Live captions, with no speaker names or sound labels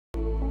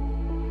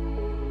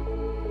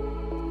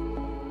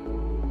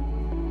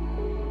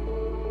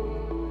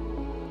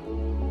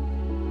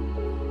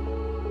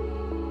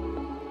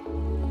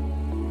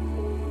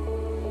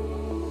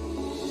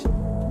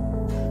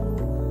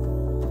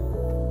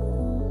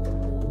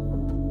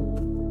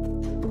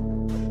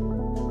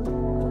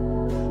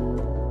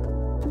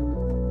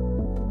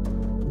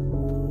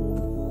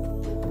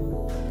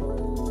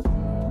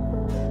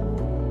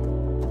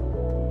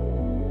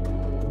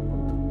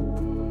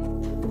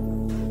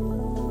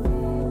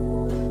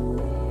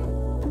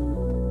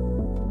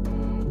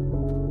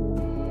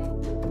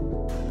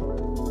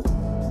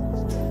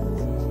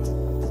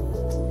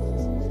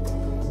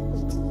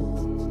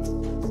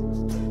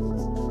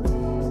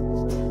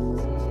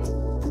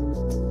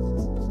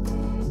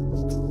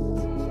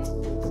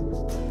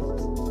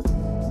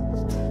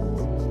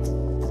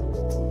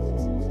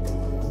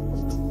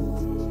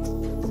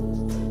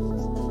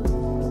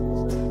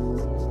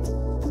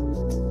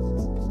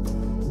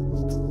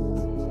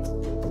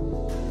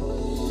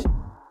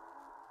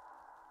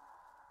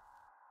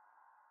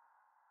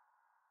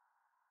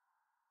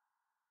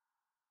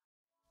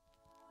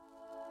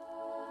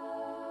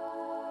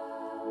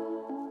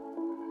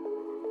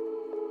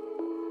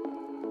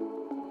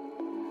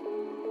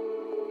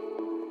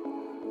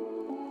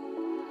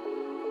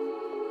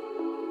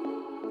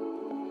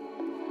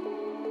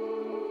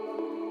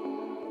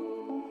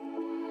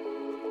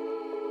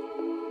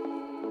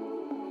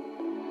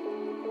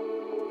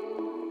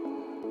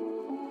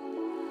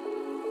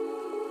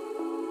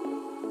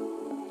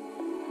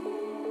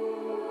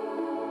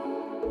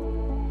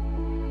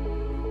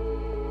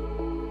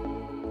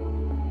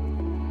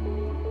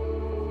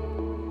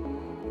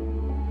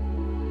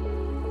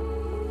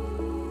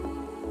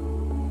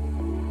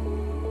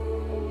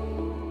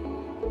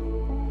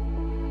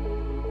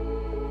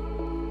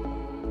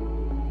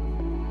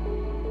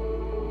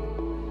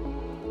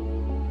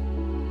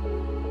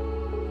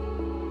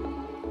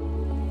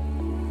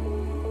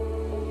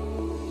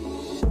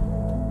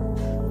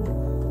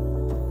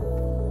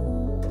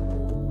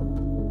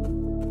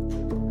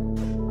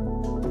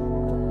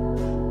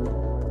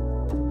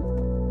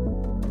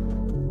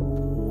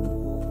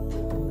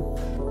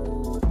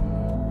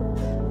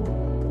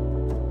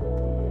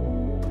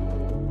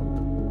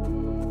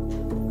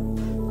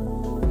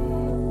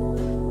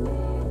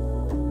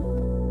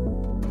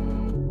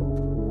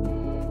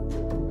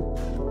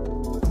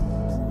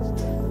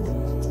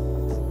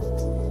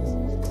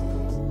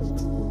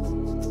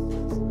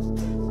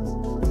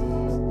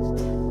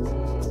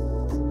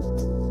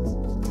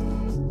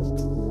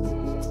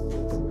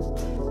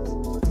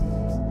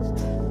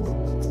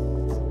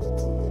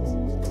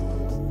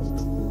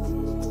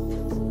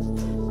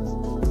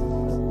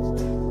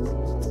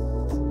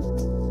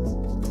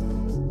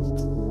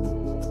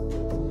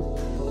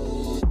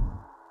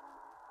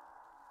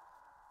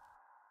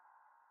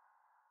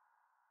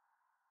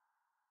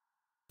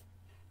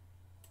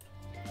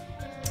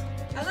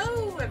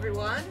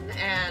everyone,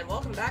 and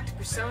welcome back to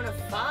Persona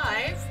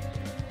 5.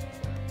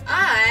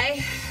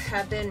 I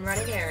have been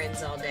running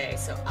errands all day,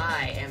 so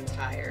I am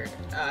tired.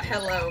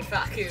 Hello,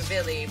 Faku,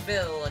 Billy,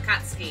 Bill,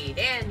 Akatsuki,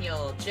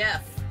 Daniel,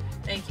 Jeff.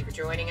 Thank you for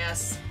joining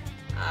us.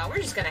 We're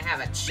just gonna have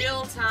a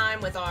chill time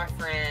with our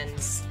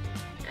friends,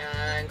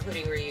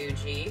 including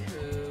Ryuji,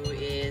 who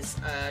is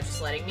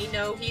just letting me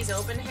know he's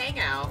open to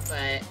hang out,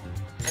 but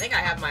I think I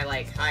have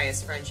my,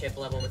 highest friendship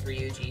level with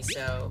Ryuji,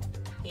 so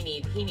he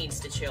needs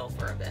to chill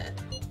for a bit.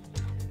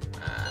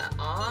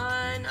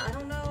 I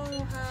don't know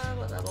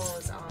what level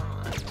is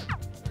on.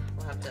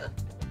 We'll have to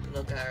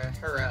look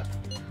her up.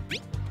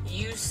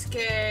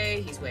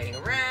 Yusuke, he's waiting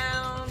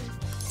around.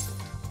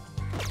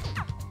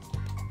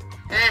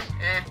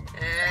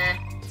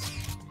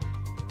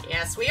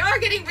 Yes, we are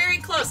getting very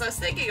close. I was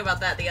thinking about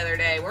that the other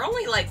day. We're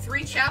only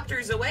 3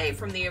 chapters away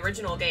from the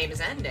original game's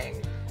ending.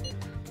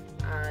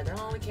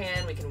 No, we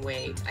can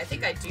wait. I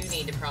think I do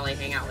need to probably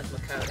hang out with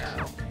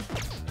Makoto.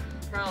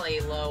 Probably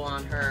low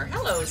on her.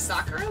 Hello,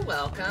 Sakura,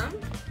 welcome.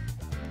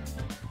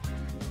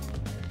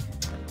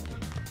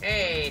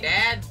 Hey,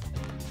 Dad.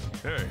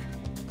 Hey.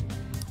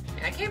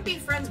 I can't be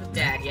friends with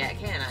Dad yet,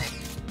 can I?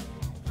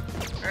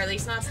 Or at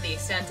least not to the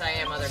extent I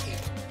am other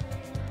people.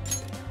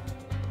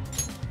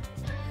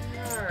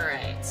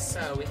 Alright,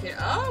 so we could,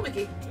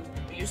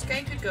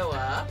 Yusuke could go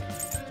up.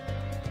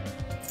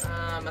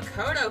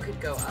 Makoto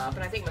could go up,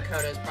 and I think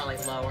Makoto's probably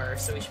lower,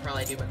 so we should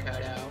probably do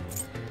Makoto.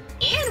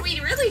 And we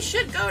really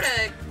should go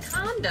to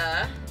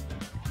Kanda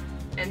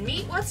and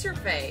meet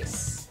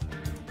what's-her-face.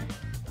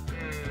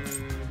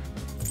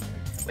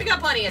 We got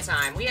plenty of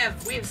time. We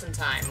have some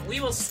time. We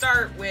will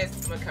start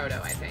with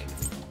Makoto, I think.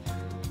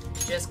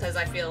 Just because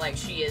I feel like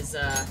she is,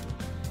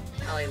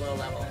 probably low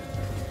level.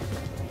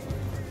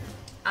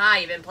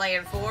 You've been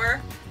playing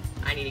 4?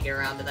 I need to get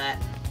around to that.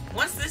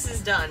 Once this is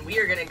done, we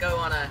are gonna go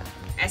on a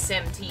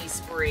SMT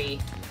spree.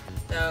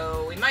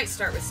 So we might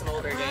start with some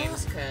older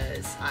games,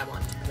 because I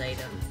want to play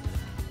them.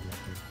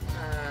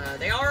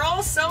 They are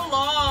all so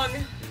long!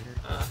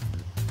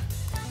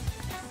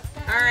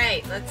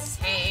 Alright, let's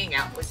hang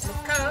out with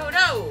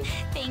Makoto!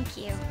 Thank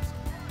you.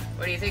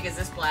 What do you think? Is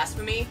this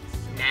blasphemy?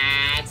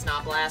 Nah, it's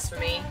not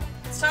blasphemy.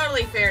 It's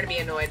totally fair to be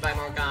annoyed by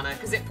Morgana,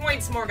 because at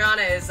points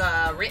Morgana is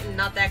written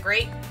not that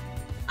great.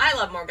 I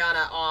love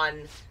Morgana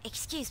on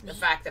the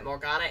fact that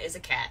Morgana is a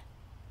cat.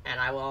 And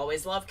I will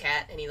always love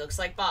Cat, and he looks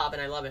like Bob,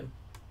 and I love him.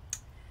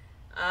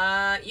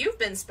 You've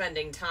been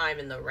spending time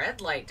in the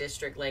red light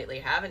district lately,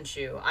 haven't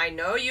you? I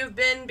know you've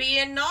been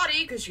being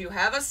naughty, because you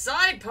have a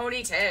side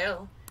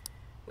ponytail.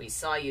 We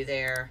saw you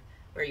there.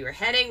 Where you were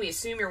heading, we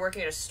assume you're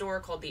working at a store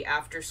called the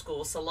After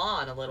School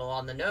Salon, a little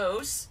on the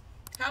nose.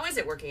 How is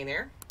it working in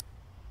there?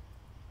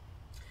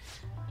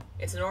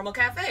 It's a normal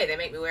cafe. They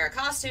make me wear a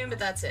costume, but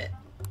that's it.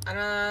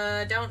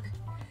 Don't...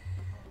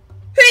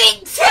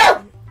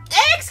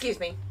 Excuse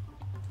me.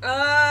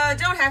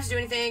 Don't have to do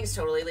anything. It's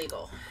totally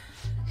legal.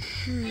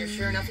 You're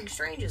sure nothing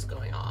strange is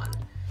going on?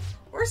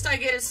 Worst I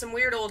get is some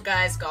weird old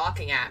guys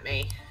gawking at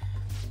me.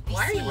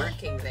 Why are you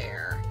working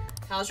there?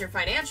 How's your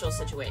financial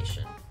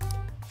situation?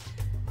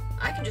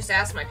 I can just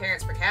ask my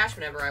parents for cash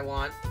whenever I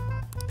want.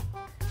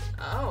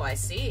 Oh, I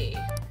see.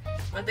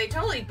 But they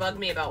totally bug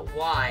me about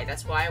why.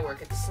 That's why I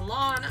work at the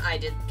salon. I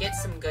did get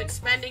some good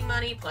spending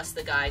money, plus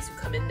the guys who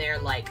come in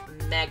there,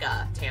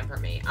 mega tamper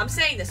me. I'm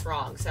saying this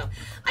wrong, so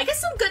I get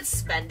some good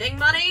spending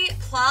money,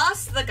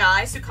 plus the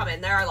guys who come in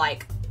there are,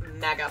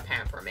 mega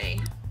pamper me.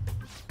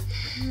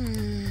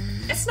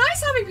 It's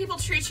nice having people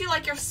treat you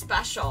like you're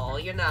special,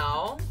 you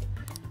know?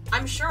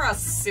 I'm sure a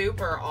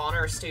super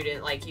honor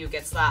student like you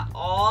gets that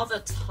all the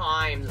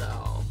time,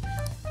 though.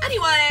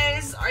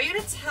 Anyways, are you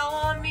gonna tell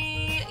on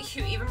me?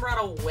 You even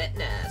brought a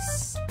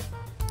witness.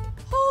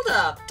 Hold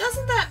up,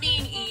 doesn't that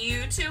mean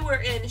you two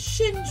were in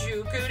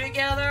Shinjuku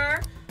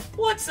together?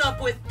 What's up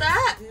with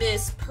that,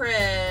 Miss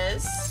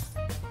Press?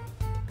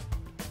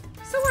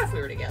 So what if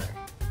we were together?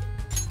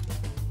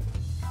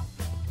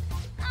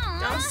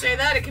 Don't say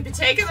that, it could be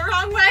taken the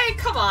wrong way.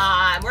 Come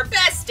on, we're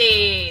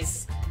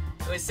besties.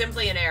 It was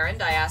simply an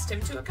errand I asked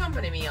him to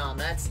accompany me on,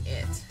 that's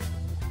it.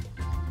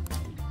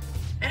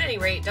 At any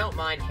rate, don't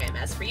mind him.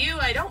 As for you,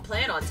 I don't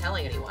plan on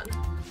telling anyone.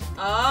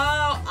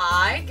 Oh,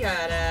 I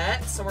get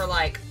it. So we're,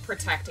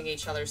 protecting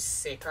each other's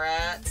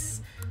secrets.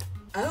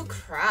 Oh,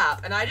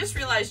 crap. And I just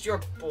realized your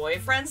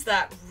boyfriend's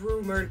that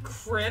rumored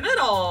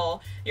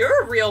criminal.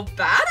 You're a real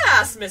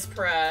badass, Miss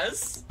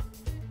Perez.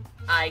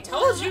 I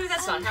told you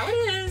that's not how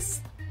it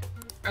is.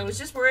 I was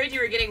just worried you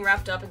were getting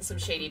wrapped up in some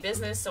shady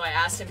business, so I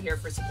asked him here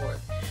for support.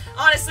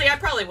 Honestly, I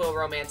probably will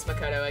romance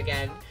Makoto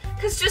again.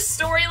 Because just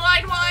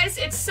storyline-wise,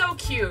 it's so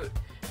cute.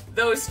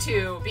 Those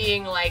two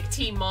being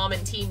Team Mom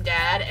and Team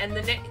Dad, and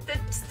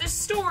the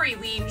story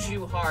leans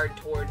you hard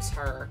towards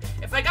her.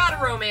 If I got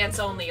a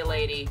romance-only a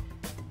lady,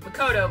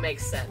 Makoto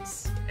makes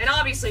sense. And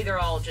obviously they're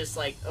all just,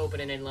 open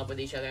and in love with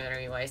each other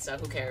anyway, so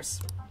who cares?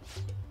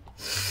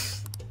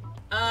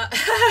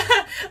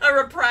 A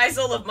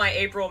reprisal of my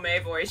April May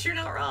voice, you're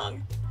not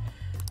wrong.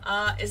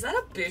 Is that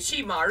a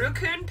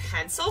Buchimaru-kun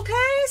pencil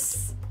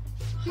case?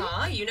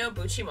 Huh? You know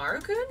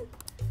Buchimaru-kun?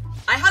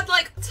 I had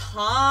like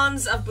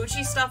tons of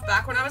Bucci stuff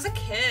back when I was a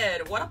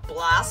kid. What a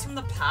blast from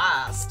the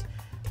past.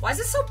 Why is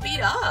it so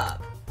beat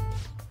up?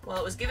 Well,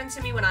 it was given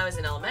to me when I was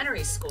in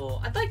elementary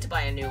school. I'd like to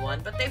buy a new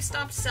one, but they've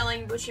stopped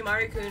selling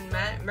Bucci-Maru-kun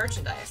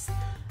merchandise.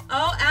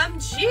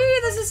 OMG,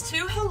 this is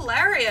too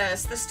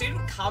hilarious. The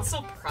student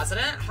council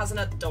president has an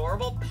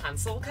adorable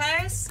pencil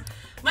case.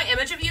 My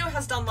image of you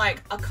has done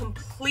like a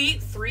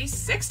complete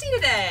 360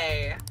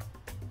 today.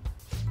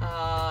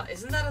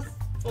 Isn't that a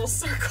full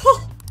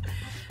circle?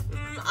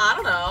 I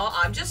don't know.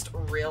 I'm just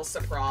real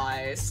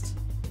surprised.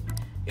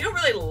 You don't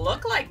really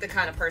look like the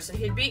kind of person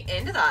who'd be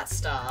into that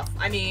stuff.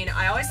 I mean,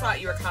 I always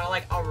thought you were kind of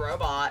like a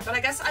robot, but I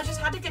guess I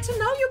just had to get to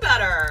know you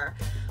better.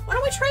 Why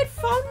don't we trade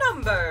phone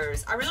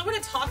numbers? I really want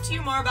to talk to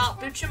you more about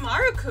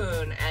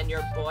Bucci-Maru-kun and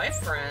your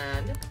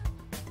boyfriend.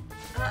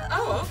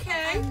 Oh,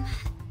 okay.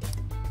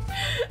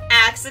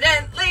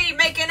 Accidentally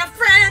making a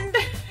friend.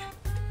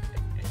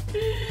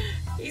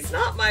 He's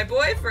not my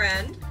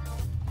boyfriend.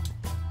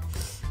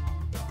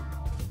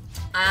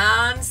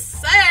 I'm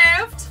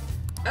saved.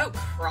 Oh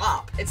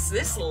crap, it's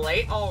this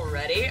late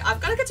already? I've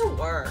gotta get to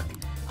work.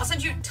 I'll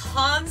send you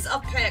tons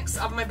of pics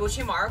of my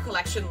Bucci-Maru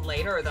collection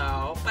later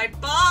though.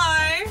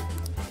 Bye-bye.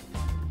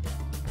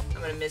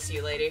 I'm gonna miss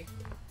you, lady.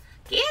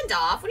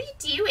 Gandalf, what are you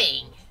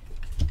doing?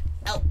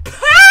 Oh,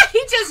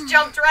 he just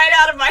jumped right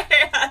out of my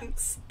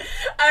hands.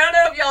 I don't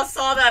know if y'all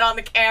saw that on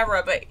the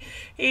camera, but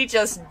he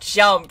just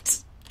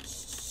jumped.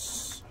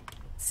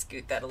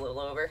 Scoot that a little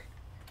over.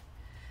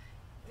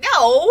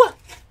 No!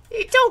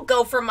 Don't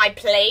go for my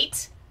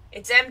plate.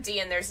 It's empty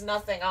and there's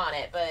nothing on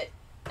it, but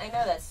I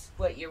know that's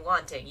what you're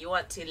wanting. You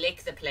want to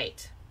lick the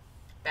plate.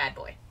 Bad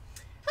boy.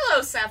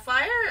 Hello,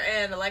 Sapphire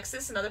and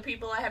Alexis and other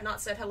people I have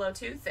not said hello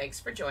to. Thanks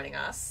for joining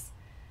us.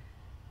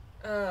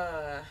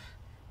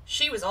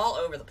 She was all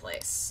over the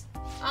place.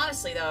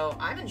 Honestly, though,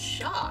 I'm in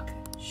shock.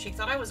 She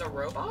thought I was a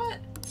robot?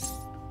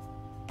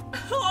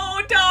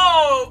 Oh,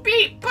 no!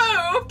 Beep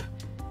boop!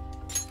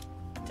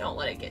 Don't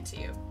let it get to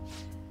you.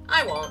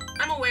 I won't.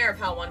 I'm aware of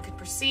how one could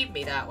perceive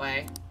me that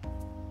way.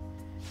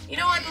 You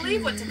know, I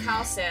believe what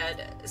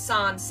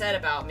Takao-san said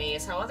about me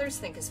is how others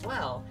think as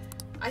well.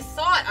 I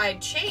thought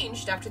I'd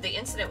changed after the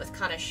incident with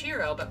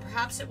Kaneshiro, but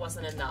perhaps it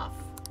wasn't enough.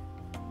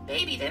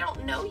 Baby, they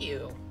don't know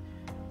you.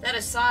 That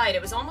aside,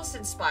 it was almost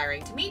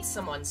inspiring to meet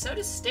someone so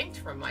distinct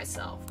from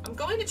myself. I'm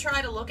going to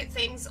try to look at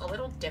things a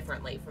little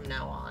differently from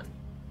now on.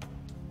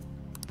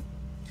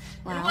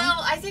 Wow. And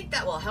well, I think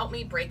that will help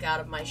me break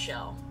out of my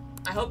shell.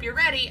 I hope you're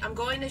ready. I'm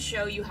going to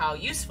show you how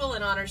useful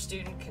an honor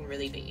student can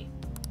really be.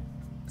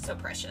 So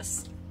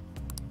precious.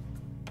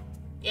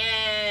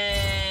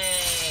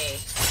 Yay!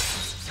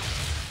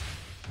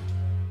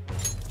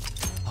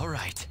 All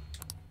right.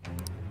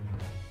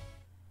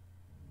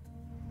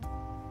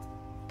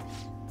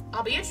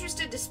 I'll be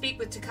interested to speak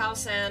with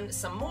Takao-san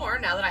some more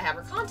now that I have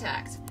her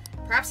contact.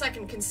 Perhaps I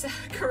can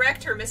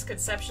correct her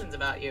misconceptions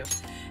about you.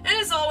 And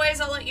as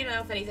always, I'll let you know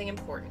if anything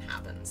important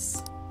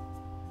happens.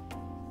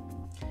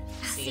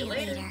 See you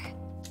later.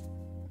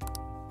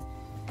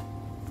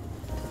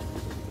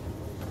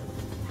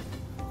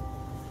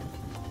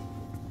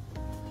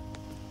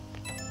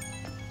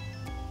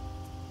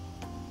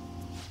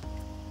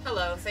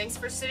 Hello, thanks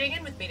for sitting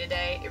in with me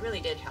today. It really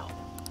did help.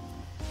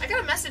 I got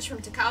a message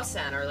from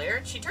Takao-san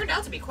earlier. She turned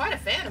out to be quite a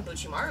fan of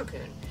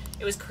Bucci-Maru-kun.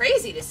 It was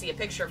crazy to see a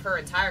picture of her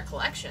entire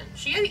collection.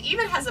 She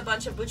even has a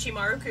bunch of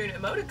Bucci-Maru-kun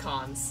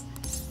emoticons.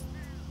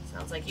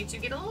 Sounds like you two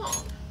get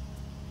along.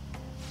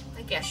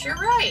 I guess you're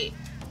right.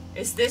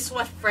 Is this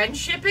what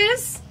friendship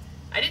is?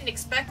 I didn't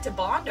expect to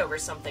bond over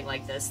something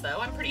like this, though.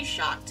 I'm pretty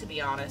shocked, to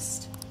be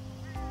honest.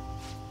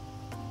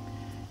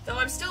 Though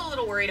I'm still a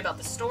little worried about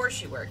the store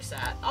she works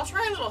at. I'll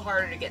try a little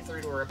harder to get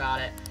through to her about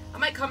it. I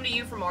might come to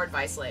you for more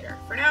advice later.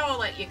 For now, I'll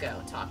let you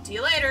go. Talk to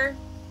you later.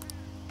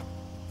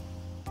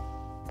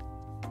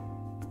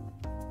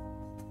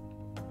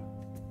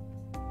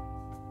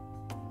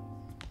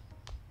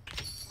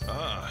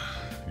 Ah,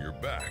 you're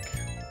back.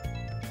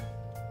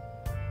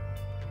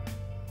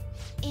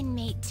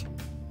 Inmate.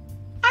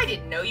 I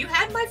didn't know you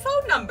had my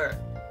phone number.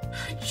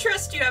 I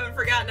trust you haven't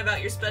forgotten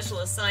about your special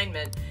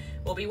assignment.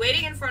 We'll be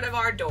waiting in front of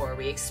our door.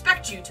 We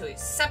expect you to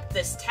accept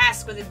this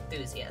task with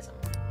enthusiasm.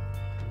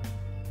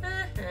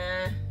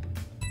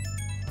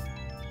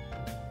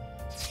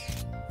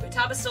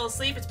 Futaba's still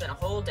asleep. It's been a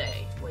whole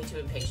day. Way too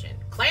impatient.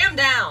 Clam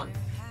down!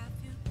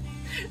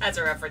 That's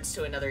a reference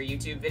to another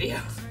YouTube video.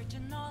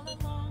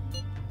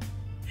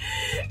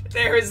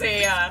 There was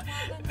a,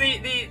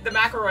 the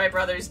McElroy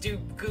brothers do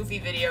goofy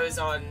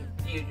videos on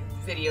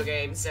video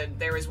games, and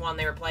there was one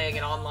they were playing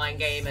an online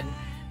game and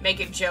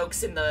making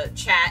jokes in the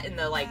chat, in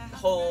the, like,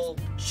 whole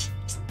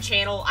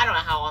channel. I don't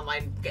know how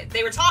online...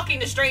 They were talking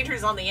to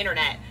strangers on the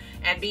internet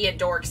and being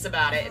dorks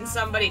about it, and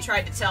somebody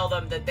tried to tell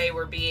them that they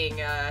were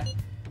being,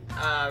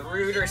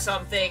 rude or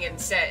something and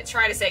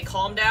try to say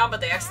calm down,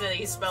 but they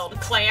accidentally spelled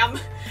clam.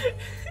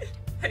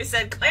 They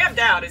said clam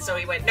down, and so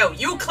he went, no,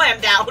 you clam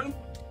down!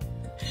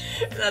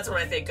 That's what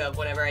I think of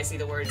whenever I see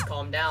the words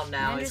calm down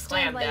now, is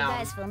clam down. I understand why you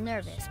guys feel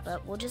nervous,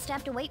 but we'll just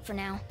have to wait for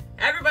now.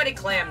 Everybody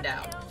clam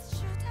down.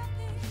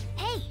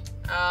 Hey!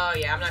 Oh,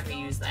 yeah, I'm not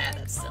gonna use that.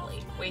 That's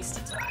silly. Waste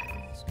of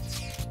time.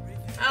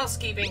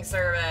 Housekeeping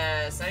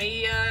service.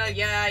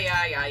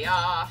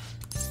 Yeah.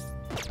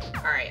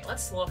 Alright,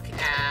 let's look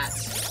at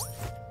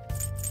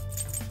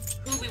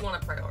who we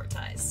want to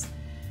prioritize.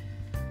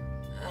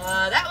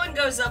 That one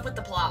goes up with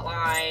the plot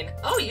line.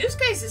 Oh, use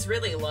case is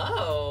really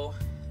low.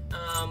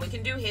 We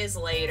can do his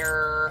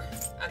later.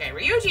 Okay,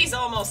 Ryuji's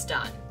almost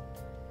done.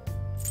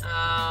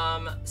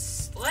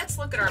 Let's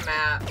look at our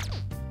map.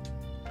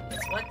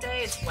 It's what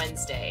day? It's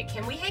Wednesday.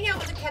 Can we hang out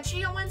with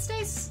Akechi on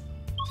Wednesdays?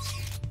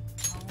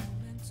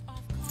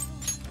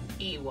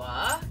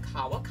 Iwa,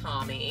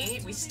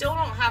 Kawakami. We still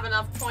don't have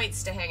enough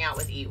points to hang out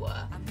with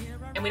Iwa.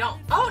 And we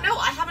don't... Oh, no,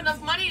 I have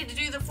enough money to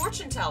do the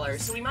fortune teller,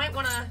 so we might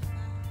want to...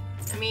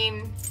 I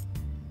mean,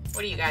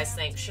 what do you guys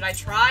think? Should I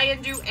try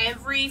and do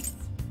every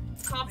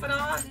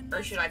confidant,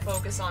 or should I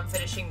focus on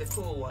finishing the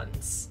cool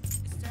ones?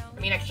 I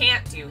mean, I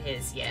can't do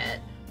his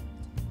yet.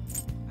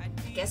 I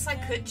guess I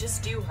could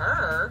just do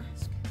her.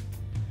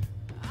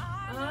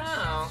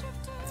 Oh.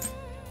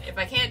 If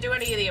I can't do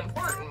any of the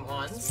important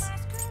ones.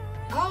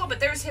 Oh, but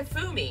there's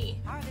Hifumi.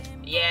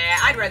 Yeah,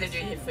 I'd rather do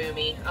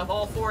Hifumi. Of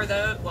all four of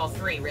those, well,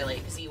 three really,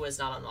 because he was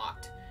not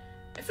unlocked.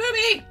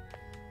 Hifumi!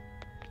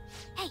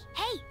 Hey!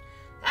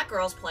 That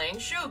girl's playing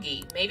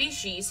shogi. Maybe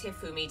she's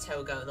Hifumi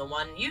Togo, the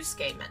one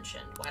Yusuke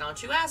mentioned. Why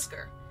don't you ask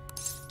her?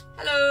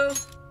 Hello?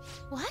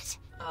 What?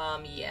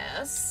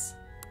 Yes.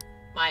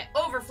 My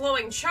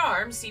overflowing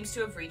charm seems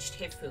to have reached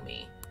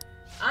Hifumi.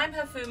 I'm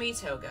Hifumi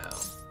Togo.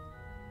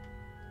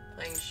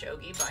 Playing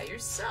shogi by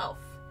yourself.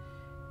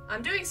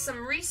 I'm doing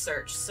some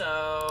research,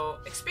 so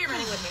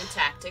experimenting with new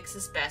tactics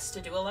is best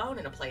to do alone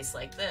in a place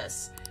like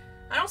this.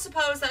 I don't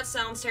suppose that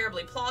sounds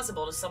terribly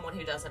plausible to someone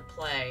who doesn't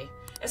play.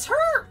 Is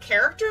her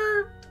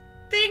character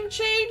thing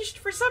changed?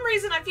 For some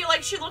reason, I feel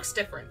like she looks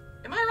different.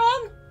 Am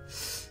I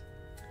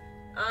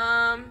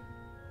wrong?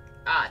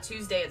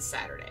 Tuesday and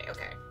Saturday.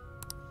 Okay.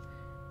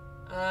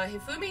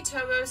 Hifumi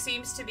Togo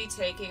seems to be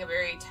taking a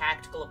very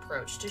tactical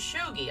approach to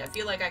shogi. I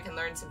feel like I can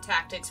learn some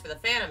tactics for the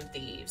Phantom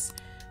Thieves.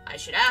 I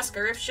should ask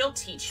her if she'll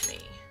teach me.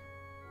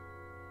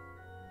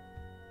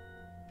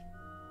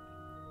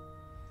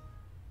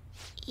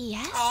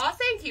 Yes? Aw,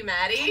 thank you,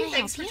 Maddie.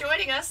 Thanks for help you?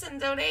 joining us and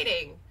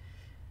donating.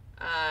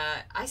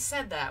 I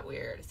said that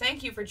weird.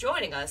 Thank you for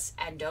joining us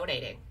and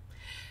donating.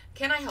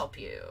 Can I help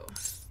you?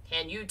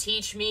 Can you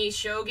teach me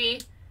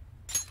shogi?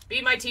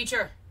 Be my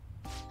teacher.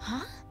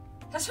 Huh?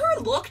 Has her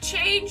look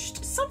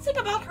changed? Something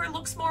about her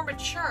looks more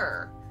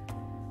mature.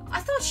 I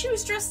thought she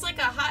was dressed like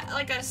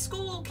a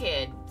school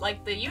kid,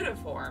 like the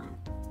uniform.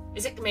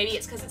 Is it? Maybe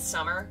it's because it's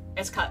summer.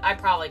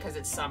 Probably because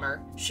it's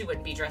summer. She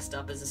wouldn't be dressed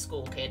up as a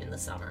school kid in the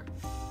summer.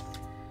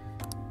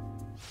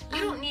 You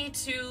don't need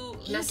to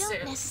You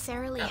don't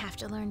necessarily have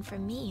to learn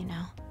from me, you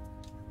know.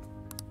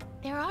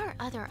 There are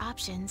other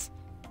options,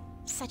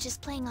 such as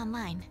playing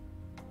online.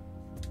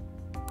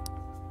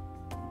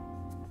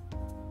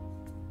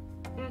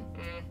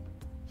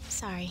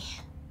 Sorry.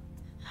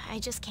 I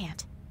just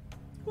can't.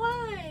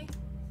 Why?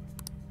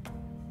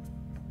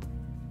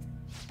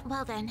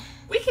 Well then.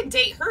 We can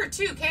date her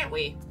too, can't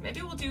we?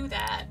 Maybe we'll do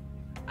that.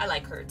 I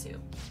like her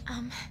too.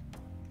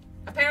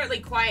 Apparently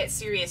quiet,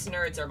 serious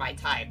nerds are my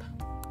type.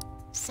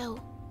 So,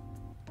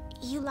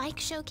 you like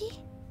shogi?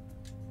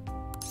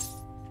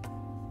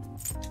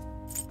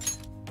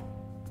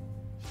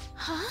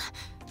 Huh?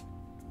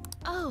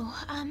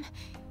 Oh,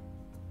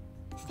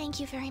 thank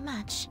you very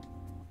much.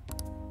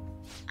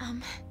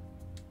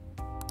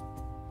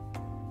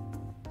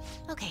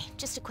 Okay,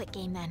 just a quick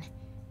game then.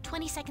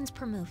 20 seconds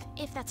per move,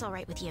 if that's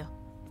alright with you.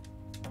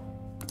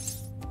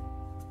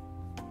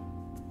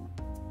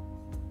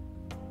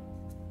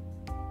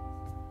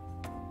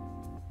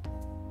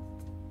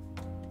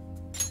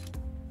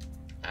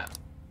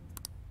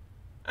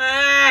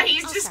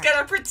 He's just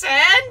gonna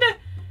pretend?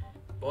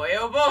 Boy,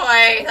 oh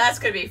boy, that's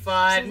gonna be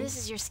fun. So this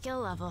is your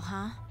skill level,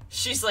 huh?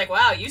 She's like,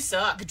 wow, you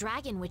suck. The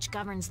dragon which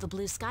governs the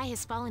blue sky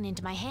has fallen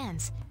into my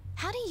hands.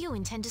 How do you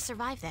intend to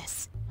survive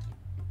this?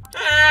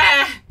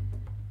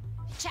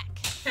 Check.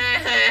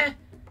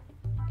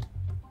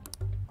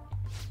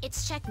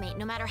 It's checkmate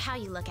no matter how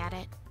you look at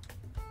it.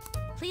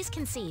 Please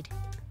concede.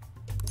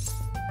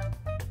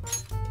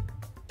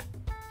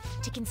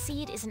 To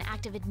concede is an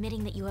act of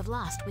admitting that you have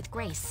lost with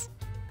grace.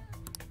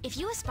 If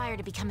you aspire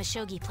to become a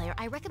shogi player,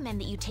 I recommend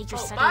that you take your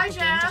study of the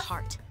game to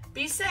heart.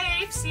 Be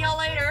safe. See y'all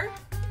later.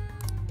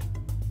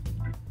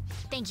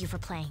 Thank you for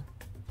playing.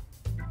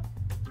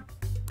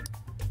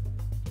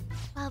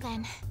 Well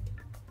then,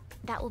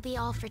 that will be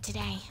all for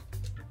today.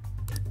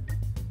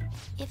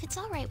 If it's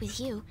alright with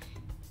you,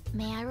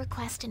 may I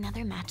request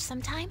another match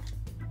sometime?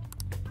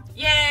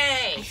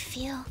 Yay! I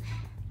feel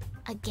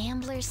a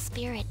gambler's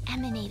spirit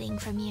emanating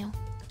from you.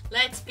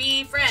 Let's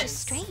be friends. Which is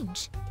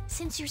strange,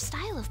 since your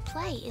style of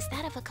play is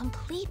that of a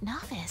complete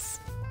novice.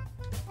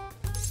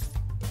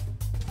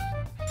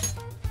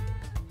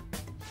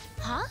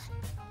 Huh?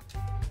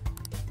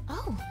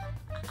 Oh,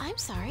 I'm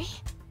sorry.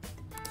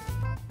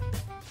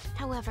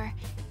 However,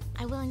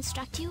 I will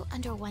instruct you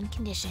under one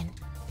condition.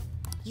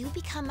 You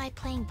become my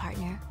playing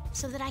partner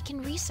so that I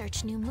can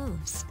research new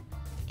moves.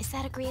 Is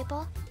that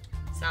agreeable?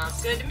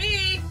 Sounds good to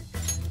me.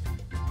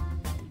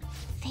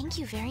 Thank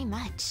you very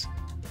much.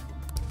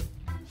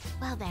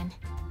 Well then,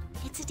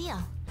 it's a deal.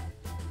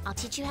 I'll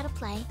teach you how to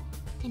play,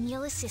 and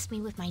you'll assist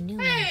me with my new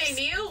moves. Hey,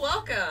 Neil,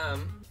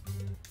 welcome.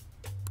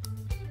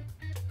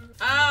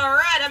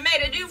 Alright, I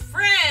made a new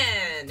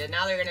friend! And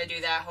now they're gonna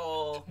do that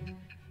whole...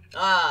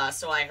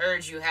 so I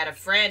heard you had a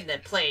friend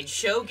that played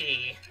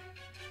shogi.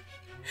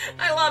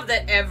 I love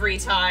that every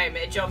time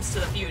it jumps to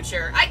the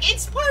future.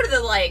 It's part of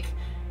the, like,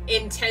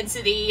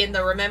 intensity and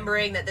the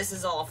remembering that this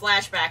is all a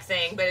flashback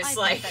thing, but it's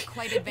like,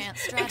 quite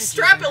advanced strategy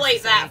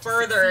extrapolate that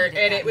further,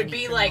 and it would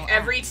be like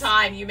every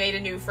time you made a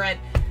new friend.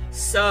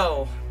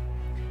 So,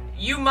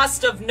 you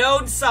must have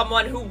known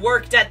someone who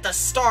worked at the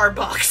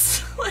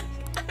Starbucks. Like,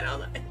 I don't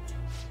know.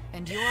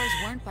 And yours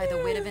weren't by the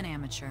wit of an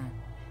amateur.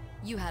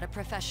 You had a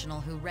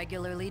professional who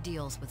regularly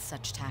deals with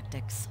such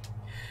tactics.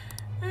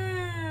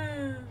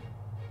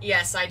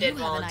 Yes, I did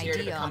volunteer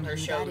to become her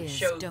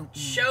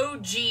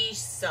shogi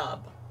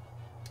sub.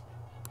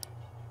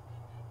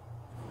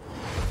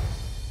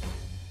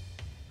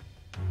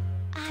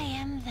 I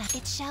am that.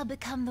 It shall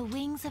become the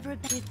wings of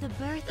Rebecca with the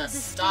birth The of the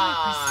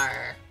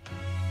star.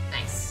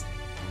 Nice.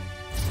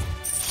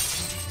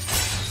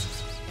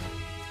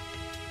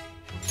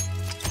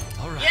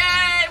 Alright.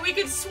 Yay! We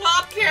can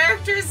swap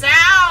characters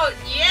out!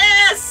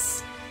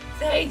 Yes!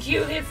 Thank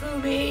you,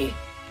 Hifumi.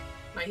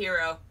 My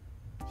hero.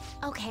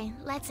 Okay,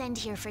 let's end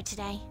here for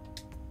today.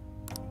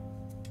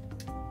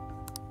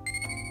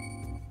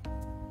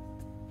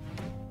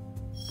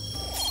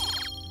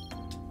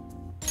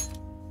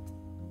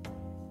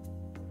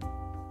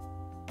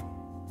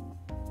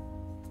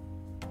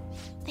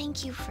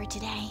 Thank you for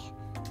today.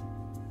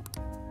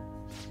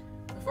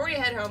 Before you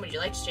head home, would you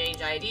like to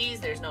change IDs?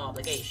 There's no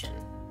obligation.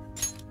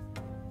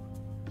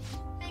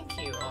 Thank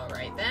you.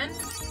 Alright then.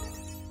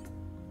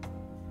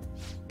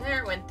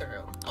 There it went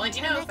through. I'll let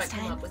you know if I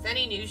come up with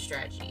any new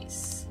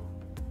strategies.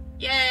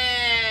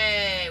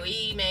 Yay!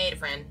 We made a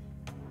friend.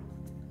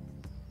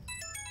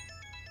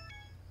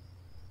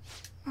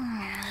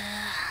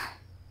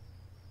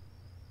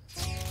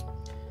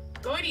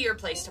 Going to your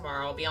place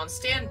tomorrow. I'll be on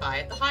standby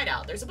at the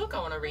hideout. There's a book I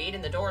want to read,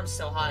 and the dorm's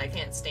so hot I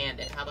can't stand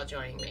it. How about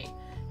joining me?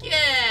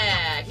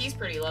 Yeah! He's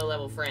pretty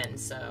low-level friend,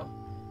 so...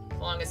 as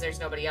long as there's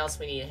nobody else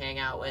we need to hang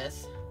out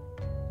with.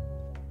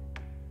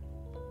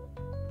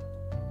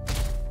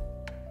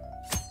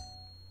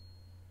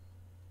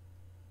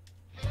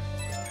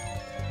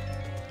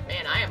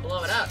 Man, I am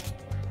blowing up.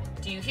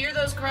 Do you hear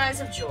those cries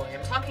of joy?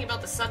 I'm talking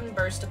about the sudden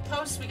burst of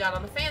posts we got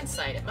on the fan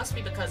site. It must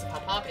be because of how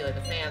popular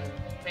the Phantom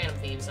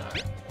Thieves are.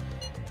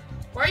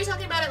 Why are you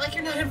talking about it like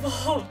you're not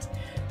involved?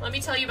 Let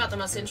me tell you about the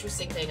most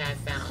interesting thing I've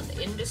found.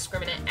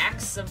 Indiscriminate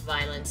acts of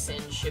violence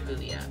in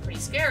Shibuya. Pretty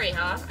scary,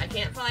 huh? I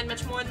can't find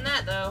much more than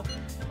that, though.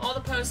 All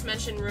the posts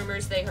mention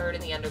rumors they heard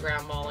in the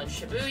underground mall in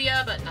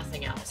Shibuya, but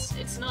nothing else.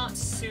 It's not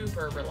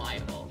super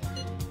reliable.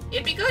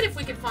 It'd be good if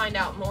we could find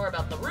out more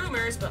about the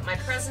rumors, but my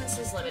presence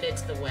is limited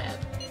to the web.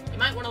 You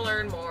might want to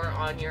learn more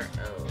on your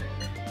own.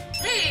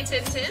 Hey,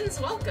 Tintins,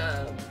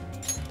 welcome!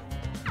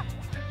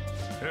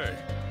 Hey.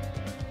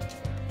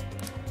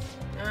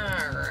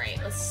 Alright,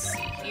 let's see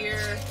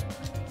here.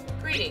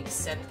 Greetings,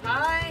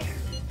 Senpai.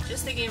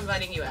 Just thinking of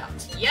inviting you out.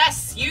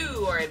 Yes,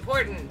 you are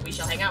important. We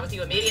shall hang out with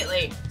you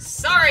immediately.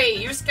 Sorry,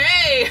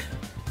 Yusuke!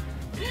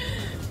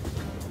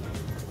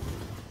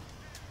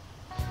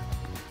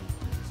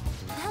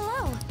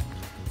 Hello.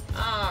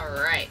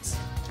 Alright.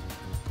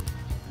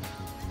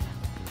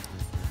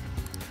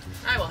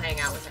 I will hang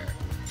out with her.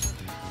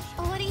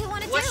 What do you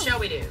want to do? What shall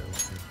we do?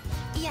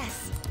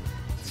 Yes.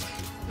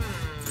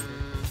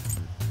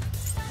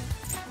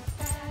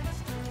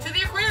 To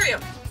the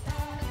aquarium!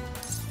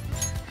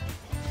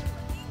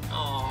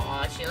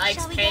 Aw, she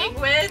likes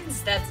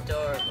penguins? That's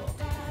adorable.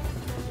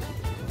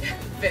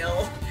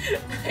 Phil,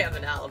 I have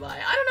an alibi.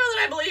 I don't know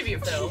that I believe you,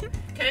 Phil.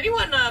 Can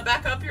anyone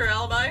back up your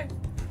alibi?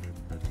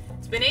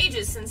 It's been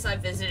ages since I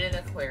visited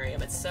an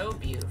aquarium. It's so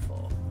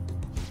beautiful.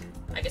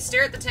 I could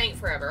stare at the tank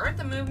forever. Aren't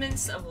the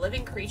movements of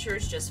living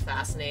creatures just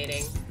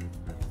fascinating?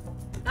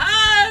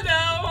 Ah,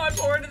 no! I'm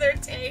bored of their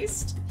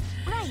taste.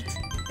 Right.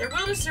 Their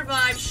will to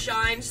survive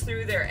shines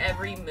through their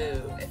every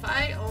move. If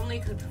I only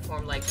could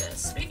perform like this.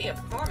 Speaking of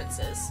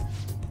performances,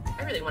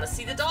 I really want to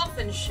see the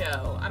dolphin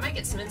show. I might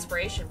get some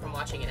inspiration from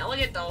watching an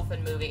elegant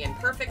dolphin moving in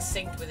perfect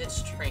sync with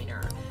its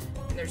trainer.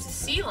 And there's a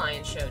sea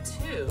lion show,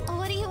 too.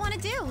 What do you want to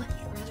do?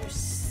 I'd rather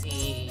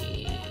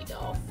see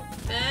dolphins,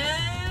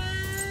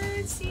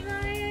 sea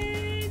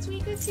lions. We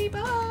could see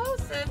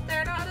both if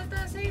they're not at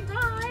the same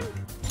time.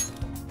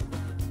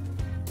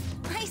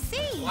 I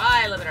see.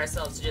 Why limit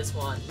ourselves to just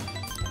one?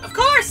 Of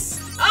course!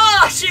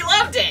 Oh, she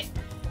loved it!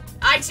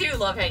 I too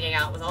love hanging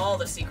out with all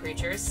the sea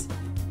creatures.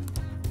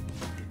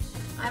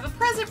 I have a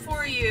present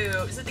for you.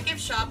 It was at the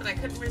gift shop and I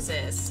couldn't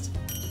resist.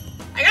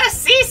 I got a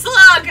sea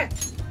slug!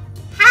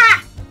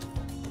 Ha!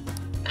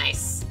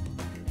 Nice.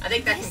 I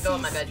think that can go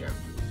in my bedroom.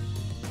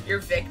 Your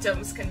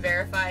victims can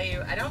verify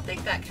you. I don't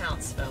think that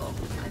counts, Phil.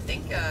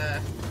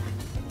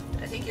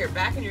 I think you're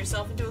backing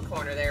yourself into a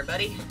corner there,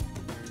 buddy.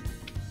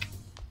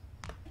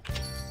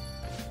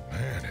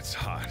 Man, it's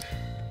hot.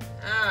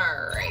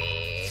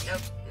 Alright.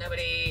 Nope.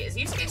 Nobody is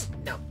use case?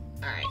 No.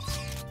 Alright.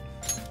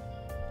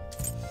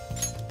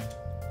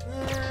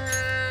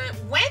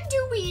 When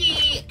do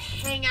we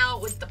hang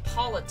out with the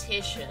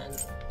politician?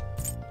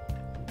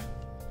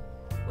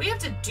 We have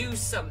to do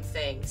some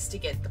things to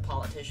get the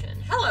politician.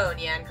 Hello,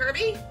 Nyan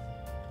Kirby.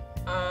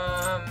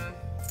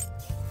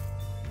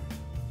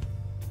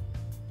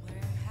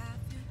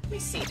 Let me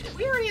see. Did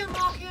we already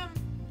unlock him?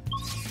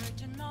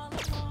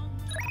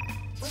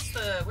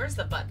 Where's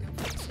the button?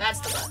 That's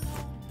the button.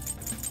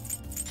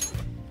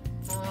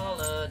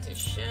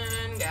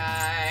 Politician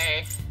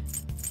guy.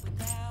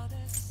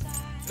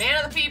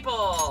 Man of the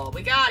people!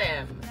 We got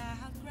him!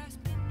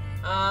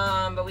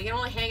 But we can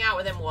only hang out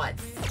with him, what?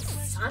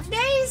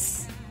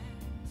 Sundays?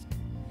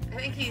 I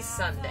think he's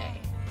Sunday.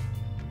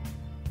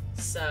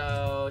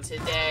 So,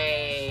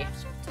 today,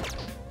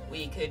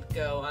 we could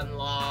go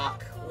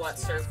unlock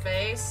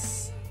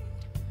What's-Her-Face.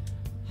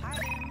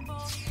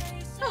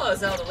 Hello,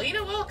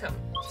 Zeldalina, welcome.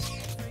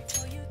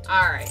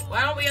 Alright,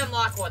 why don't we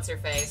unlock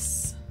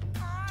What's-Her-Face?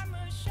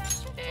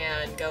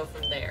 And go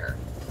from there.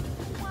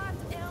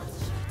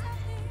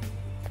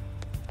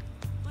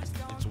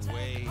 It's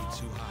way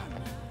too hot.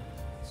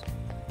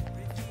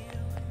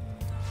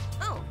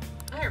 Oh,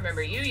 I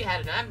remember you. You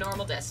had an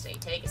abnormal destiny.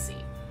 Take a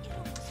seat.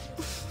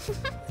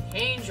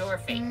 Change your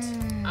fate.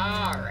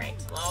 Alright,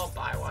 well, I'll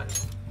buy one.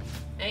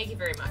 Thank you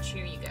very much.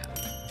 Here you go.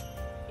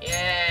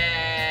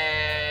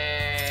 Yay!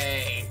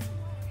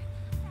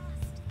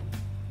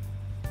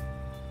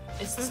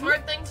 It's the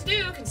smart thing to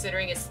do,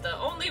 considering it's the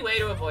only way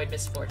to avoid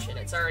misfortune.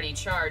 It's already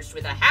charged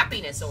with a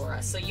happiness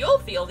aura, so you'll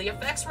feel the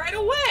effects right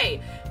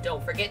away.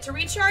 Don't forget to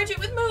recharge it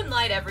with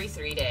moonlight every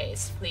 3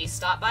 days. Please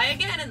stop by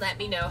again and let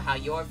me know how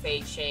your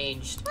fate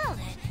changed. Well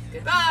then.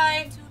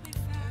 Goodbye!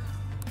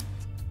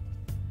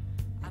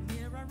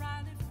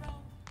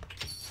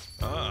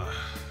 Ah,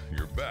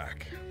 you're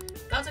back.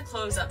 Got to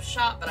close up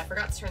shop, but I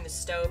forgot to turn the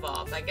stove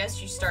off. I guess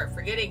you start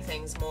forgetting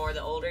things more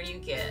the older you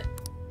get.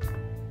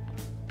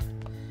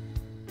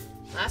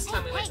 Last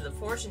time we went to the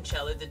fortune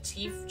teller, the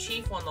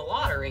chief won the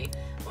lottery.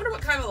 I wonder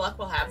what kind of luck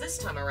we'll have this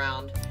time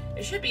around.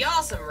 It should be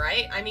awesome,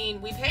 right? I mean,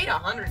 we paid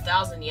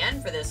 100,000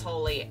 yen for this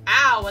holy...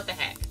 Ow, what the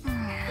heck?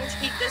 Can't you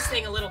keep this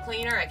thing a little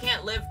cleaner? I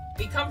can't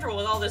be comfortable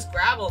with all this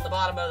gravel at the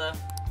bottom of the...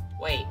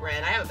 Wait,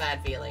 Ren, I have a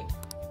bad feeling.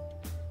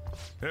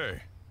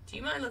 Hey. Do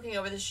you mind looking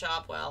over the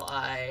shop while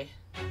I...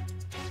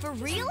 For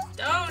real?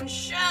 Stone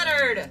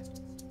shattered!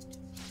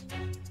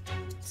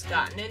 It's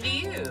gotten into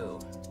you.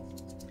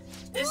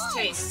 This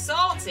tastes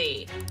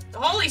salty. The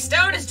holy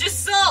stone is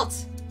just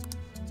salt!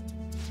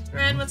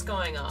 Ren, what's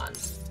going on?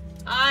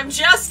 I'm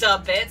just a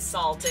bit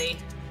salty.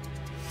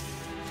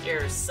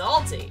 You're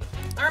salty.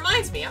 That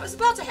reminds me, I was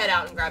about to head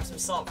out and grab some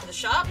salt for the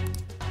shop.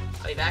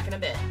 I'll be back in a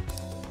bit.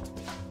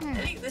 I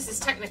think this is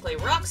technically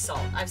rock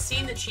salt. I've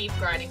seen the chief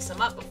grinding some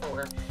up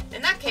before.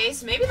 In that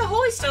case, maybe the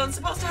holy stone's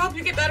supposed to help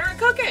you get better at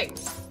cooking.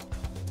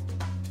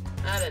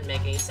 That didn't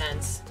make any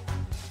sense.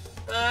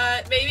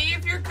 But maybe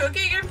if your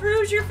cooking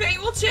improves, your fate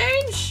will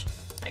change?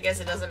 I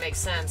guess it doesn't make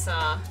sense,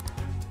 huh?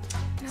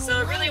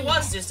 So it really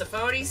was just a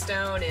phony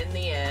stone in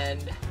the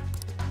end.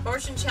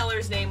 Fortune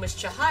teller's name was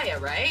Chihaya,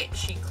 right?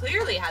 She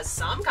clearly has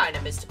some kind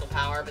of mystical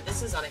power, but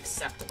this is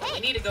unacceptable. We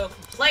need to go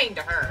complain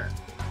to her.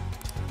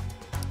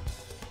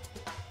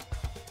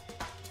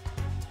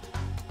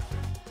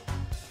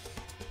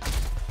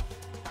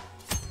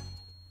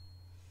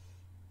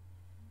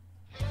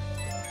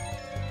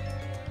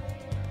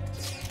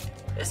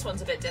 This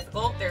one's a bit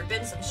difficult. There have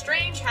been some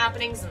strange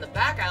happenings in the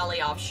back alley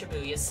off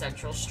Shibuya's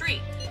central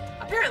street.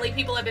 Apparently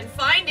people have been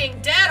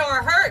finding dead or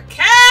hurt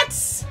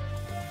cats!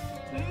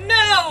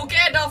 No!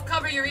 Gandalf,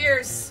 cover your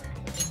ears!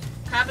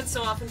 Happens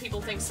so often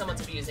people think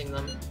someone's abusing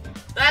them.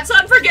 That's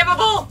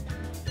unforgivable!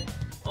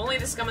 Only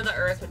the scum of the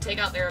earth would take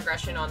out their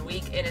aggression on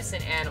weak,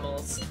 innocent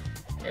animals.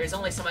 There's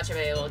only so much of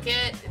it able to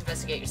get.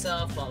 Investigate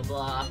yourself, blah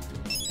blah blah.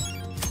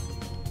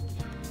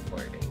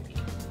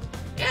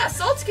 Yeah,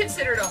 salt's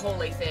considered a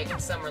holy thing in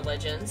some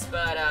religions,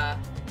 but,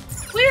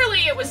 clearly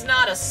it was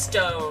not a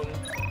stone,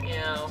 you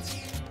know.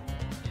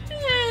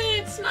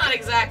 It's not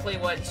exactly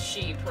what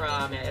she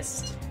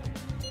promised.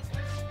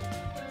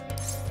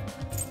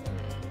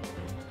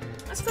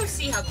 Let's go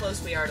see how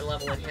close we are to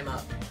leveling him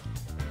up.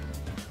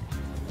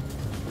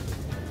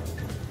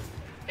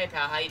 Hey,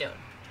 pal, how you doing?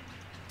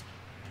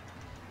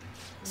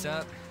 What's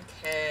up?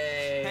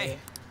 Okay. Hey.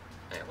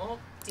 It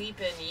won't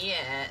deepen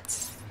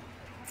yet.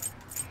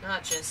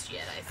 Not just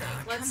yet, I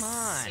think. Let's come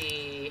on.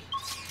 see.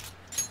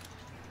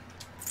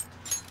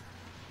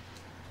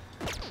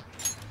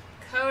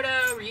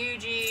 Kodo,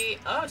 Ryuji.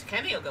 Oh,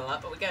 Takemi will go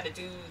up, but we gotta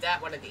do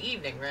that one in the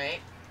evening, right?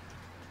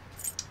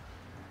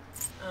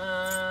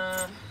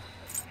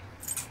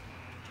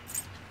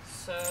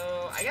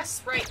 So, I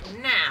guess right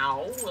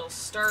now, we'll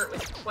start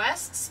with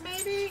quests,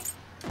 maybe?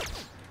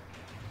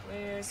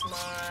 Where's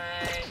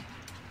my...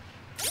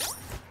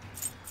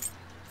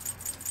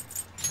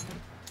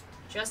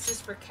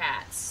 Justice for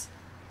cats.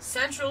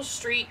 Central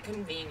Street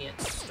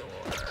Convenience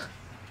Store.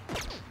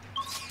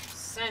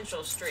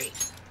 Central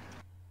Street.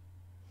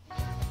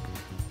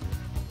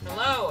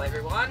 Hello,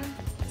 everyone.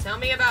 Tell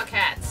me about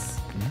cats.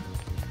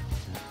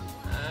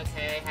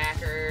 Okay,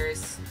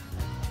 hackers.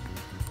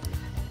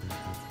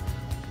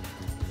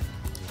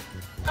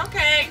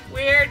 Okay,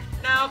 weird.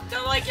 Nope,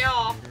 don't like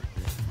y'all.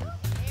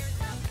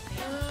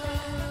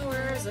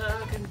 Where's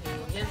a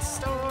convenience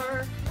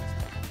store?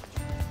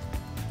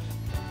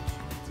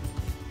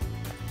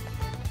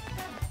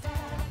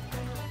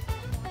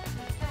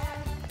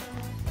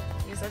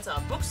 I guess that's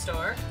a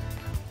bookstore.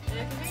 And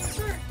a convenience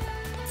store.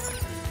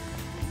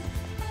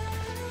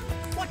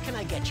 What can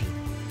I get you?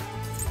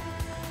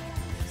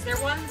 Is there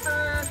one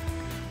for...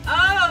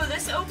 Oh,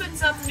 this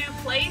opens up new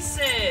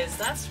places.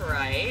 That's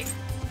right.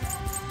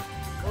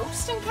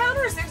 Ghost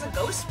encounters? There's a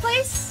ghost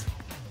place?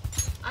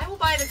 I will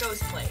buy the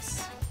ghost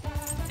place.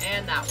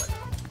 And that one.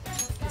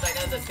 Because I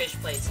know the fish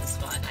place is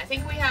fun. I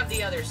think we have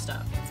the other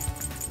stuff.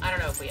 I don't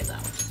know if we have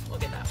that one. We'll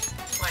get that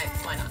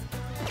one. Why not?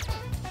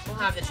 We'll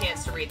have the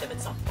chance to read them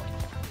at some point.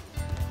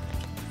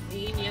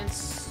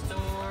 Convenience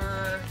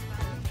store...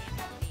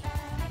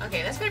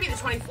 Okay, that's gonna be the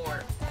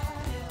 24th.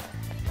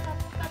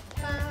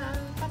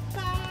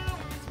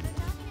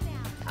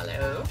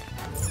 Hello?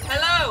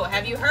 Hello!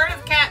 Have you heard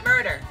of cat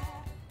murder?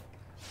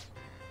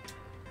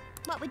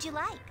 What would you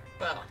like?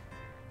 Well,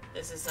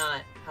 this is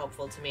not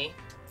helpful to me.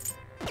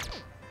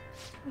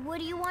 What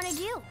do you want to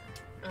do?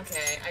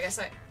 Okay, I guess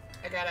I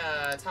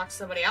gotta talk to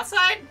somebody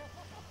outside?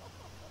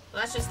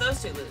 Well, that's just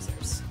those two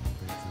losers.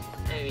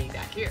 Maybe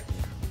back here.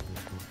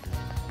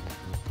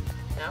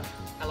 No?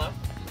 Hello?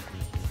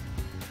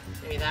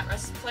 Maybe that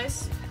rest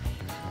place?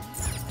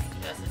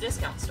 That's the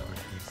discount store.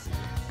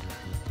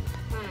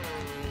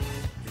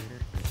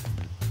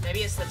 Maybe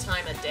it's the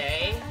time of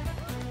day?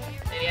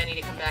 Maybe I need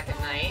to come back at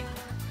night?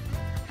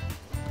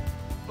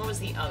 What was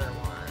the other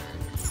one?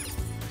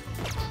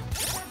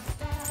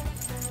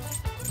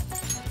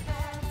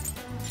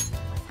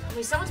 I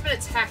mean, someone's been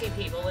attacking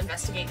people.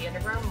 Investigate the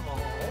underground mall.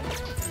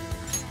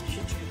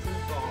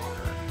 Shinjuku bar.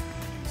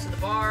 So the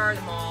bar,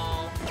 the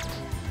mall.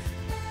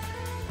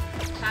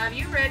 Have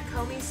you read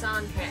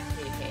Komi-san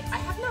KK? I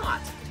have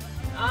not.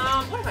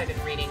 What have I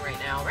been reading right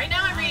now? Right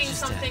now I'm reading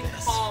something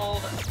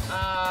called,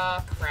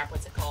 crap,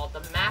 what's it called?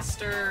 The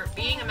Master,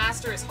 Being a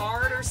Master is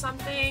Hard or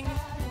something?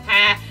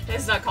 Ha,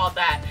 it's not called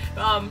that.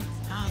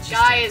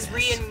 Guy is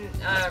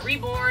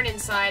reborn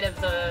inside of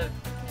the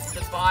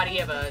body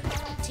of a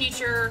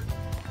teacher,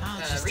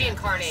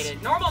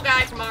 reincarnated. Normal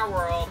guy from our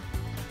world,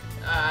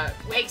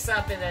 wakes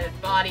up in the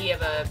body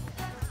of a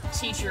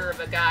teacher of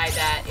a guy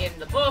that in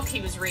the book he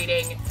was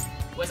reading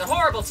was a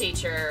horrible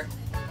teacher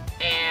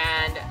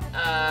and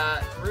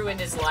ruined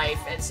his life,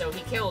 and so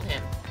he killed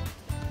him.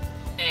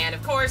 And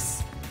of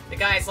course, the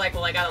guy's like,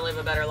 well, I gotta live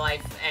a better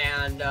life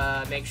and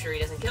make sure he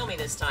doesn't kill me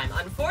this time.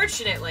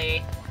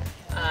 Unfortunately,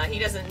 he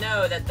doesn't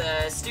know that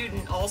the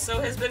student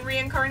also has been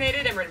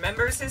reincarnated and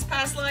remembers his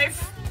past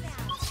life.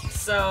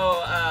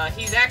 So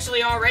he's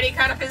actually already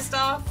kind of pissed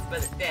off,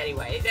 but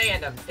anyway, they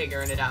end up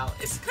figuring it out.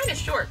 It's kind of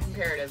short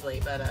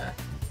comparatively, but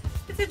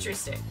it's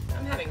interesting.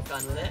 I'm having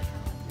fun with it.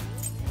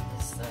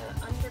 Is the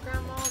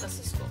underground mall? This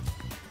is cool.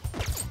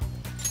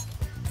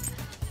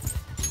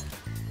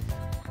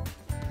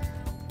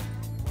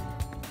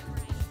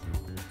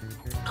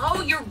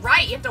 Oh, you're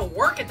right! You have to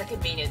work at the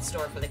convenience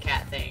store for the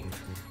cat thing.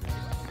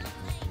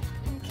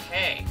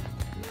 Okay.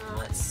 Now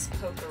let's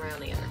poke around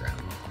the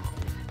underground mall.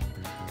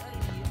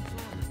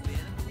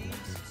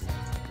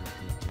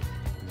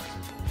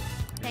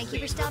 Thank you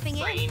for stopping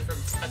in. Refrain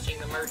from touching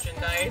the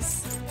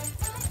merchandise.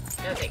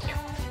 No, thank you.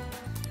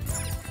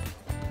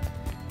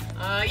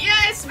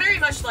 Yeah, it's very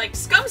much like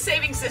Scum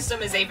Saving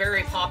System is a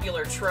very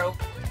popular trope.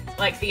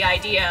 Like the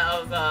idea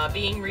of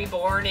being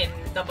reborn in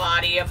the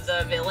body of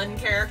the villain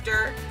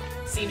character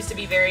seems to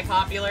be very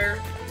popular,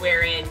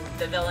 wherein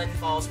the villain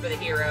falls for the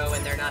hero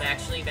and they're not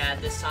actually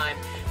bad this time.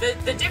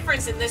 The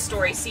difference in this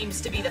story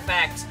seems to be the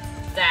fact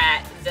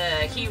that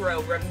the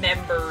hero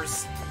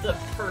remembers the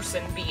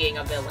person being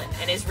a villain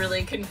and is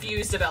really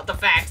confused about the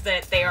fact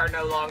that they are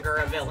no longer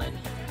a villain.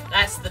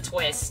 That's the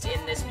twist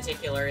in this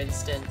particular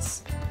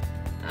instance.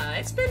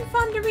 It's been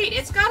fun to read.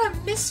 It's got a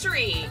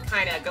mystery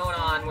kind of going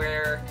on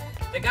where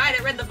the guy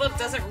that read the book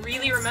doesn't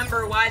really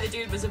remember why the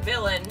dude was a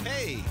villain.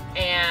 Hey!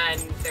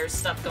 And there's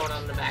stuff going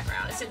on in the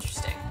background. It's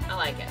interesting. I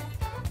like it.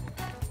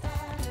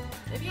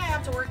 Maybe I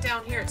have to work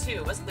down here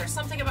too. Wasn't there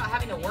something about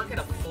having to work at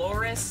a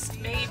florist,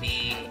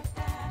 maybe?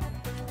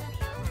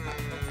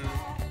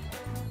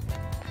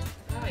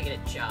 How do I get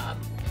a job?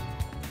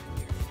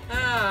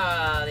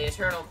 Ah, the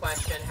eternal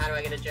question. How do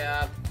I get a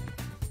job?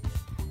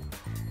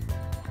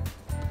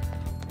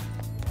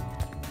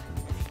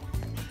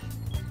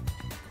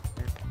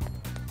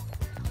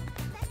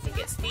 I think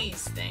it's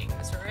these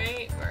things,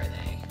 right? Where are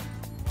they?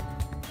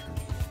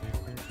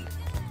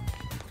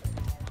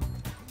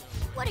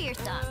 What are your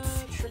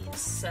thoughts?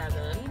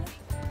 777.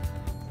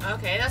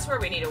 Okay, that's where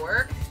we need to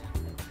work.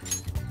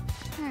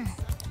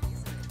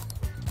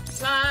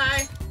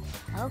 Fly!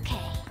 Okay.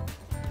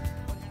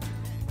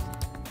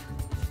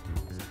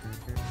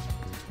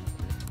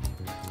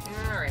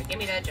 Alright, give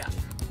me that job.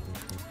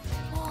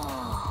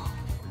 Whoa.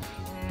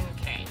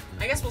 Okay.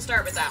 I guess we'll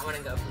start with that one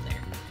and go from there.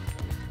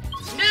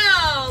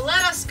 Now,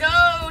 let us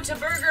go to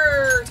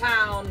Burger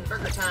Town.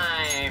 Burger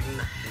time.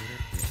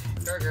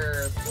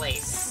 Burger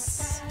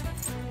place.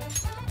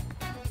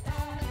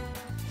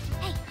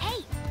 Hey,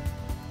 hey!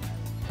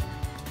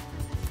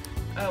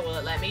 Oh, will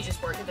it let me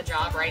just work at the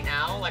job right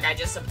now? Like I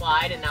just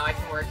applied and now I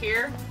can work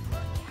here?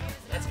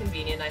 That's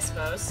convenient, I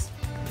suppose.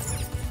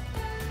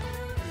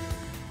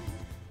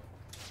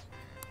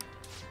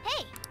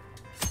 Hey!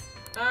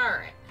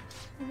 Alright.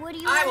 What do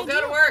you I will wanna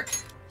go do? to work.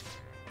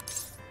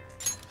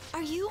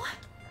 Are you?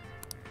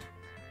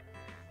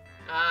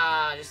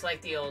 Ah, just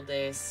like the old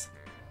days.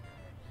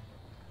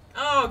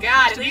 Oh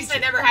god, at least I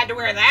never had to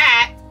wear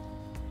that!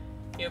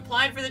 You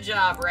applied for the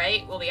job,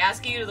 right? We'll be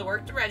asking you to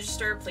work the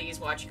register. Please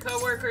watch your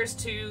coworkers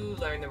to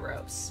learn the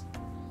ropes.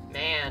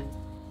 Man,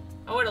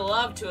 I would have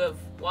loved to have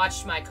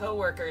watched my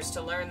coworkers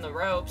to learn the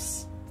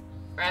ropes,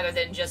 rather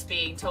than just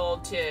being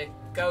told to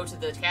go to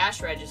the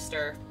cash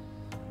register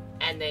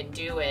and then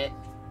do it.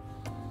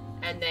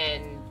 And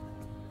then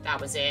that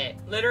was it.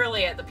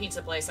 Literally at the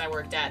pizza place I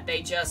worked at,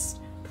 they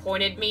just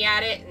pointed me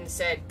at it and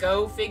said,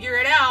 go figure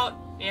it out,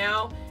 you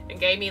know? And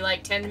gave me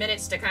like 10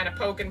 minutes to kind of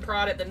poke and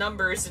prod at the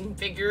numbers and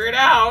figure it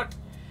out.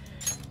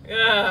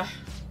 Ugh.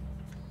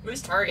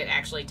 Moose Target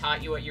actually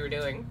taught you what you were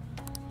doing.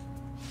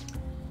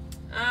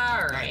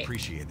 Alright. I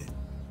appreciate it.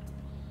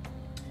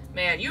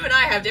 Man, you and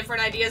I have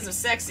different ideas of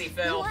sexy,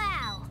 Phil.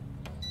 Wow!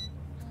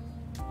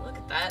 Look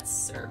at that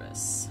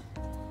service.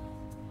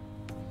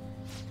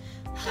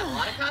 Got a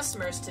lot of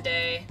customers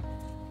today.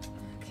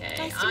 Okay,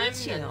 Nice to I'm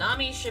meet you.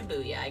 Nanami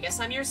Shibuya. I guess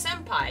I'm your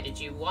senpai. Did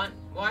you want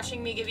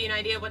watching me give you an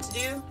idea of what to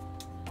do?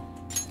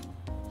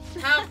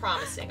 How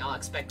promising. I'll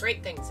expect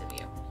great things of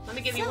you. Let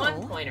me give you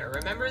one pointer.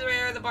 Remember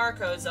where the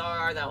barcodes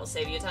are. That will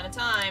save you a ton of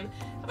time.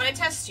 How about I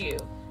test you?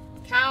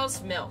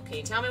 Cow's milk. Can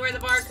you tell me where the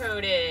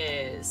barcode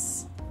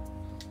is?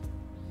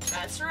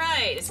 That's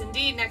right. It's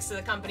indeed next to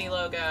the company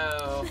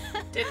logo.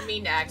 Didn't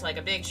mean to act like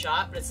a big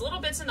shot, but it's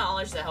little bits of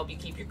knowledge that help you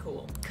keep your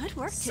cool. Good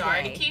work today.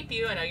 Sorry to keep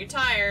you. I know you're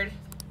tired.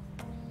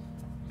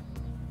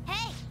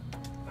 Hey!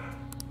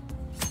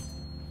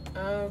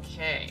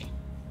 Okay.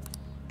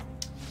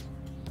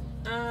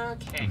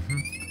 Okay.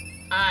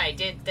 I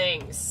did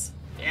things.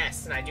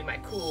 Yes, and I do my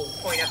cool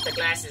point up the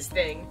glasses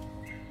thing.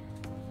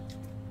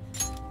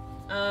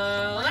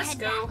 Let's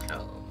go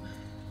home.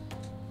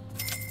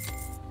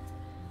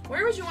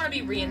 Where would you want to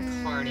be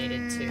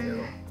reincarnated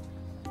to?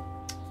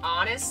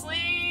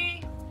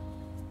 Honestly?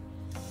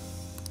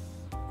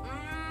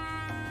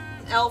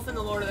 Elf in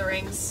the Lord of the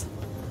Rings.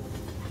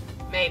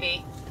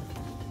 Maybe.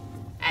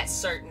 At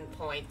certain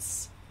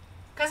points.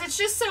 Because it's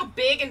just so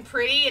big and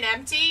pretty and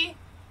empty.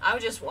 I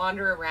would just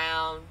wander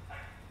around.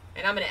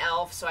 And I'm an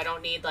elf, so I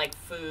don't need, like,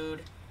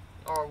 food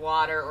or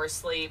water or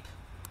sleep.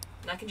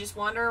 And I can just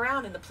wander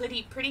around in the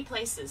pretty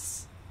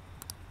places.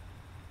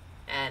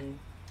 And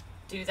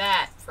do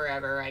that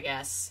forever, I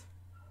guess.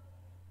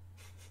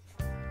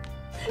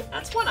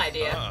 That's one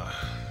idea.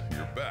 Ah,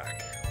 you're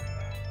back.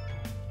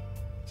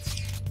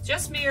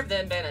 Just me or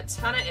then been a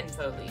ton of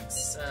info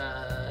leaks.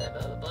 Blah,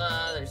 blah,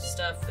 blah. There's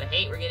stuff. The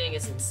hate we're getting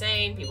is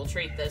insane. People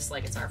treat this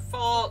like it's our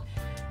fault.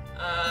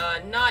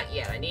 Not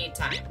yet. I need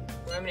time.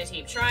 We're gonna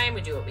keep trying.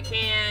 We do what we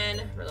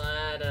can.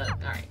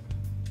 Alright.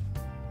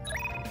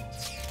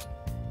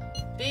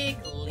 Big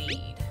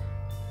lead.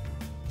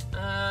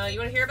 You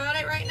wanna hear about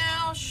it right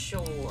now?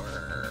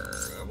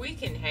 Sure. We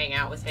can hang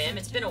out with him.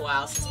 It's been a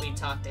while since we've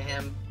talked to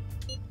him.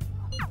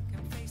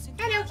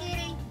 Hello,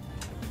 kitty.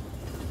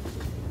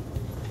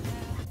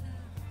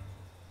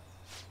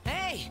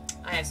 Hey!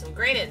 I have some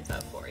great info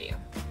for you.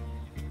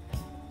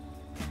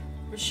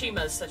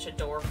 Mishima's such a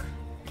dork.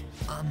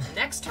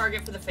 Next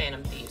target for the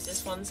Phantom Thieves.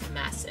 This one's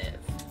massive.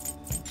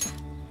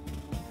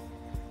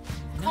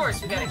 Of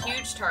course, we got a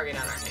huge target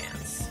on our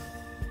hands.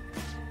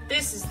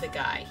 This is the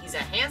guy. He's a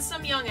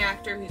handsome young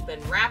actor who's been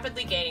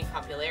rapidly gaining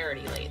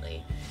popularity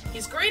lately.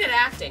 He's great at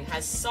acting,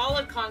 has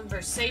solid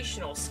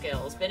conversational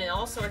skills, been in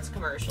all sorts of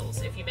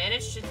commercials. If you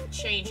manage to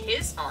change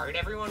his heart,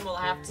 everyone will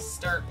have to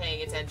start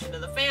paying attention to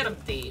the Phantom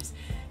Thieves.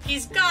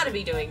 He's gotta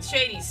be doing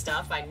shady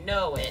stuff, I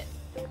know it.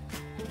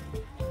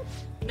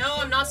 No,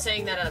 I'm not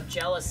saying that out of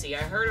jealousy.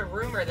 I heard a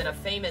rumor that a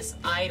famous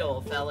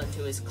idol fell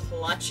into his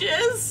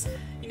clutches.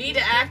 You need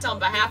to act on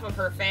behalf of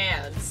her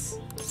fans.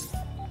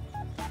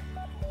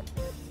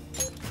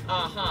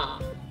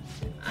 Uh-huh.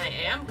 I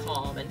am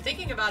calm, and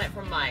thinking about it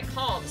from my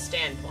calm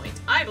standpoint,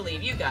 I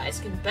believe you guys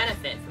can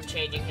benefit from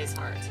changing his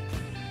heart.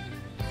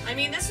 I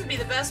mean, this would be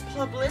the best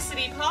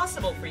publicity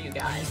possible for you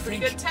guys. Pretty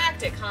good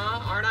tactic, huh?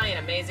 Aren't I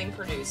an amazing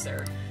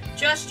producer?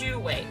 Just you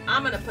wait.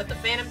 I'm gonna put the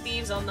Phantom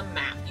Thieves on the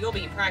map. You'll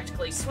be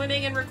practically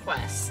swimming in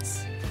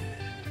requests.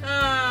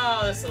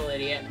 Oh, this little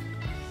idiot.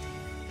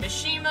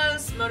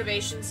 Mishima's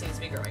motivation seems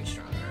to be growing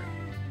stronger.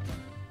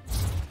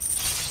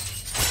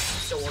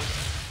 Sword.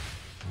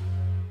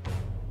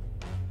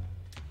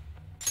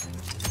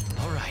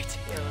 Alright.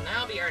 You'll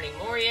now be earning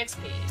more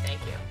EXP. Thank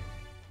you.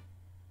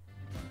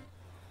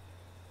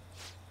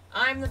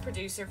 I'm the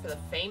producer for the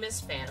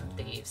famous Phantom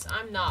Thieves.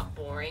 I'm not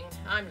boring.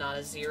 I'm not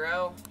a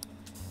zero.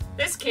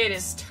 This kid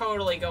is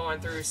totally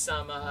going through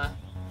some,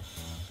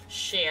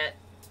 shit.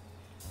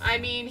 I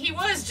mean, he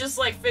was just,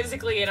 like,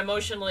 physically and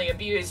emotionally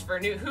abused for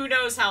who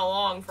knows how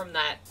long from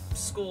that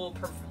school,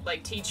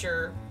 like,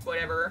 teacher,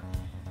 whatever.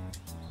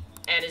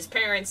 And his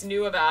parents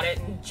knew about it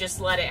and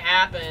just let it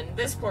happen.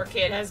 This poor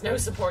kid has no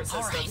support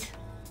system. All right.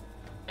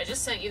 I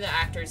just sent you the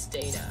actor's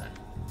data.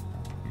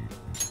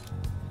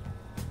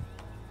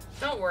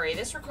 Don't worry,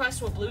 this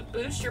request will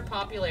boost your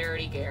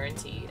popularity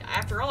guaranteed.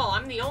 After all,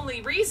 I'm the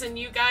only reason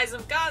you guys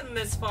have gotten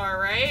this far,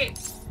 right?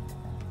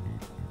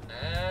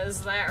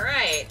 Is that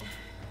right?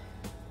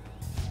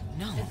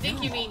 No, I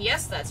think you mean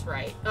yes, that's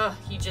right. Ugh,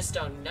 you just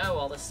don't know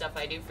all the stuff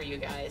I do for you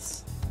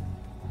guys.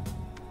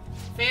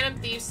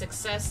 Phantom Thieves'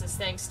 success is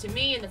thanks to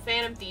me, and the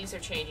Phantom Thieves are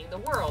changing the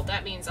world.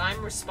 That means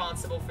I'm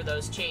responsible for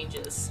those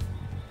changes.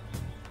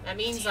 That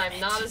means I'm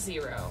not a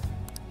zero.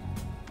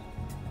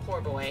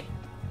 Poor boy.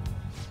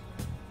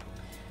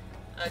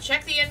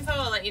 Check the info,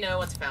 I'll let you know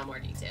once I found more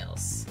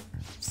details.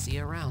 See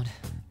you around.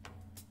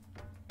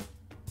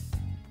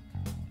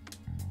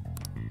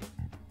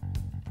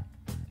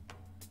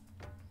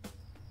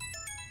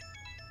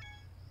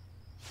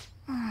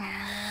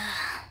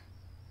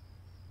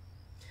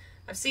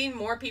 I've seen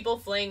more people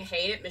fling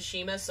hate at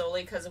Mishima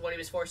solely because of what he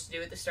was forced to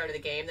do at the start of the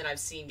game than I've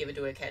seen give it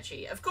to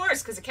Akechi. Of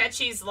course, because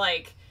Akechi's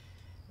like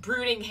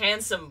brooding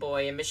handsome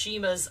boy and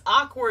Mishima's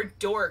awkward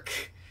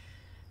dork.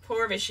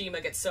 Poor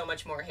Mishima gets so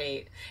much more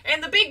hate.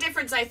 And the big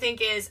difference, I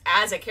think, is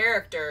as a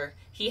character,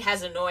 he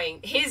has annoying...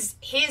 His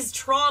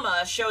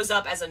trauma shows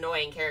up as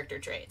annoying character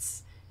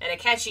traits. And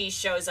Akechi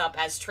shows up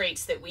as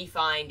traits that we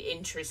find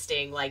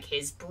interesting, like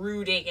his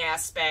brooding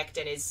aspect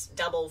and his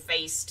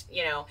double-faced,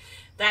 you know...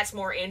 That's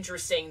more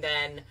interesting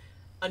than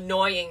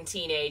annoying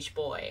teenage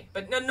boy.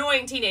 But an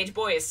annoying teenage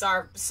boy is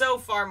so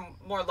far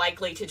more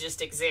likely to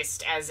just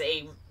exist as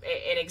an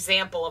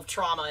example of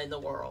trauma in the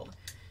world.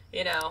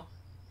 You know?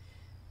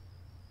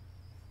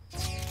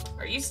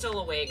 Are you still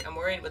awake? I'm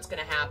worried what's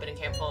gonna happen and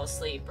can't fall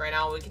asleep. Right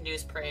now all we can do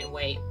is pray and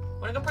wait.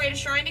 Wanna go pray to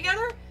Shrine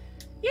together?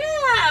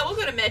 Yeah, we'll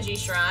go to Meiji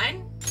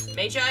Shrine.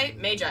 Meiji?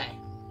 Meiji.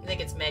 I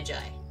think it's Meiji.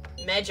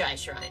 Meiji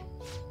Shrine.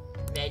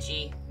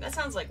 Meiji. That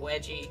sounds like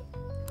wedgie.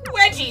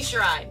 Wedgie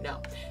Shrine!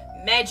 No.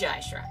 Meiji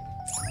Shrine.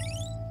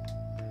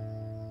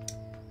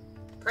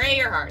 Pray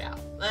your heart out.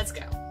 Let's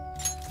go.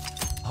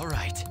 All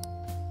right.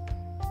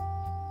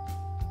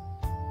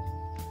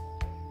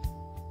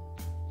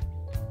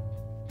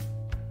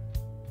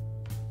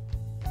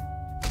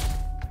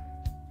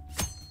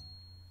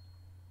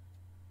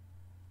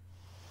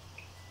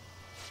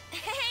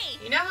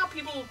 You know how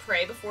people will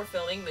pray before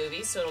filming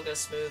movies so it'll go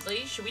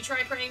smoothly? Should we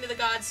try praying to the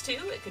gods too?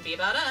 It could be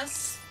about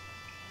us.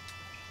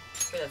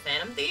 For the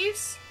Phantom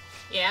Thieves?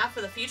 Yeah,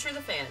 for the future of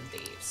the Phantom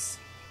Thieves.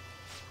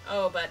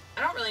 Oh, but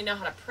I don't really know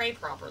how to pray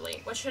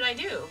properly. What should I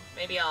do?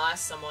 Maybe I'll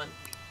ask someone.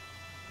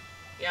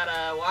 You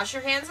gotta wash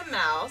your hands and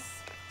mouth.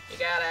 You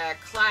gotta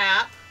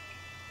clap.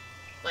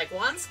 Like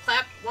once?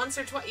 Clap once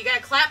or twice. You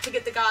gotta clap to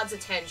get the gods'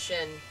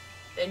 attention.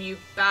 Then you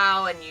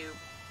bow and you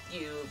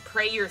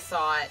pray your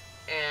thought.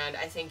 And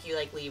I think you,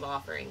 like, leave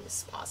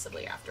offerings,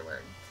 possibly,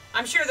 afterward.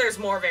 I'm sure there's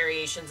more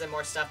variations and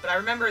more stuff, but I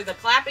remember the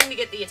clapping to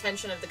get the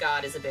attention of the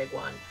god is a big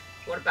one.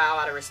 You want to bow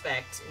out of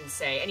respect and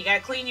say, and you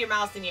gotta clean your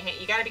mouth and your hand.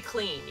 You gotta be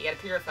clean. You gotta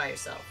purify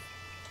yourself.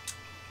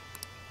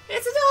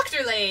 It's a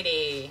doctor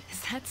lady!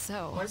 Is that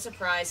so? What a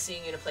surprise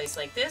seeing you in a place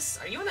like this.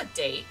 Are you on a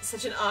date?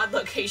 Such an odd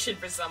location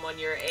for someone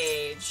your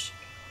age.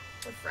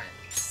 We're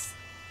friends.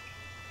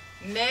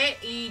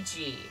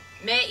 Meiji.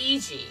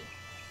 Meiji.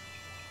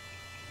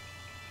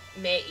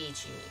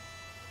 Meiji.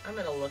 I'm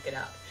gonna look it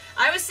up.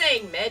 I was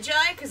saying Meiji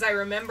because I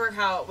remember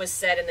how it was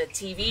said in the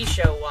TV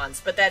show once,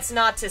 but that's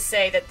not to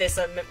say that this,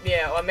 you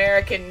know,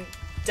 American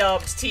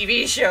dubbed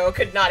TV show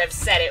could not have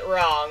said it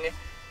wrong.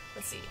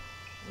 Let's see.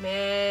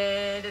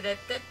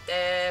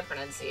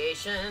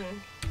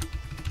 Pronunciation.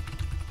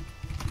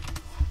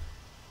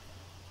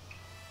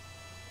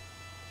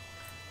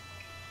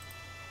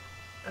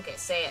 Okay,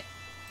 say it.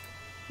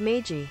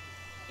 Meiji.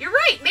 You're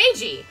right,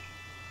 Meiji.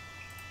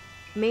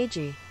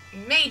 Meiji.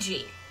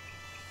 Meiji.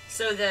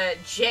 So the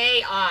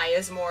J-I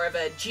is more of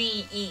a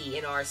G-E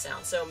in our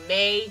sound. So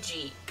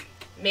Meiji.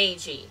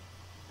 Meiji.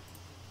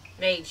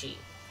 Meiji.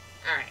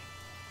 Alright.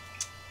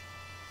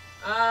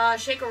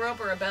 Shake a rope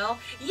or a bell.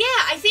 Yeah,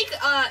 I think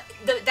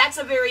that's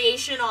a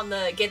variation on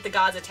the get the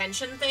god's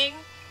attention thing.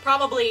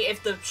 Probably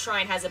if the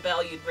shrine has a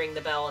bell, you'd ring the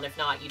bell, and if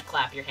not, you'd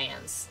clap your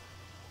hands.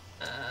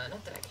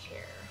 Not that I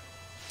care.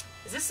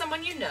 Is this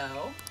someone you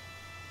know?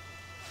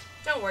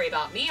 Don't worry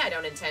about me. I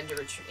don't intend to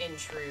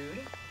intrude.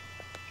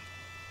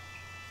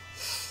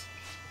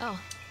 Oh.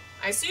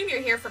 I assume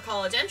you're here for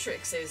college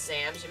entrance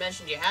exams. You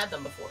mentioned you had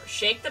them before.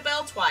 Shake the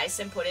bell twice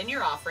and put in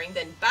your offering,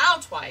 then bow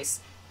twice,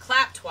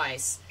 clap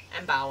twice,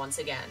 and bow once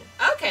again.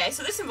 Okay,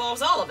 so this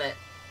involves all of it.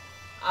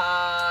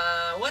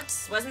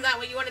 Wasn't that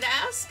what you wanted to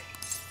ask?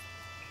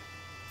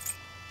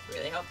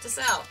 Really helped us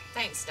out.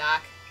 Thanks,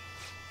 Doc.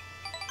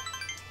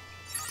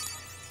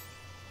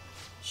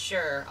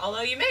 sure.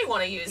 Although you may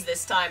want to use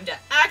this time to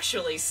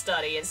actually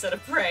study instead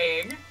of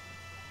praying.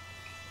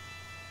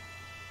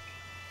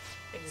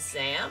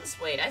 Exams?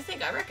 Wait, I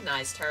think I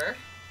recognized her.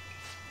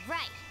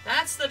 Right.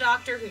 That's the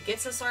doctor who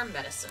gets us our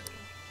medicine.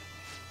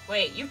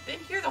 Wait, you've been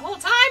here the whole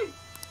time?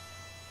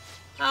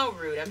 How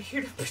rude. I'm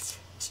here to protect.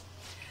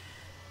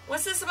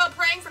 What's this about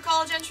praying for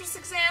college entrance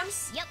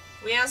exams? Yep.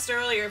 We asked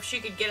earlier if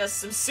she could get us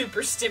some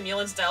super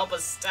stimulants to help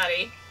us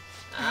study.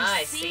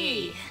 I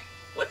see.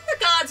 Wouldn't the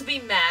gods be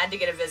mad to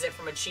get a visit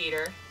from a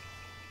cheater?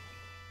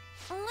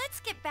 Let's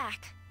get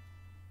back.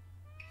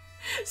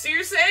 So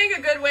you're saying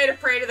a good way to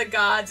pray to the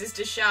gods is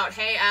to shout,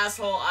 "Hey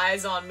asshole,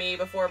 eyes on me,"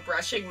 before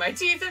brushing my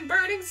teeth and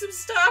burning some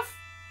stuff?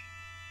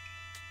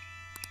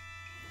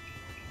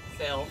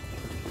 Phil.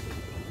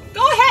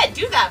 Go ahead,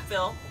 do that,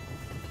 Phil.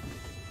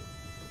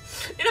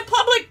 In a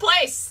public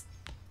place.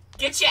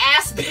 Get your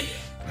ass beat.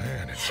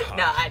 Man, it's hot.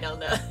 No, I don't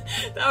know.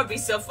 That would be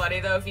so funny,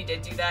 though, if you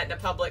did do that in a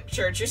public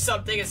church or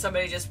something, and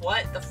somebody just,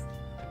 what the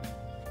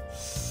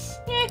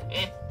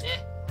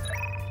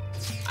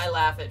I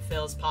laugh at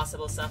Phil's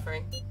possible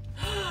suffering.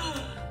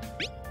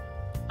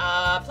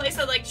 Place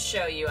I'd like to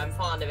show you. I'm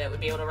fond of it.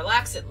 Would be able to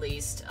relax at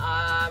least.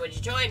 Would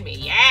you join me?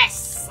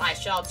 Yes! I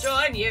shall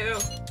join you!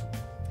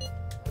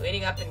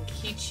 Waiting up in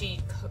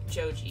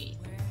Kichijoji.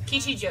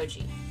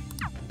 Kichijoji.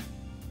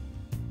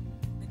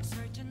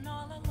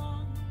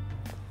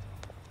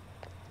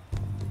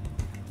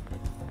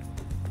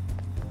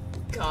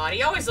 God,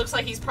 he always looks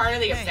like he's part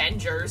of the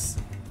Avengers.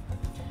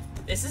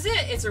 This is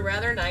it. It's a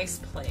rather nice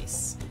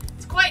place.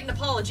 It's quite an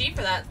apology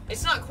for that.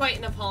 It's not quite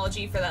an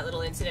apology for that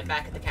little incident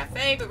back at the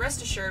cafe, but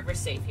rest assured we're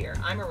safe here.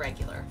 I'm a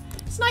regular.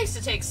 It's nice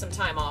to take some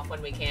time off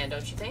when we can,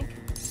 don't you think?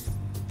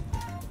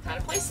 What kind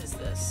of place is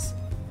this?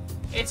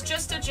 It's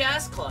just a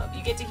jazz club.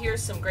 You get to hear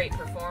some great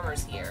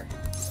performers here.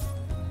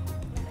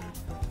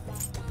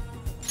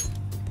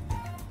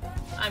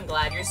 I'm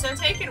glad you're so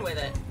taken with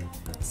it.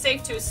 It's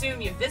safe to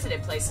assume you've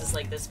visited places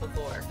like this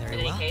before. Very In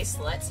any well. case,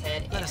 let's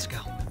head in. Let us go.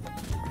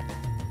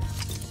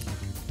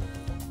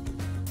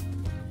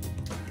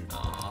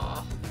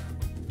 Aww.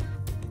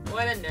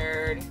 What a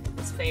nerd.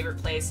 His favorite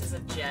place is a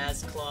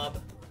jazz club.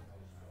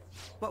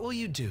 What will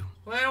you do?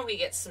 Why don't we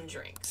get some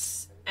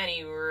drinks?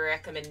 Any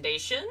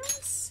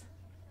recommendations?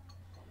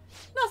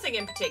 Nothing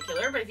in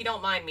particular, but if you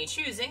don't mind me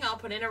choosing, I'll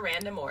put in a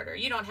random order.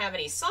 You don't have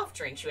any soft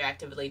drinks you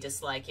actively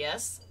dislike,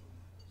 yes?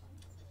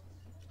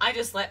 I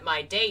just let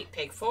my date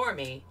pick for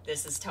me.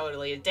 This is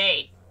totally a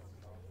date.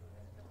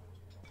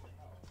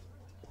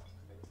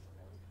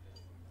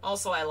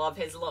 Also, I love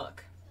his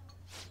look.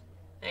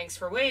 Thanks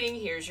for waiting.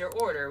 Here's your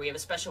order. We have a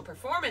special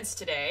performance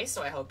today,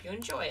 so I hope you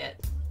enjoy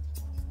it.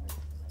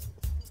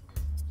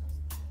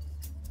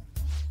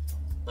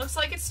 Looks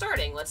like it's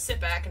starting. Let's sit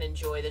back and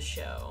enjoy the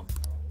show.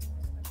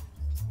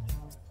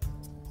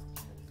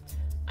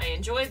 I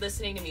enjoyed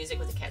listening to music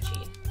with a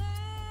catchy.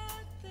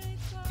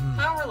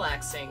 How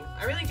relaxing.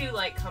 I really do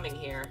like coming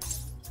here.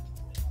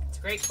 It's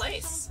a great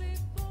place.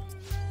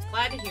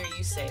 Glad to hear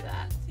you say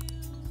that.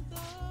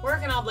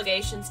 Work and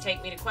obligations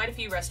take me to quite a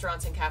few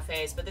restaurants and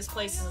cafes, but this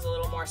place is a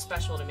little more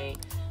special to me.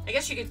 I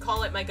guess you could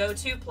call it my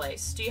go-to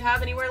place. Do you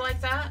have anywhere like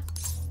that?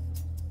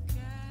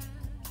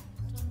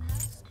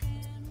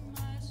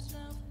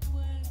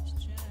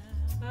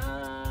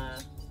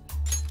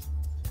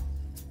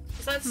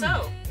 Is that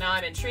so? Now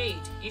I'm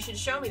intrigued. You should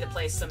show me the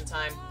place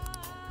sometime.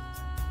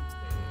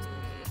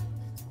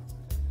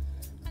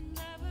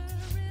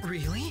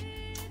 Really?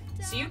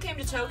 So you came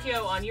to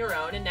Tokyo on your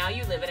own, and now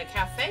you live in a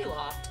cafe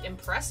loft.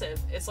 Impressive.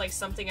 It's like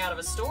something out of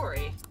a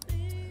story.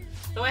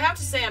 Though I have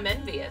to say I'm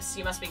envious.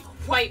 You must be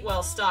quite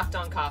well stocked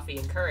on coffee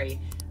and curry.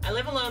 I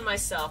live alone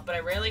myself, but I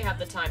rarely have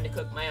the time to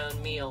cook my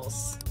own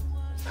meals.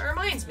 That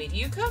reminds me, do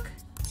you cook?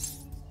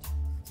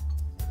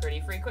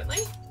 Pretty frequently?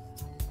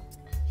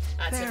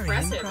 That's Very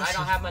impressive. I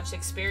don't have much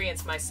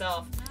experience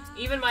myself.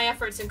 Even my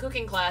efforts in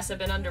cooking class have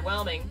been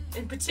underwhelming.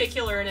 In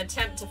particular, an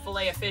attempt to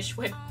fillet a fish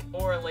went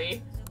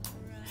poorly.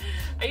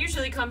 I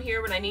usually come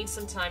here when I need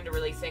some time to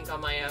really think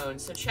on my own,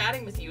 so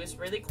chatting with you is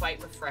really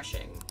quite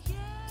refreshing.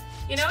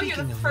 You know, you're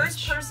the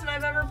first person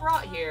I've ever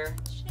brought here.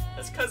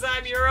 That's because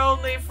I'm your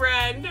only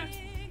friend.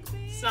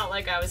 It's not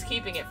like I was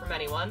keeping it from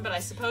anyone, but I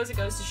suppose it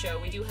goes to show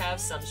we do have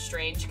some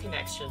strange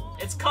connection.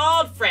 It's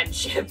called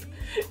friendship.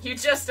 You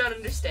just don't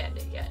understand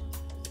it yet.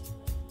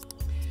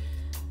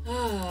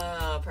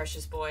 Oh,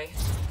 precious boy.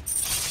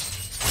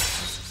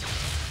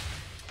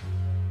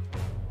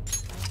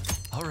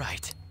 All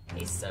right.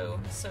 He's so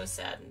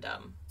sad and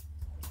dumb.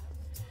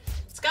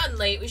 It's gotten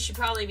late. We should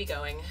probably be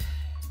going.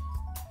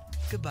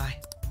 Goodbye.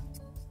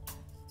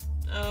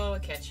 Oh,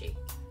 Akechi.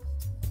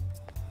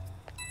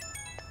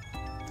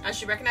 I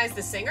should recognize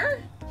the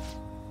singer?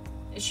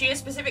 Is she a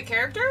specific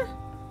character?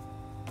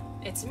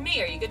 It's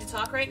me. Are you good to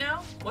talk right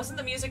now? Wasn't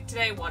the music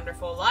today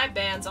wonderful? Live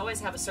bands always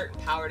have a certain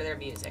power to their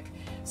music.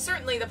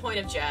 Certainly the point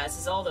of jazz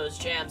is all those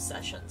jam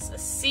sessions. A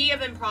sea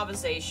of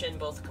improvisation,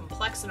 both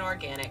complex and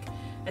organic.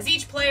 As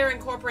each player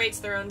incorporates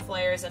their own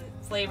flair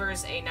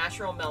flavors, a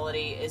natural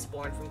melody is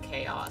born from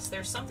chaos.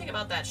 There's something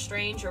about that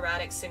strange,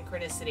 erratic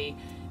synchronicity.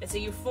 It's a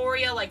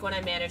euphoria like when I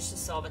manage to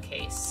solve a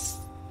case.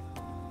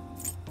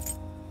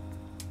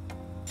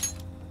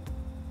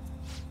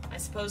 I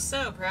suppose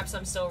so. Perhaps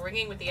I'm still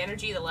ringing with the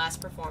energy of the last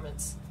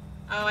performance.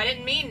 Oh, I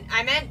didn't mean...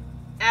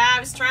 I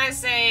was trying to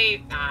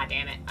say... Ah,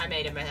 damn it. I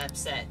made him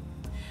upset.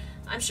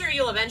 I'm sure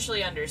you'll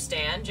eventually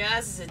understand.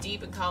 Jazz is a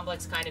deep and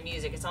complex kind of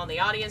music. It's on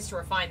the audience to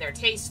refine their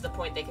taste to the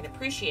point they can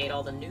appreciate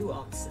all the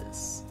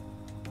nuances.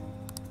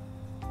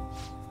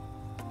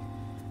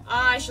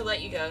 I shall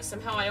let you go.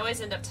 Somehow I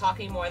always end up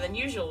talking more than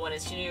usual when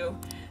it's you.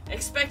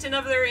 Expect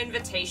another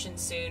invitation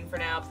soon. For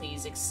now,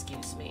 please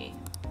excuse me.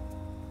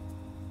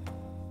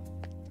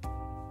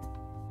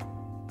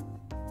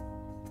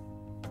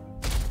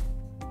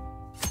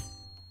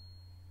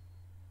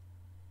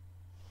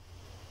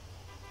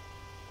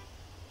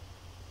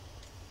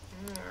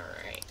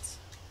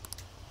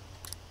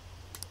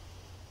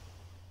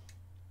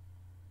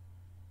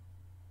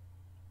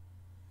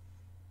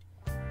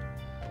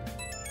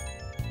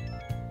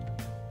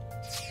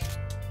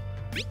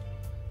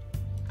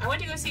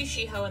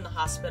 Shiho in the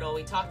hospital.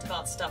 We talked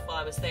about stuff while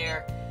I was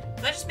there.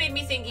 That just made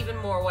me think even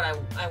more what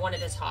I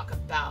wanted to talk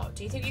about.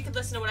 Do you think you could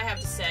listen to what I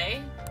have to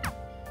say?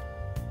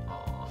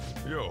 Aw.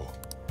 Yo.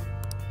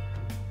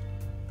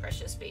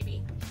 Precious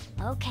baby.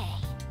 Okay.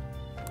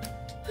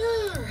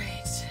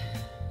 Alright.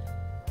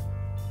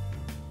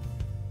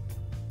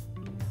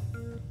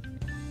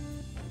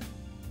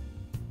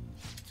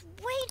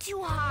 Way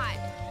too hot.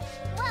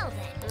 Well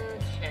then.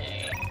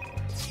 Okay.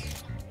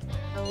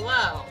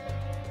 Hello.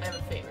 I have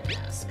a favor to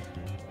ask.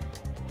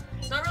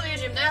 It's not really a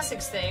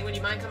gymnastics thing. Would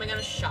you mind coming on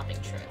a shopping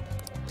trip?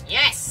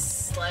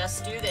 Yes! Let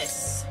us do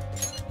this.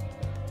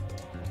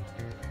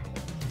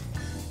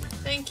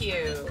 Thank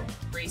you.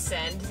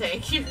 Resend.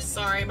 Thank you.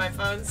 Sorry, my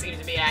phone seems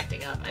to be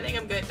acting up. I think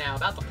I'm good now.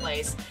 About the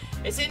place.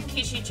 It's in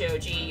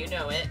Kishichoji. You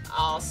know it.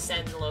 I'll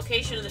send the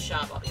location of the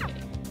shop. I'll be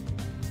waiting.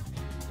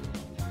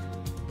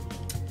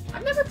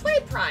 I've never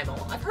played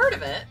Primal. I've heard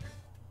of it.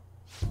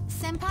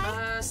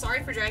 Senpai?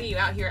 Sorry for dragging you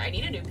out here. I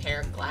need a new pair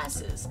of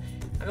glasses.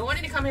 I've been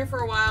wanting to come here for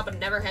a while, but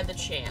never had the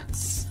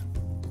chance.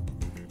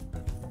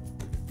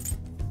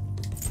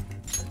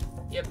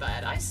 You have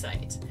bad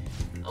eyesight.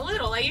 A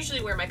little. I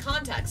usually wear my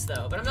contacts,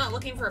 though, but I'm not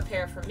looking for a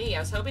pair for me. I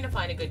was hoping to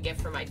find a good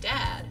gift for my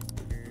dad.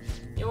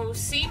 You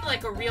seem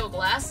like a real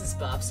glasses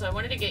buff, so I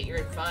wanted to get your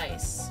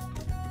advice.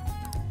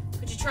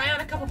 Could you try on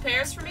a couple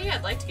pairs for me?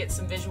 I'd like to get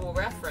some visual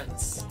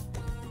reference.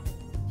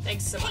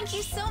 Thanks so much. Thank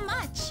you so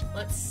much.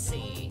 Let's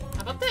see.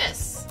 How about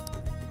this?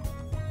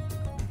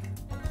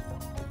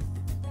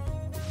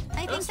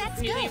 I think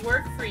that's really good.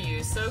 Work for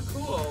you. So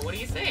cool. What do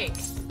you think?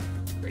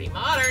 Pretty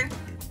modern.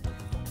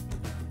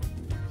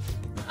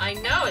 I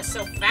know, it's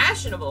so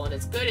fashionable, and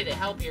it's good to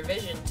help your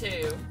vision,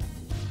 too.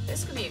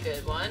 This could be a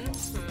good one.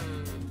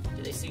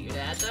 Do they suit your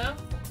dad, though?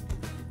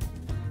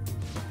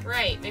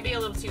 Right, maybe a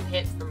little too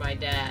hip for my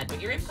dad,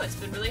 but your input's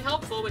been really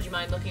helpful. Would you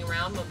mind looking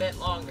around a bit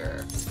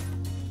longer?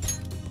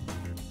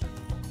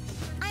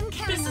 I'm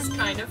counting This is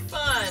kind of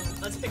fun.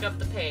 Let's pick up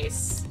the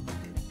pace.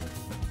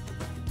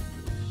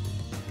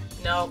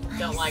 Nope,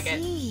 don't like it.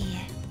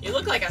 You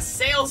look like a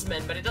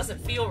salesman, but it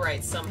doesn't feel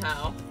right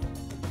somehow.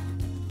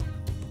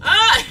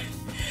 Ah!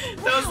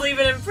 Those leave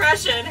an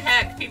impression.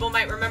 Heck, people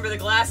might remember the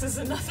glasses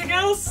and nothing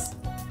else.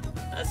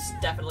 That's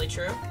definitely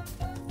true.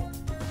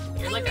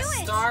 You're like a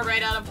star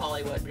right out of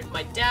Hollywood. If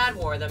my dad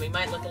wore them, he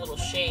might look a little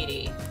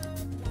shady.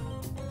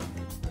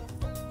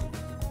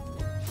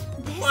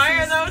 Why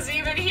are those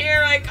even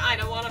here? I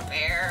kind of want a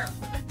pair.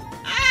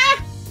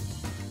 Ah!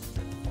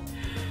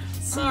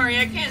 Sorry,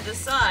 I can't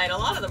decide. A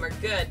lot of them are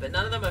good, but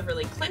none of them have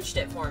really clinched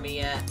it for me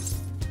yet.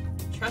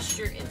 Trust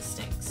your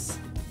instincts.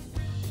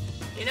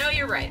 You know,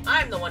 you're right.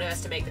 I'm the one who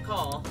has to make the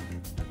call.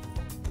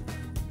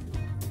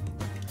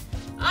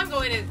 I'm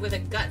going in with a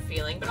gut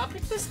feeling, but I'll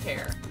pick this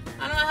pair.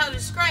 I don't know how to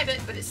describe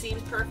it, but it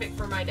seems perfect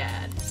for my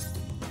dad.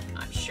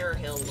 I'm sure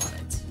he'll love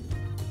it.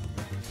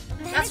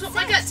 That's what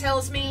my gut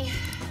tells me.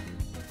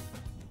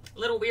 A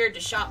little weird to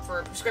shop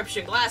for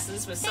prescription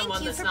glasses with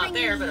someone that's not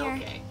there, but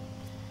okay.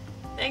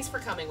 Thanks for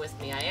coming with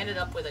me. I ended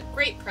up with a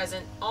great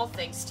present, all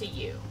thanks to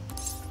you.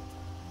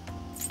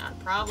 Not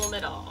a problem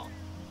at all.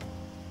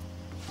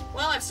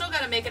 Well, I've still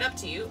got to make it up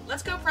to you.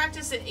 Let's go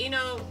practice at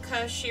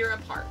Inokashira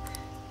Park.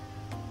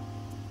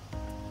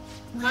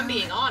 If I'm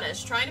being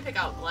honest, trying to pick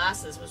out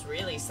glasses was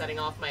really setting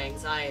off my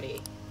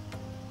anxiety.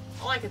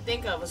 All I could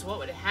think of was what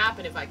would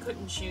happen if I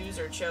couldn't choose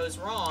or chose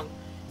wrong.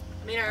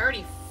 I mean, I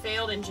already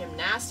failed in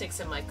gymnastics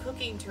and my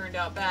cooking turned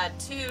out bad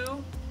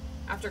too.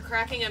 After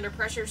cracking under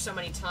pressure so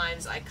many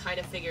times, I kind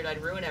of figured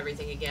I'd ruin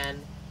everything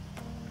again.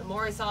 The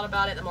more I thought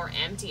about it, the more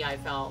empty I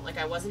felt, like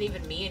I wasn't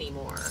even me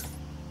anymore.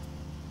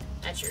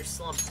 That's your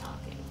slump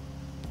talking.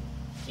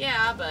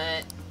 Yeah,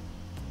 but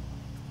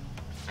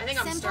I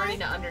think I'm starting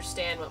to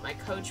understand what my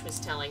coach was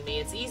telling me.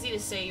 It's easy to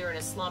say you're in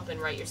a slump and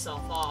write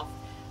yourself off,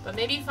 but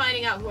maybe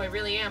finding out who I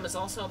really am is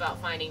also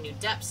about finding new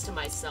depths to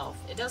myself.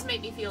 It does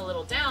make me feel a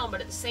little down,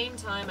 but at the same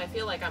time, I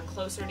feel like I'm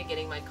closer to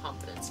getting my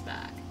confidence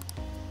back.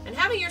 And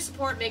having your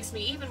support makes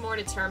me even more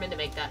determined to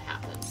make that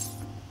happen.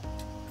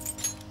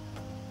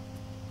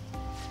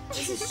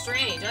 This is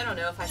strange. I don't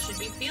know if I should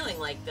be feeling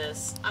like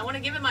this. I want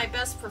to give it my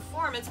best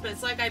performance, but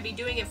it's like I'd be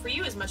doing it for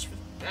you as much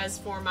as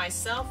for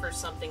myself or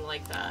something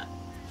like that.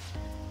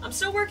 I'm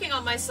still working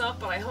on myself,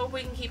 but I hope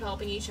we can keep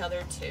helping each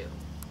other too.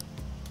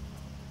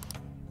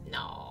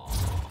 No.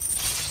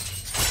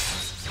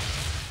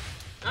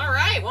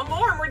 Alright, one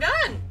more and we're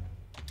done.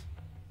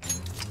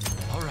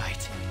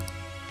 Alright.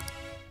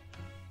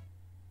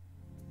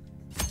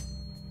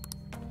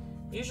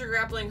 Use your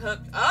grappling hook.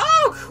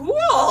 Oh,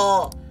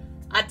 cool!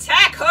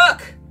 Attack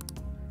hook!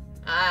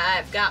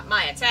 I've got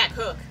my attack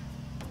hook.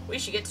 We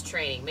should get to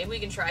training. Maybe we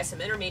can try some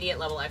intermediate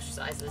level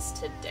exercises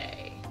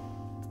today.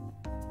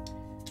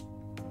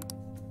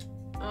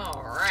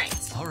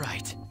 Alright.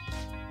 Alright.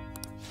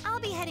 I'll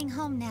be heading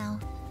home now.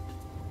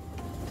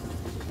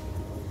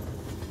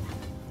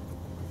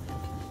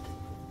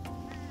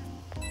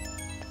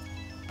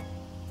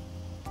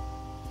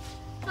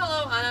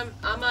 Hello,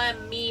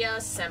 I'm Mia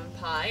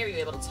Senpai. Are you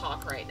able to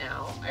talk right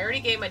now? I already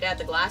gave my dad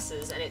the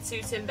glasses, and it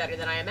suits him better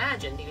than I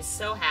imagined. He was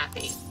so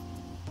happy.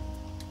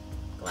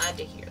 Glad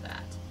to hear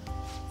that.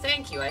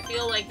 Thank you. I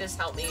feel like this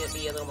helped me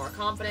be a little more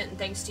confident, and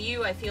thanks to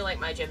you, I feel like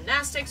my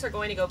gymnastics are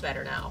going to go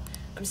better now.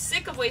 I'm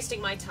sick of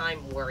wasting my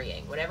time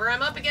worrying. Whatever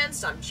I'm up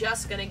against, I'm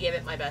just gonna give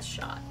it my best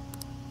shot.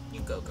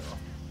 You go, girl.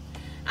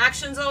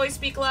 Actions always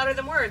speak louder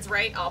than words,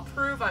 right? I'll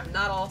prove I'm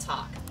not all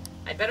talk.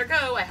 I'd better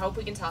go. I hope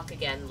we can talk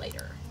again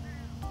later.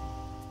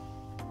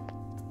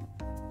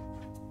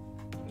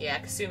 Yeah,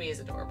 Kasumi is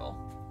adorable.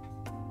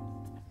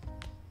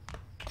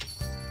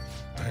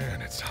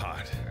 Man, it's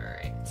hot.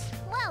 Alright.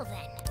 Well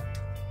then.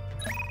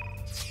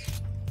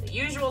 The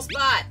usual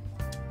spot.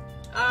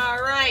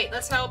 Alright,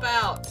 let's help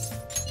out.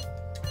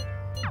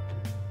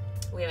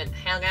 We haven't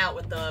hung out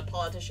with the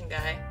politician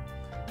guy.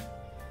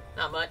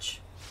 Not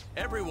much.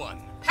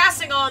 Everyone.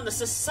 Passing on the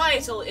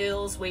societal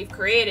ills we've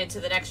created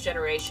to the next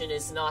generation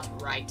is not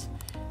right.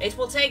 It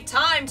will take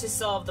time to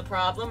solve the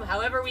problem,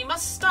 however, we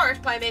must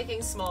start by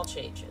making small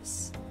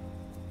changes.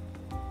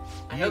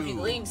 I hope you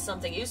gleaned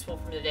something useful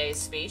from today's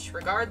speech.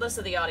 Regardless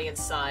of the audience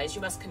size,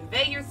 you must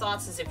convey your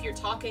thoughts as if you're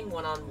talking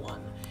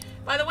one-on-one.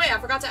 By the way, I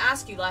forgot to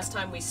ask you last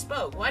time we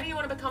spoke, why do you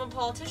want to become a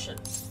politician?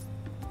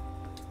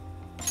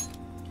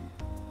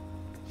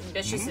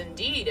 Ambitious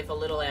indeed, if a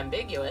little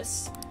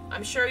ambiguous.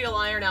 I'm sure you'll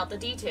iron out the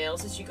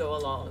details as you go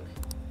along.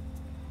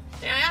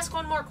 May I ask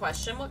one more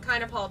question? What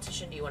kind of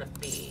politician do you want to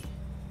be?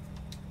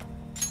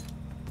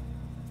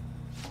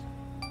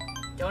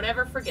 Don't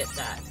ever forget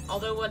that.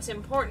 Although what's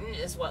important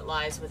is what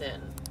lies within.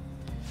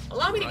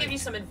 Allow me to give you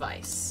some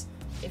advice.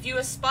 If you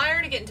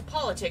aspire to get into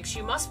politics,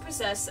 you must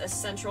possess a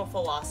central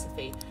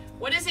philosophy.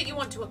 What is it you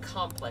want to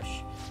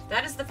accomplish?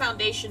 That is the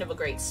foundation of a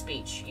great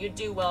speech. You'd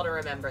do well to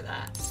remember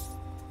that.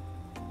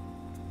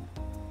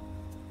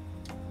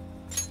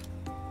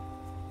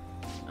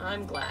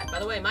 I'm glad. By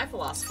the way, my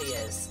philosophy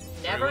is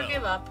never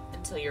give up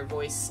until your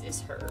voice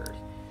is heard.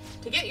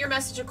 To get your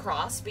message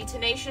across, be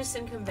tenacious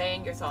in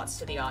conveying your thoughts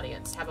to the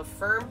audience. Have a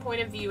firm point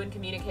of view and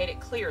communicate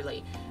it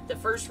clearly. The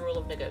first rule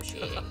of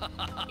negotiating.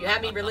 You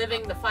have me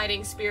reliving the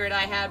fighting spirit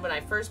I had when I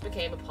first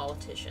became a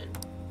politician.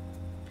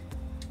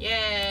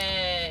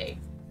 Yay!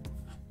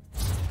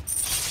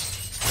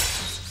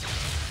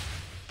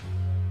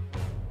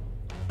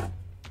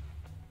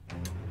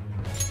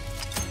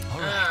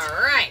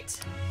 Alright.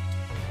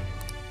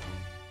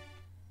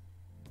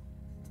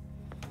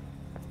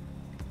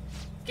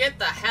 Get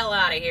the hell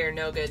out of here,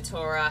 no good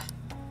Tora.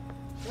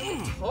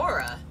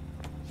 Tora?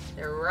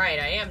 They're right,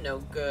 I am no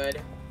good.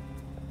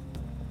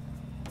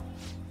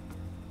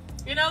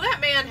 You know, that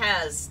man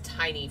has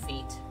tiny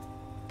feet.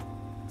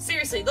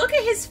 Seriously, look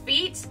at his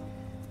feet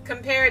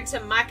compared to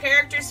my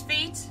character's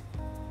feet.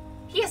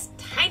 He has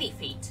tiny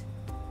feet.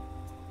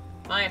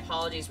 My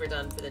apologies, we're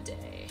done for the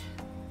day.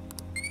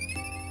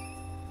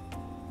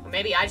 Or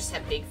maybe I just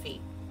have big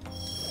feet.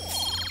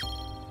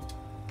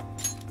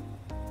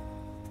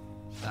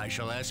 I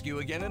shall ask you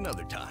again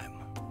another time.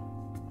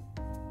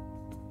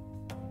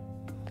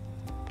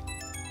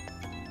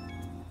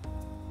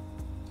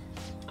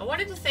 I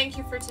wanted to thank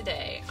you for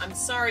today. I'm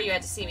sorry you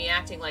had to see me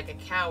acting like a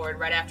coward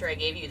right after I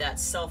gave you that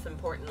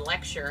self-important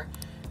lecture,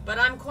 but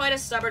I'm quite a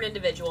stubborn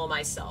individual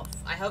myself.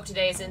 I hope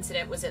today's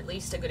incident was at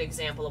least a good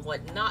example of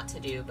what not to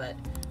do, but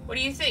what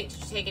do you think? Did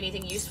you take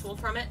anything useful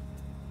from it?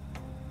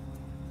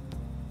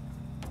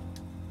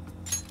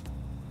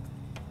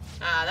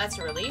 That's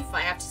a relief.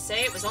 I have to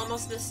say it was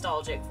almost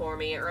nostalgic for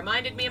me. It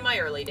reminded me of my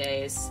early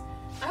days.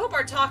 I hope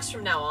our talks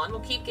from now on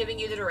will keep giving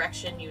you the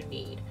direction you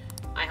need.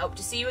 I hope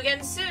to see you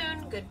again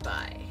soon.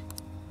 Goodbye.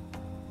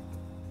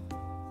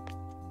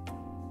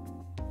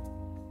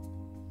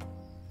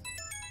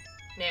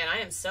 Man, I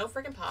am so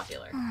freaking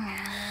popular.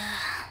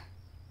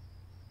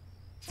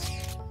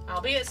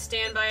 I'll be at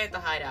standby at the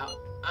hideout.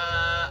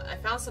 I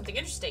found something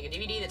interesting. A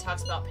DVD that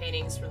talks about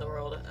paintings from the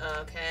world.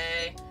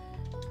 Okay.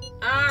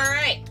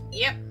 Alright.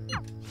 Yep.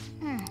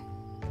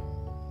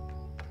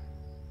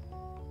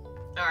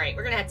 Alright,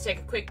 we're gonna have to take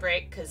a quick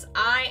break because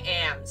I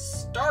am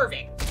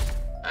starving.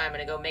 I'm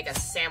gonna go make a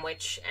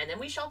sandwich, and then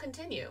we shall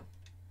continue.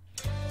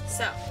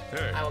 So,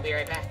 Hey. I will be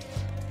right back.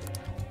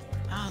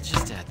 I'll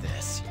just add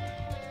this.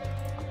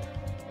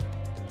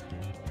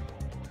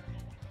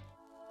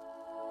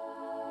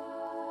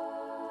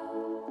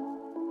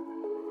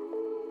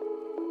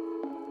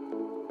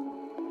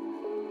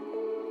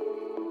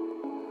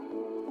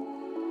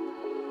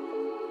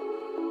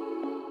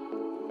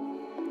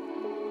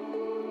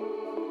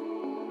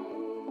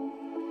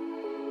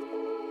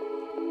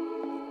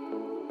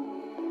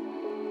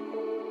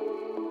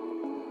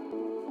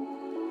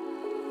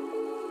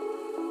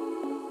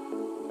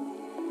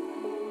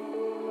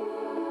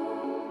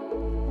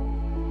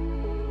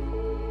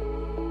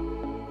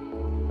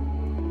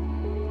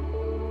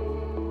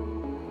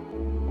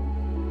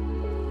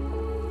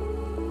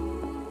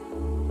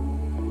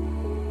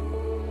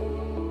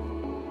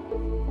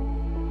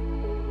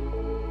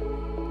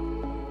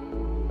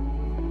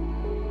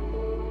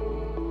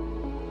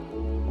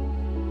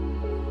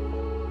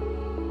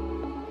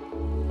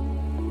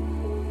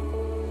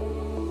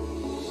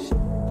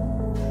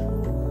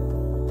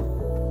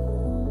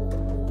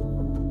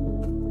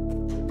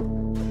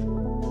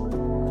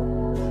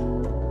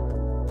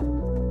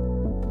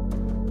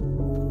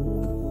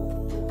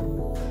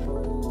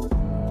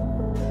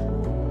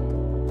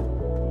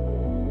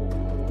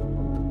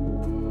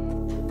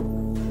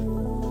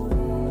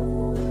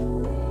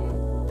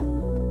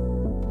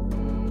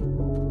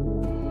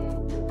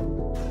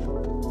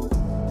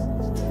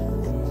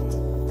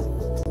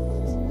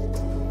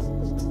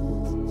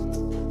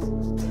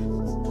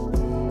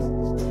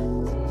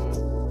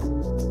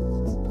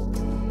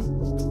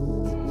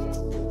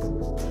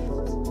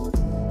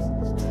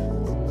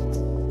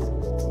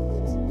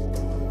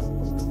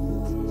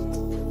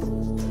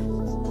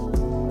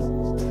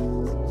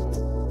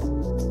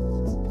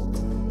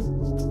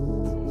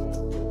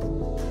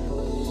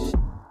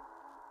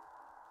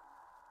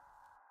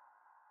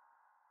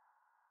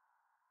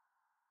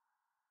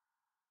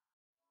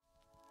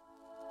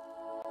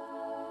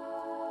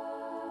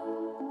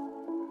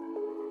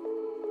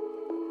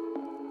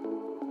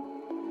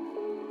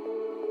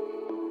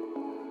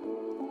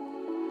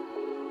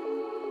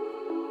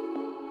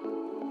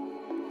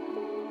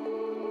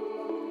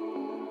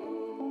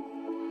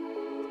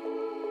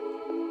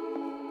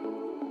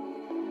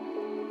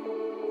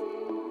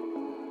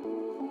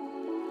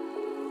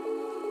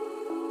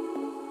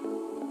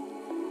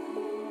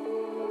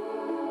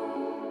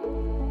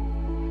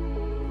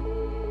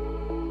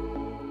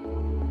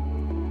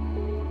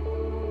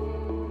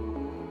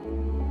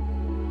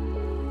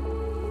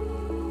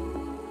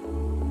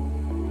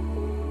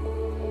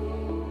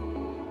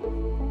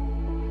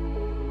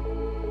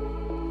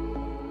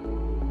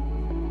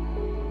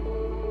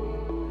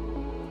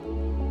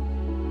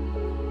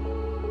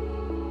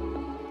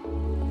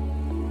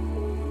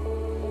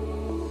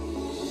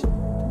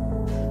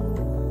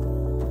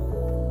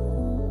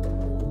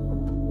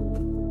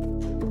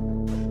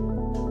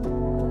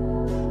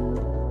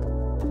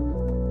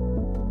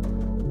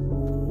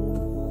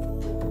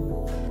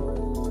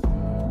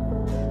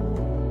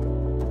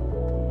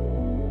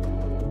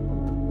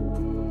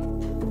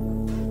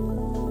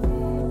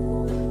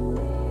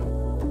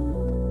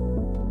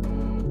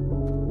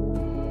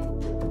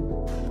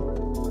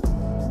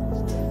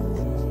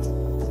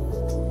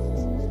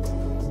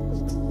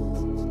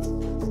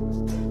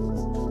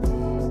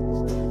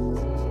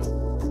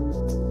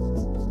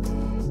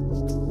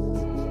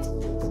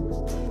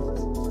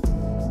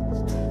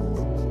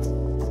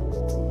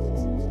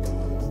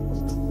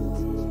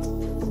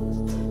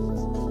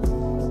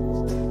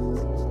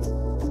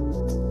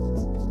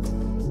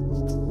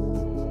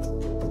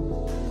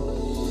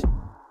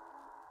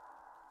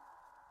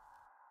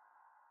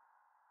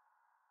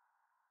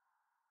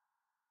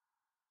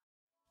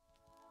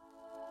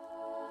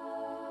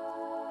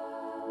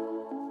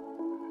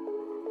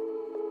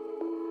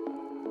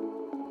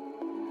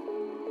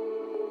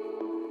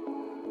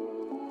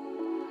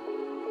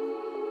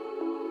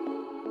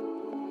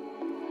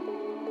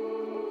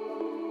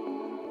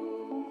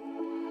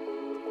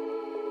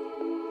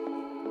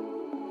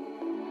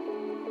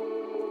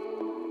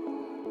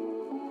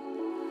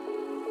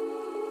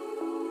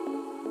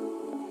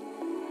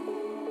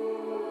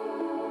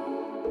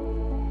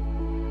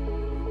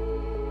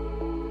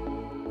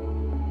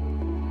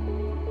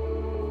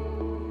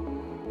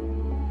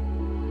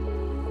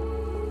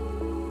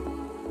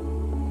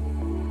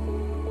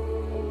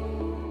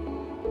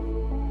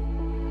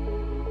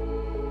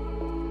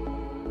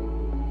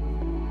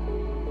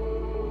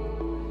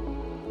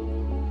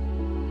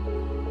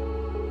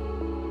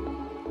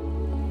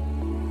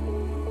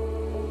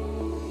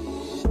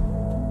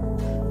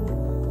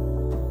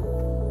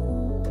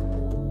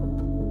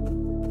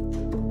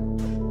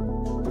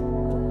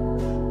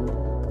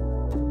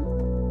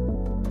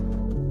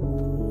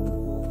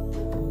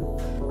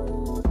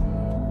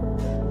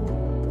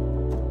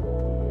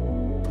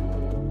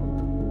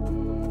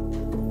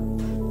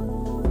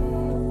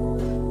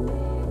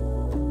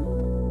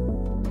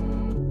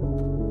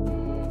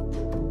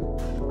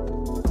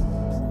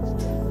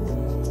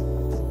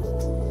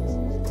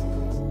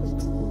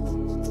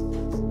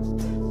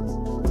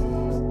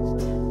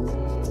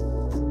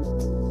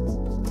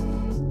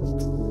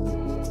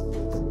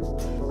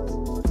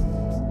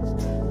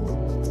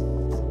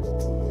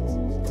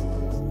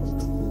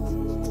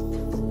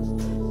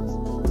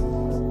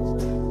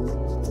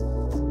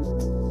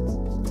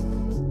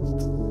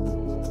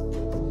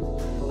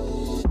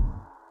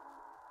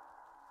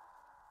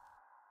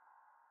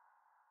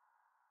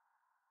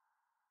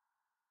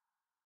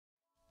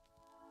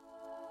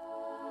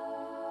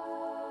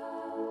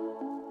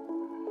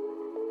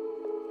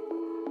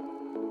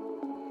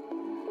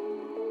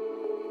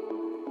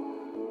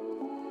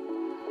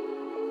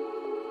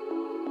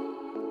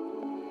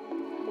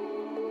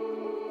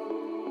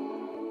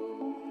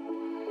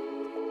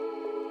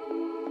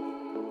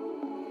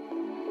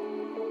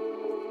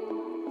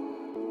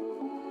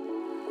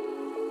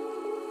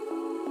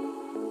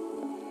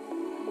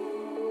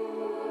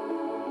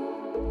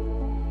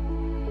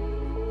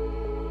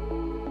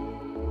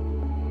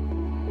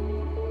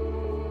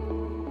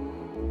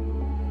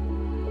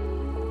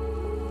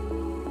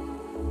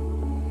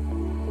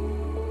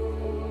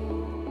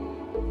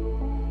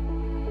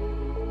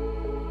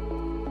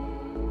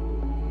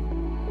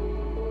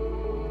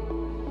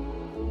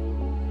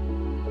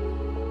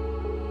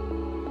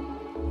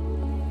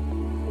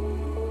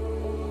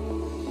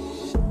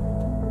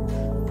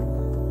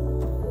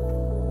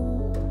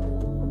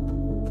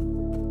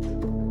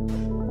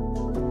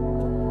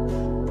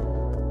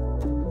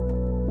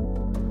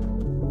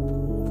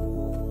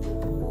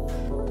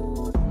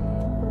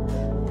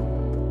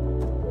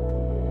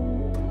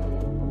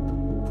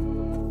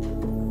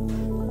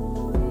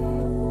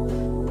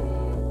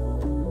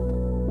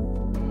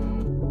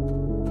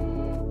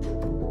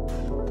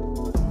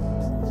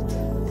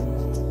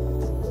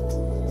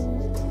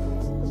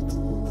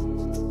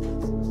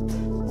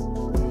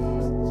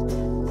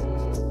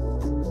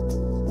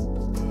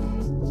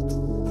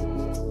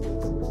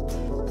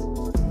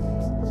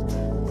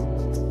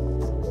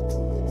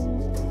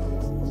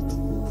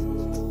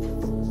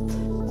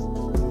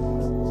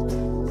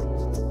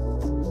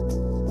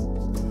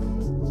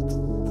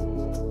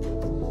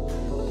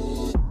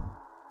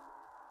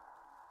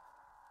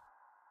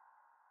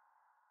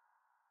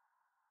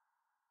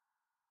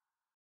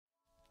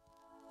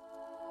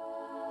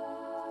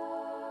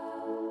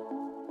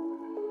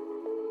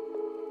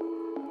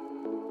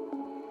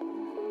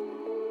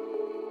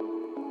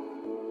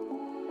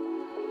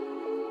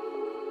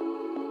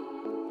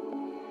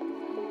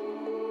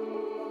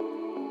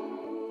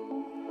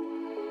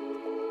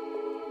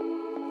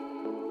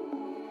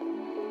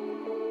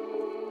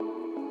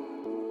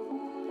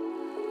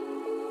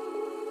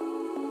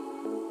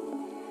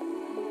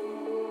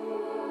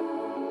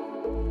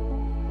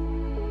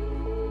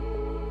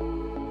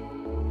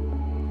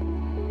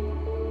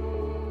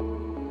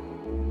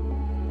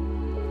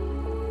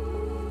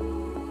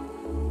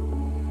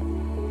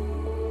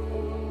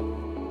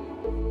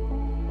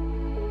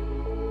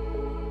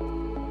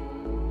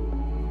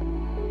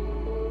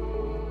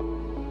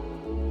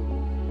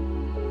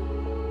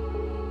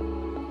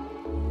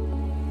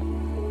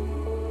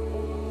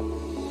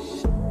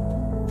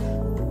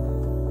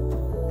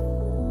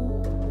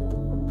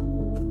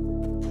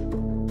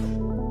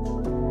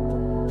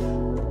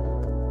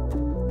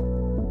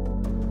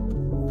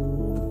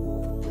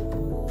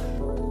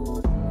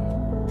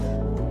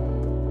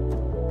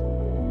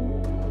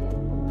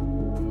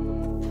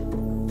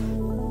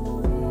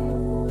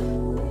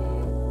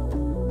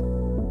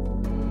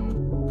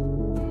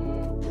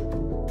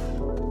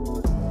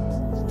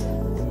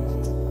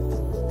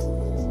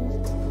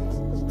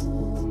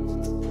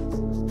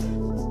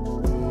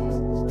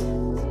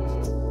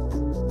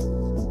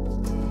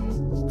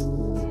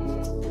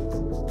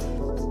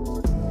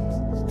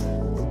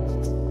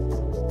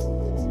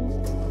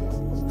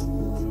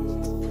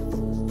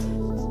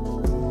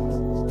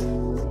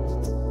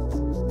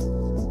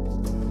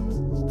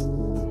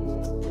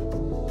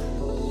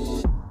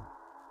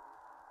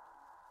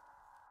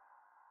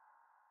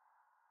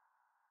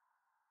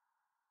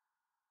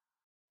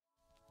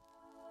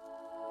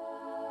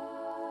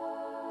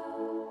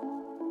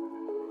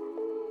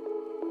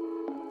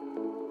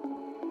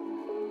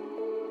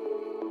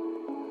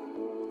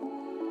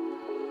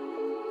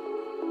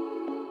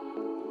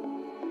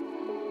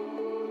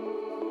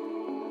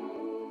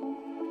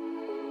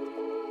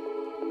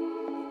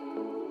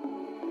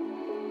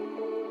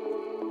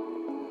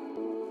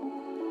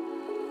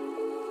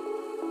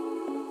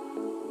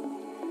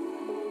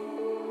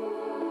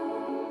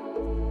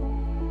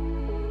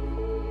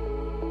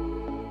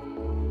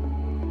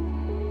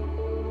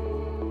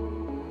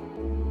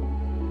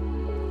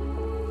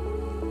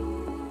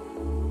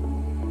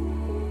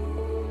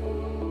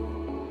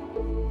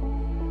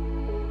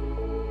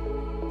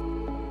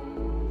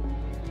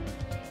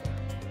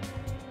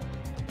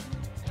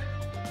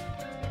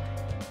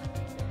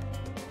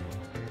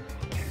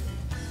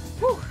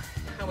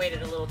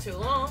 waited a little too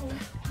long.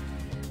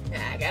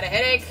 I got a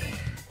headache.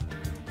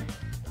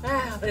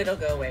 But it'll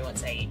go away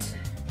once I eat.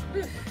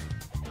 Whew.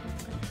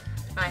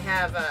 I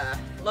have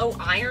low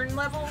iron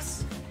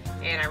levels,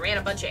 and I ran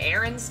a bunch of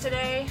errands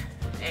today,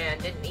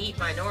 and didn't eat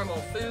my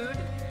normal food.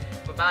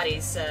 My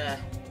body's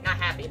not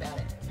happy about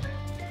it.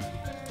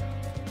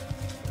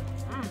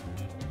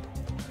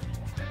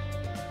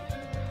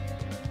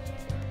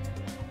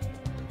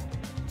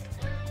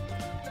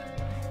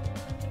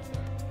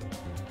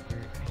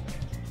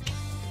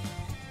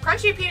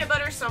 Crunchy peanut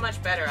butter is so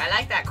much better. I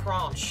like that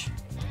crunch.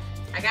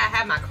 I gotta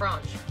have my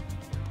crunch.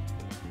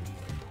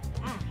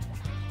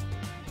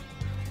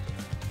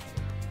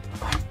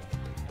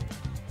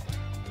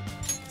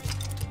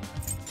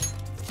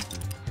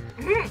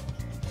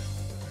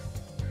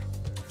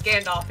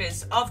 Gandalf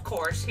is, of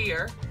course,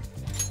 here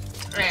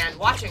and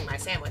watching my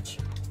sandwich.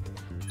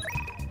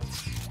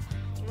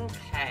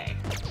 Okay.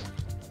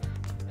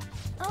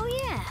 Oh,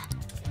 yeah.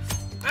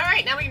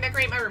 Alright, now we can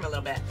decorate my room a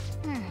little bit.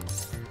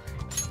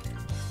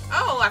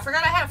 Oh, I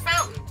forgot I had a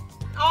fountain.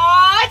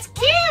 Oh, it's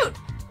cute!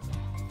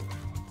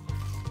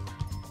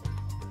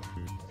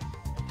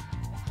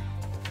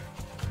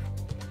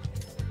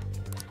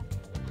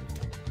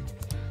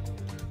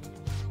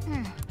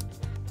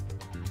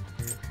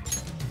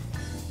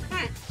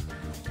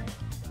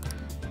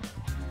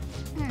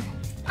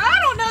 I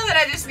don't know that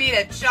I just need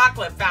a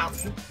chocolate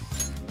fountain.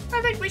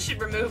 I think we should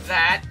remove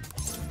that.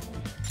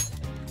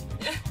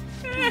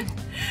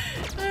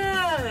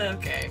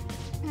 Okay.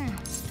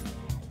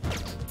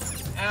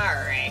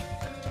 Alright.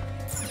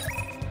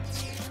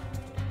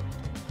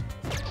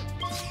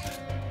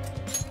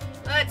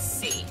 Let's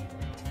see.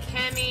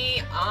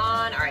 Chemi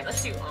on. Alright,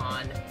 let's do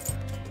on.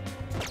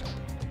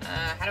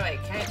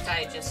 Can't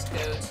I just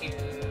go to...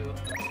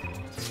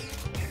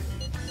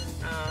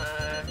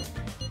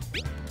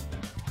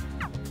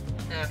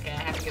 Okay,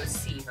 I have to go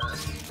see her.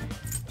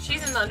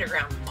 She's in the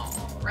underground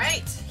mall,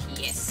 right?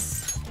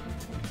 Yes.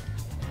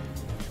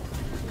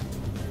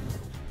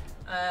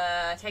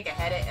 Take a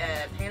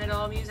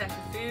Panadol Muse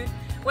after food.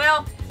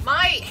 Well,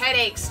 my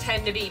headaches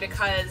tend to be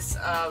because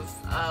of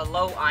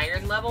low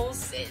iron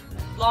levels.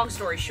 Long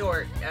story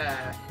short,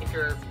 if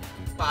your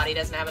body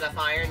doesn't have enough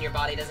iron, your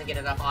body doesn't get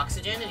enough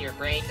oxygen, and your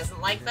brain doesn't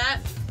like that.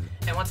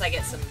 And once I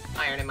get some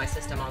iron in my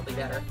system, I'll be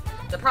better.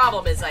 The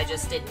problem is I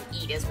just didn't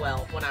eat as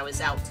well when I was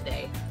out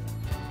today.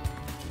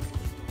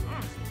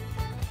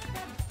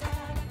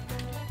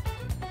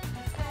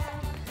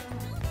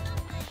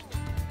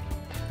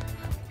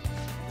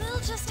 We'll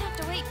just have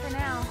to wait for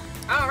now.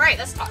 Alright,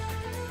 let's talk.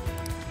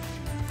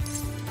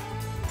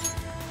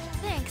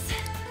 Thanks.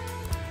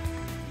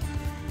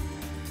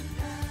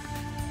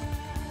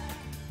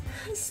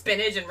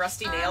 Spinach and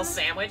rusty nail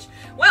sandwich.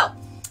 Well,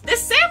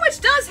 this sandwich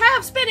does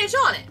have spinach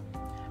on it.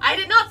 I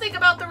did not think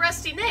about the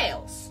rusty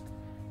nails.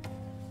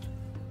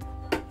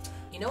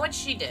 You know what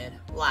she did?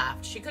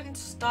 Laughed. She couldn't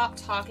stop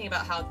talking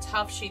about how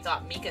tough she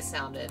thought Mika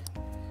sounded.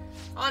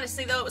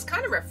 Honestly, though, it was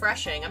kind of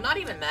refreshing. I'm not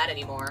even mad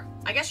anymore.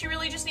 I guess you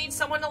really just need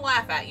someone to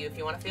laugh at you if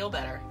you want to feel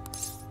better.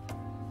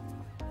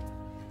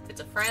 If it's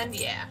a friend,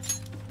 yeah.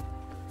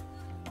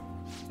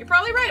 You're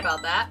probably right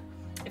about that.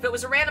 If it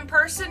was a random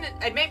person,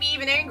 I'd make me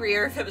even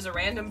angrier if it was a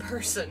random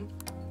person.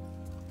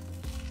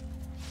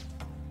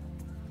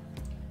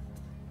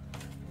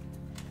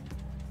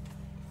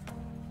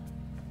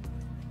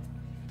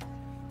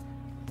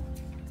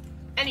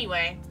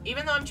 Anyway,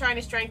 even though I'm trying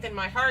to strengthen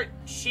my heart,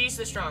 she's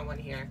the strong one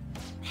here.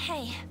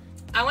 Hey.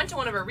 I went to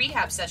one of her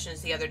rehab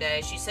sessions the other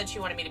day. She said she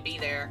wanted me to be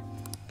there.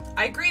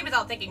 I agreed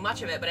without thinking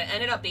much of it, but it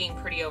ended up being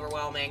pretty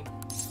overwhelming.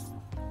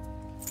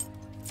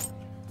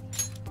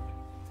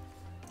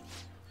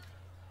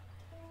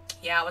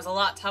 Yeah, it was a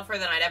lot tougher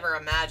than I'd ever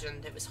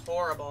imagined. It was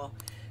horrible.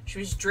 She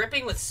was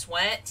dripping with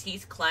sweat,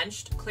 teeth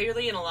clenched,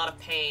 clearly in a lot of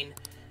pain.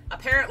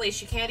 Apparently,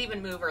 she can't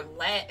even move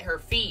her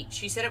feet.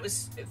 She said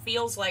it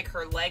feels like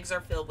her legs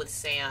are filled with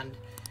sand.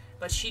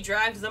 But she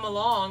dragged them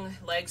along,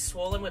 legs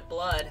swollen with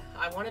blood.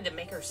 I wanted to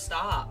make her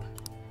stop.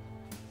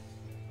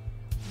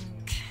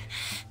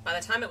 By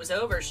the time it was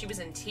over, she was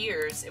in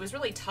tears. It was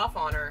really tough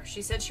on her.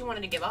 She said she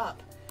wanted to give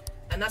up.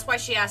 And that's why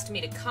she asked me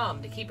to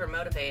come, to keep her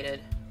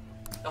motivated.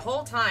 The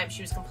whole time,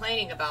 she was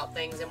complaining about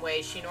things in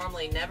ways she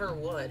normally never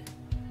would.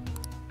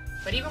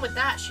 But even with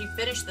that, she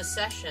finished the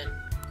session.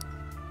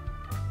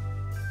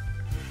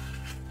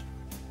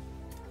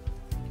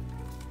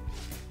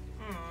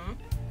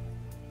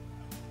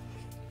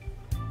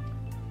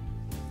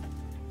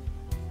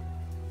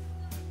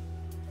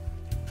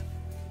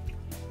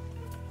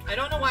 I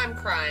don't know why I'm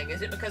crying.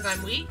 Is it because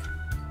I'm weak?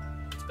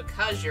 It's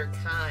because you're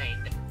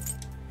kind.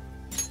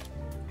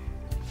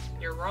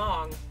 You're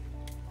wrong.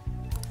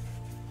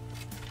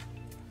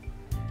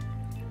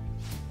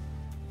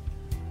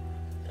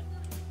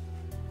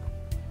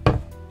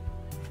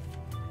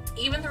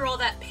 Even through all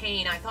that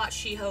pain, I thought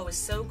Shiho was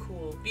so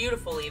cool,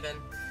 beautiful even.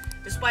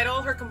 Despite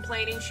all her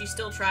complaining, she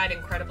still tried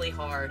incredibly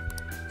hard.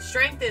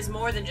 Strength is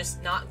more than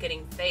just not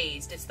getting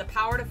phased. It's the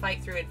power to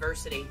fight through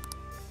adversity.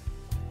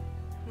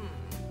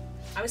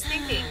 I was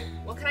thinking,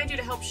 what can I do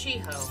to help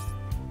Shiho?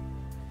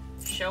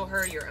 Show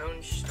her your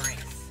own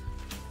strength.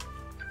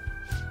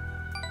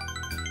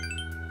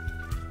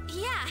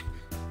 Yeah.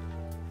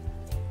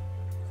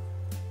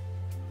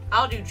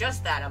 I'll do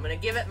just that. I'm gonna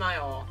give it my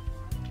all.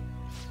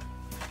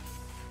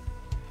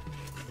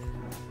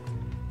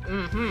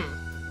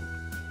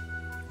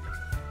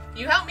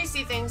 You help me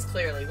see things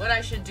clearly. What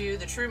I should do,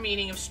 the true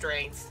meaning of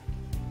strength.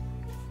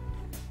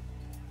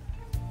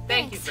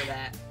 Thank you for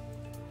that.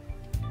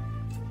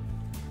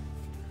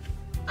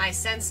 I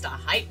sensed a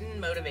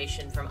heightened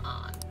motivation from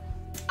An.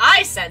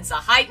 I sense a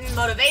heightened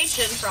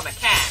motivation from a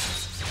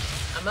cat.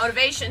 A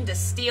motivation to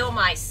steal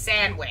my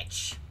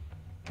sandwich.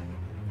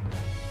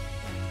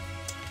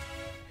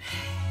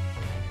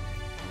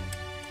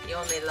 You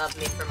only love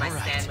me for my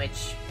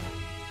sandwich.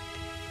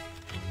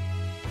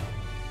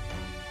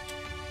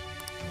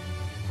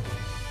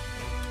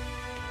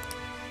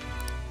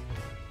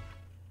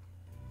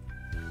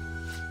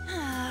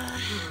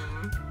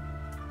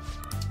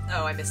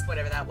 Oh, I missed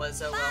whatever that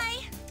was. Oh, well.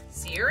 Bye.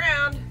 See you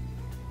around.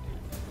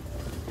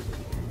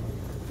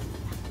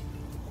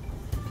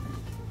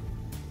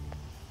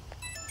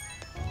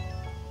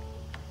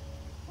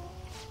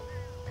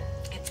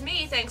 It's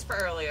me. Thanks for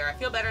earlier. I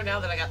feel better now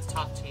that I got to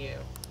talk to you.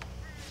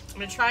 I'm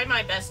gonna try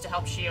my best to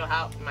help Shio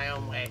out in my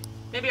own way.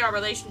 Maybe our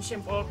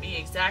relationship won't be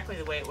exactly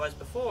the way it was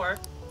before.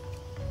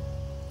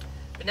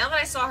 But now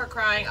that I saw her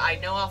crying, I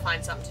know I'll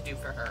find something to do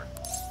for her.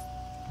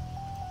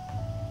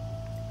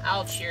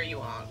 I'll cheer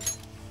you on.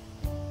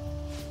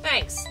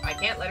 Thanks. I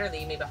can't let her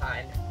leave me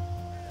behind.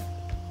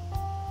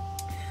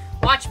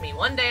 Watch me.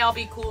 One day I'll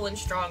be cool and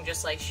strong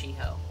just like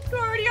Shiho. You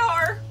already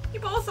are. You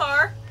both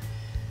are.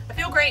 I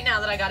feel great now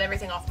that I got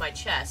everything off my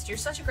chest. You're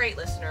such a great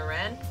listener,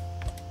 Ren.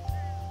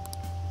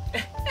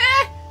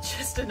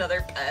 Just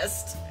another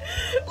pest.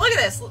 Look at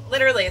this.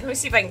 Literally. Let me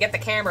see if I can get the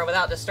camera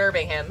without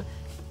disturbing him.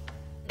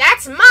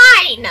 That's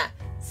mine!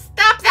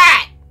 Stop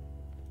that!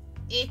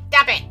 You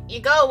stop it. You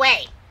go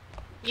away.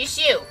 You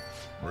shoo.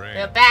 Rain.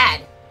 You're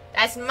bad.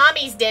 That's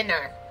Mommy's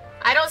dinner.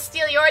 I don't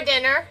steal your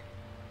dinner.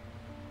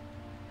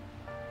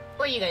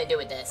 What are you gonna do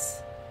with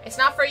this? It's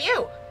not for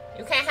you.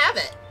 You can't have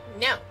it.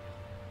 No.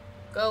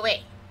 Go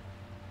away.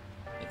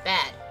 You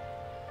bad.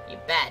 You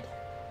bad.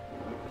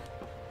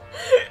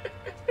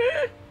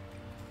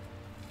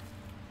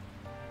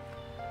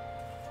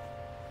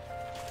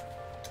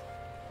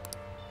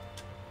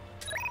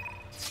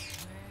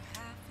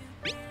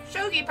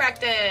 Shogi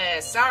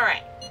practice!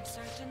 Alright.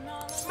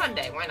 It's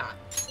Monday, why not?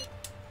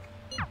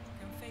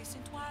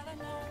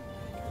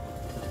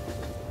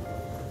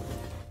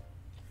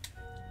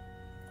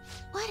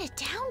 What a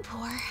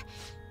downpour.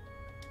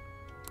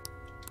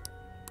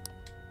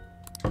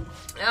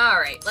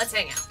 Alright, let's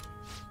hang out.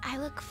 I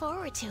look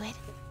forward to it.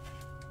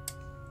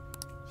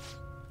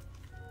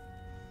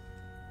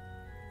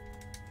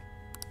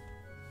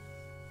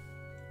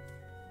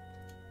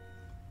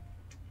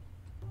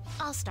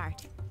 I'll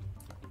start.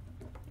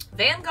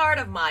 Vanguard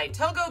of my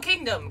Togo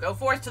Kingdom, go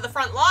forth to the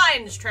front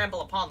lines,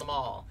 trample upon them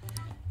all.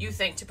 You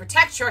think to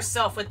protect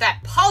yourself with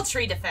that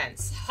paltry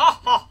defense. Ha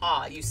ha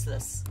ha,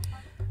 useless.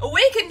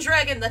 Awaken,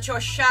 dragon, let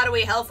your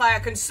shadowy hellfire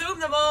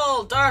consume them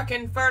all, dark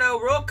inferno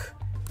rook.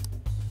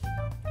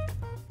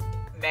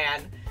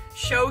 Man,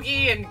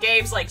 shogi and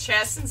games like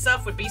chess and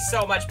stuff would be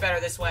so much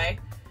better this way.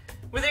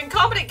 With an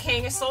incompetent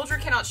king, a soldier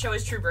cannot show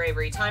his true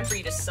bravery. Time for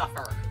you to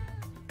suffer.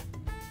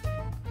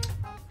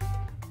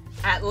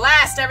 At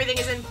last, everything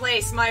is in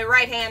place. My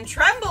right hand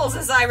trembles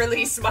as I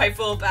release my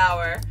full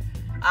power.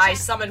 I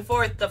summon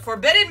forth the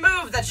forbidden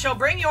move that shall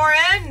bring your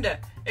end.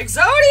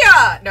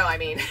 Exodia! No, I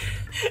mean,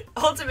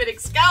 ultimate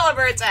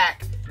Excalibur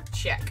attack.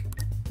 Check.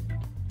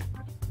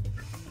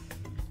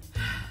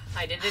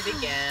 I did it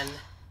again.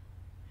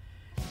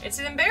 It's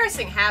an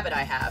embarrassing habit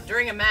I have.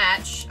 During a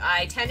match,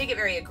 I tend to get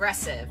very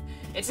aggressive.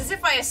 It's as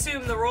if I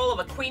assume the role of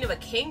a queen of a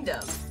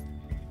kingdom.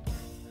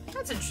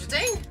 That's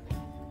interesting.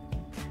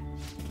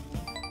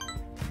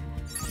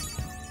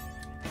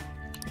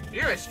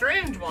 You're a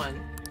strange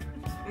one.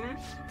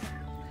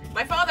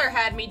 My father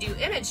had me do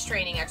image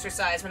training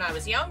exercise when I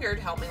was younger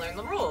to help me learn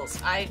the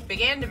rules. I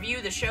began to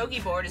view the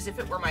shogi board as if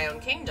it were my own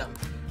kingdom.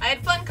 I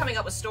had fun coming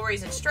up with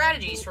stories and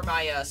strategies for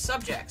my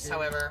subjects,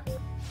 however.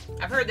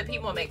 I've heard that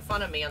people make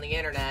fun of me on the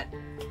internet.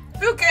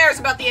 Who cares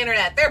about the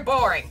internet? They're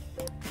boring.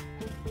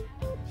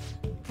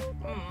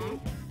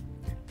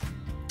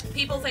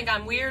 People think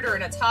I'm weird or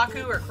an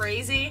otaku or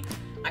crazy.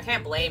 I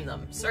can't blame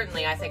them.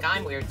 Certainly I think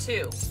I'm weird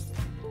too.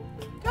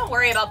 Don't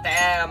worry about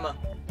them.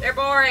 They're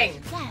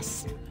boring.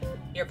 Yes.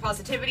 Your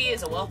positivity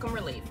is a welcome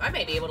relief. I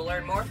may be able to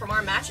learn more from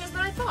our matches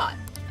than I thought.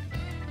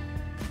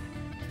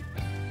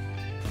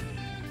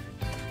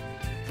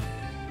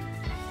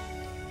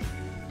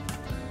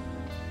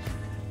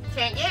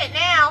 Can't get it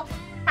now.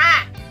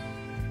 Ha!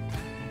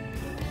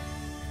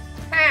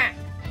 Ha!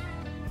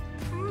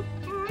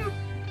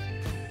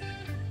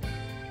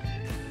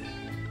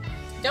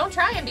 Don't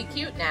try and be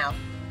cute now.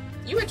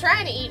 You were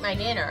trying to eat my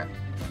dinner.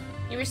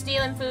 You were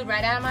stealing food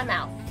right out of my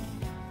mouth.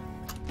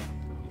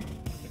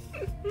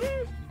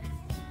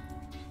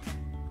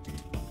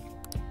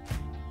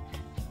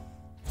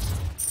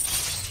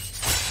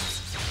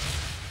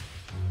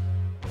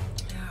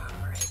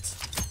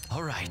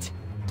 right.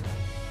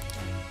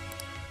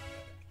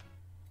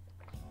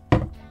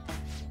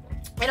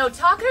 And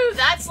otaku,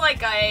 that's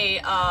like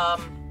a,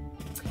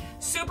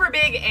 super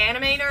big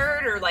anime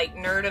nerd, or like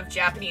nerd of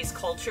Japanese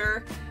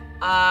culture.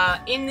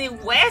 In the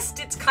West,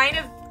 it's kind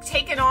of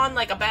taken on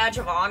like a badge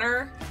of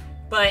honor,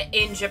 but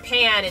in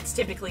Japan, it's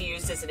typically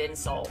used as an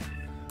insult.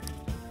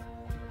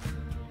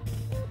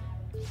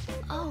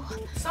 Oh.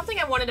 Something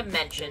I wanted to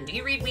mention. Do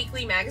you read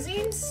weekly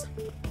magazines?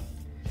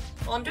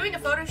 Well, I'm doing a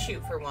photo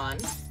shoot for one.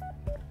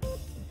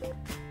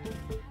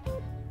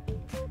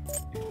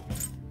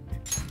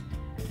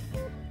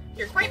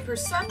 You're quite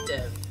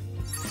perceptive.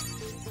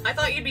 I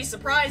thought you'd be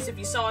surprised if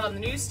you saw it on the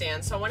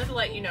newsstand, so I wanted to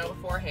let you know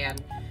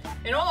beforehand.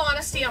 In all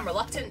honesty, I'm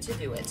reluctant to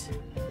do it.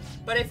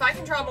 But if I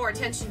can draw more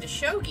attention to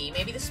shogi,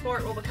 maybe the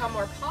sport will become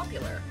more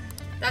popular.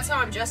 That's how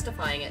I'm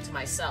justifying it to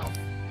myself.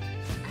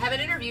 I have an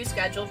interview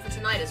scheduled for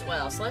tonight as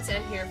well, so let's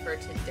end here for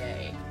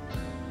today.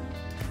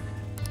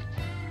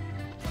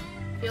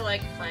 I feel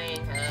like playing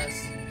as...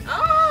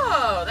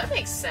 Oh, that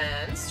makes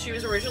sense. She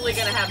was originally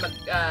going to have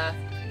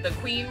the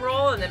queen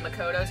role, and then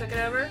Makoto took it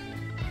over.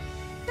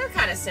 They're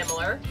kind of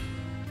similar.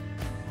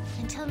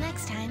 Until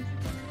next time.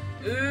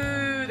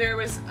 Ooh, there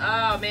was...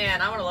 Oh,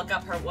 man, I want to look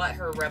up what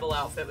her rebel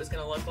outfit was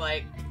going to look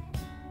like.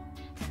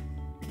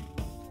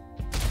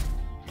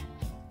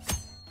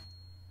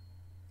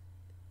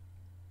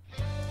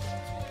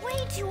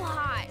 Way too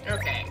hot.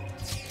 Okay.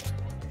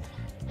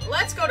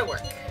 Let's go to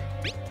work.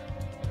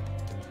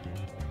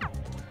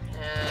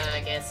 I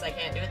guess I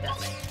can't do it that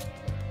way.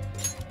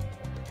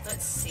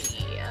 Let's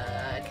see.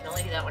 I can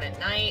only do that one at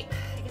night.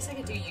 I guess I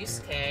could do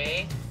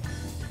Yusuke.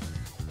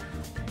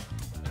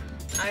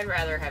 I'd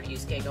rather have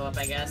Yusuke go up,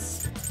 I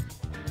guess.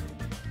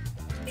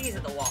 I think he's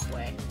at the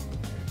walkway.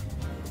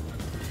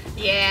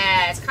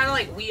 Yeah, it's kind of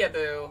like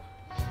Weeaboo.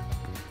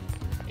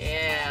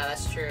 Yeah,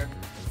 that's true.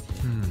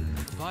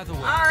 By the way.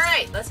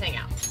 Alright, let's hang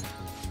out.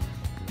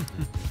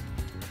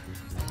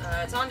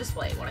 It's on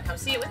display. Want to come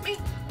see it with me?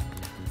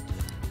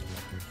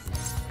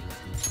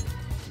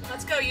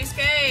 Let's go,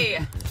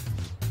 Yusuke!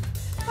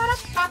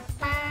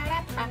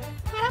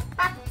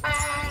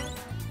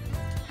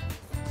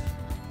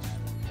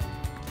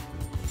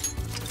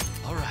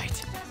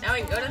 Alright. Now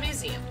we can go to the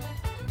museum.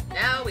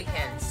 Now we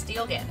can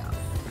steal Gandalf.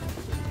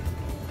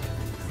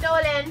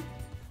 Stolen!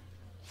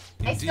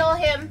 I stole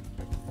him!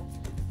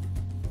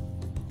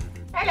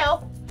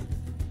 Hello!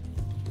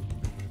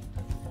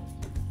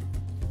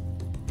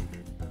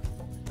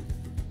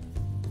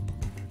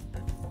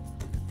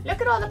 Look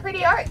at all the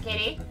pretty art,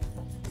 kitty.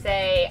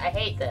 Say, I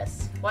hate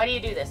this. Why do you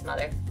do this,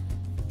 mother?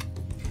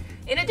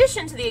 In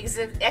addition to the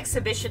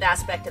exhibition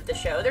aspect of the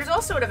show, there's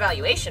also an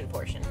evaluation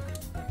portion.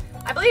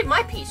 I believe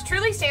my piece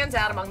truly stands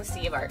out among the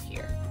sea of art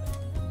here.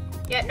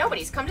 Yet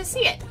nobody's come to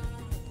see it.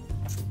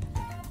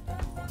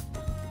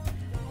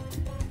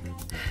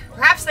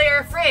 Perhaps they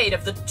are afraid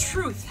of the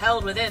truth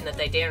held within that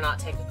they dare not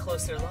take a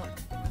closer look.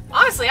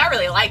 Honestly, I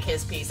really like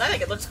his piece. I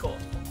think it looks cool.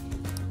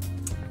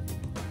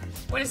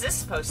 What is this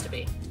supposed to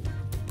be?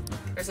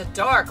 There's a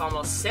dark,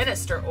 almost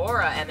sinister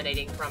aura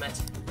emanating from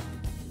it.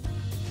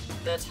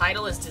 The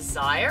title is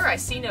Desire? I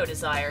see no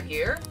desire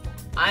here.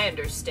 I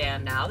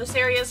understand now. This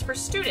area is for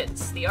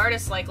students. The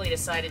artist likely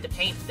decided to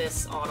paint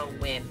this on a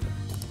whim.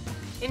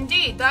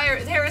 Indeed,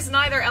 there is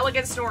neither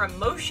elegance nor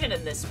emotion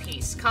in this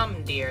piece.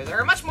 Come, dear, there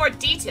are much more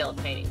detailed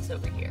paintings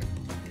over here.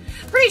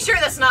 Pretty sure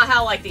that's not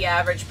how, like, the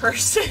average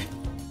person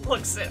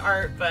looks at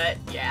art, but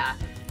yeah.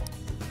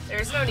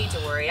 There's no need to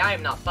worry. I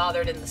am not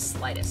bothered in the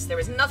slightest. There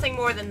is nothing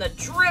more than the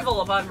drivel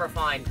of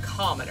unrefined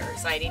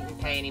commoners. I needn't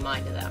pay any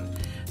mind to them.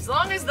 As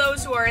long as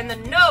those who are in the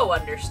know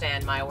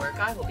understand my work,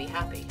 I will be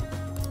happy.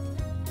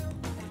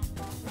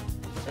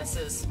 This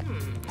is,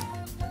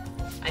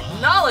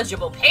 a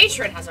knowledgeable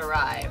patron has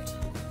arrived.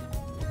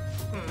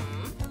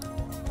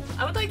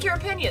 I would like your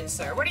opinion,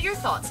 sir. What are your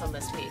thoughts on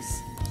this piece?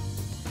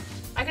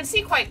 I can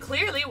see quite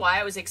clearly why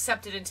I was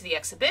accepted into the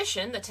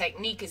exhibition. The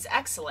technique is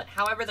excellent.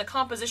 However, the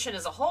composition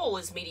as a whole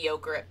is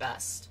mediocre at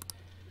best.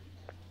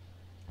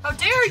 How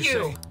dare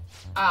you!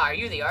 Ah, are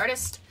you the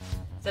artist?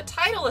 The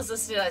title is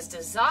listed as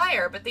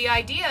Desire, but the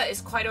idea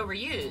is quite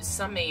overused.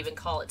 Some may even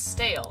call it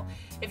stale.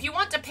 If you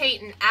want to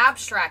paint an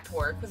abstract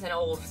work with an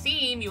old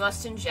theme, you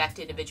must inject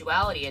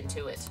individuality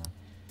into it.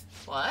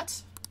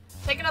 What?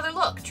 Take another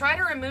look. Try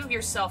to remove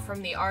yourself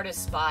from the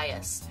artist's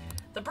bias.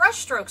 The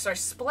brushstrokes are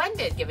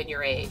splendid given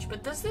your age,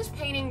 but does this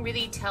painting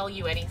really tell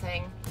you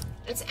anything?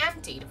 It's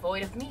empty,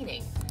 devoid of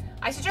meaning.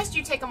 I suggest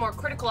you take a more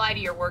critical eye to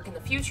your work in the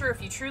future if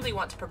you truly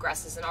want to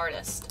progress as an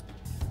artist.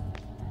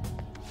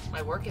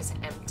 My work is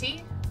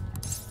empty?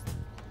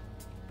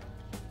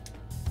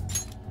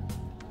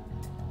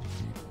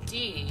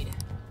 Indeed.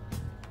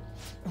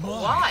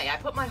 Why? I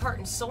put my heart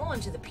and soul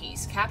into the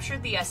piece,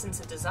 captured the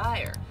essence of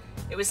desire.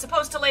 It was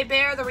supposed to lay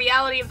bare the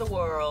reality of the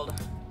world.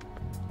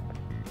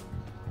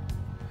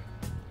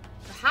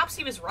 Perhaps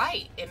he was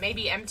right. It may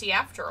be empty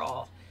after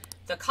all.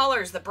 The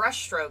colors, the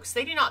brushstrokes,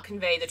 they do not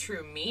convey the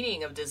true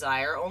meaning of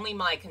desire, only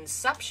my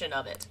conception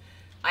of it.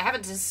 I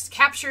haven't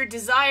captured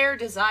desire,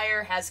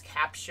 desire has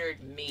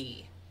captured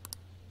me.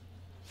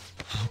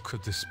 How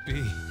could this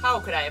be? How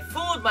could I have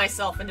fooled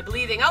myself into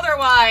believing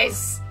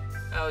otherwise?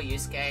 Oh,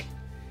 Yusuke.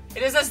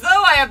 It is as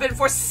though I have been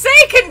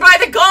forsaken by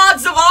the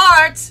gods of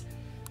art!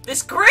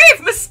 This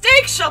grave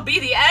mistake shall be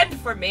the end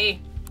for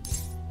me.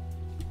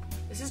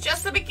 This is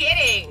just the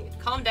beginning.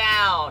 Calm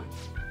down.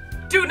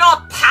 Do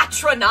not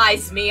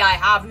patronize me. I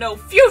have no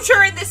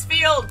future in this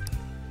field.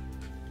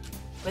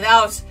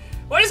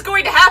 What is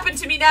going to happen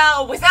to me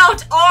now?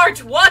 Without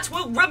art, what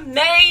will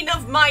remain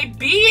of my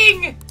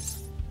being?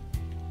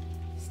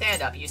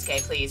 Stand up,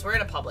 Yusuke, please. We're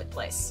in a public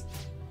place.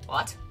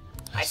 What?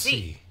 I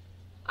see.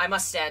 I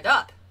must stand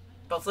up,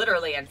 both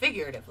literally and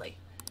figuratively.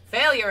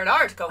 Failure and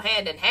art go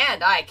hand in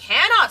hand. I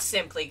cannot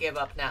simply give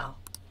up now.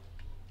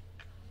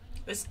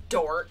 This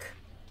dork.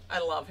 I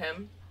love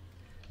him.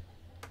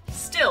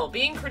 Still,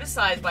 being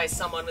criticized by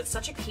someone with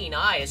such a keen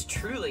eye is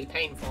truly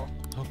painful.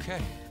 Okay.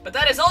 But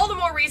that is all the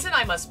more reason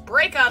I must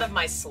break out of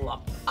my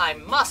slump. I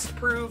must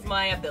prove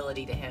my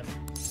ability to him.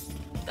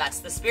 That's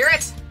the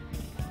spirit.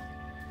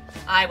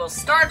 I will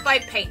start by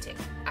painting.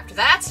 After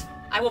that,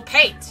 I will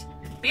paint.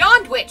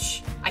 Beyond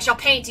which, I shall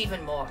paint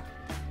even more.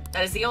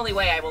 That is the only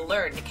way I will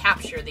learn to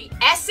capture the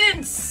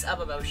essence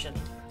of emotion.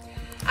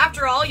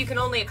 After all, you can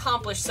only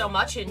accomplish so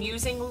much in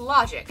using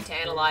logic to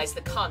analyze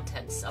the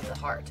contents of the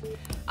heart.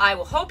 I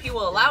will hope you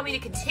will allow me to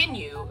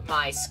continue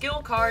my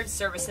skill card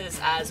services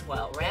as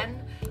well, Ren.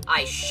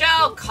 I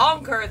shall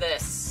conquer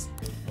this!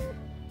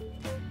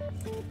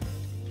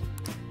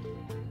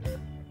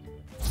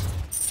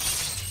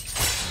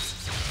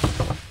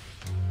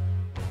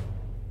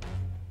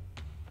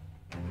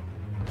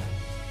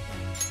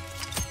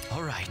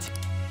 Alright.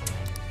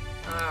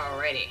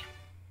 Alrighty.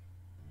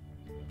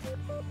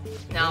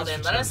 Now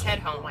then, let us head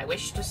home. I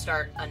wish to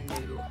start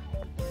anew.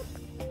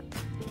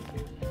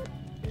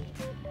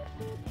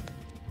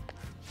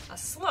 A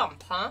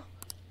slump, huh?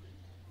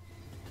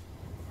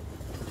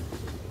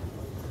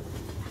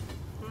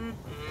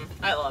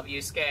 I love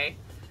Yusuke.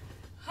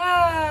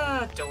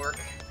 Ah, dork.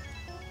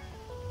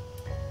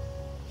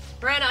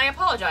 Ren, I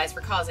apologize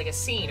for causing a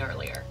scene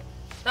earlier.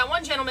 That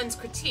one gentleman's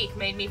critique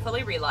made me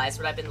fully realize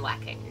what I've been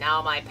lacking.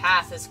 Now my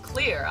path is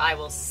clear. I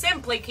will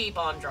simply keep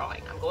on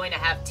drawing. I'm going to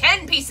have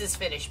 10 pieces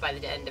finished by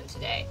the end of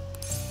today.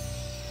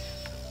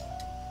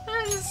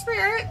 That's the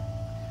spirit.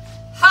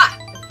 Ha!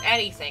 If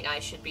anything, I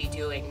should be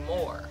doing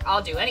more.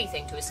 I'll do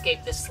anything to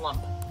escape this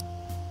slump.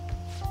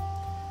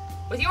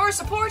 With your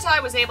support,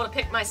 I was able to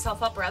pick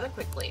myself up rather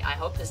quickly. I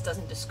hope this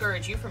doesn't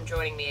discourage you from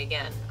joining me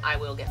again. I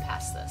will get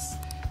past this.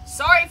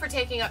 Sorry for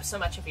taking up so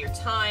much of your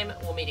time.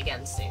 We'll meet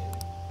again soon.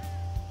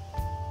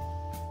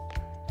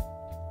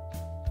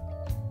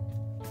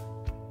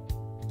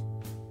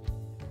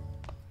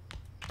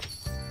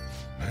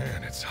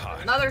 Man, it's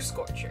hot. Another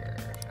scorcher.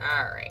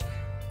 Alright.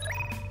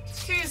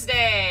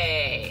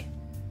 Tuesday.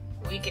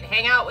 We can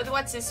hang out with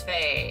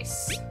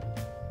what's-his-face.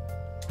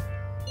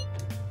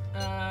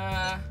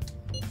 No.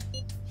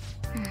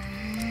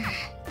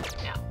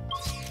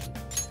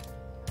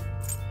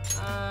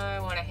 I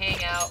want to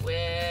hang out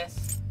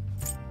with...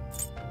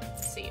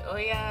 Let's see.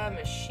 Oya,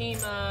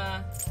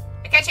 Mishima...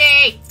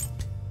 Akechi!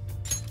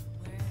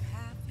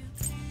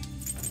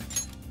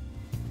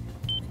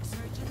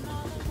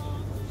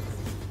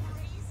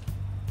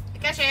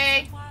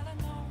 Akechi!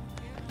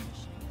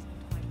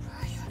 Where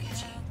are you,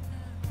 Akechi?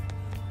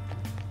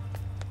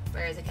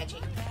 Where is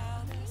Akechi?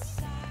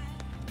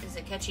 Is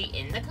Akechi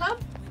in the club?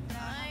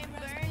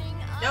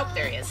 Nope,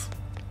 there he is.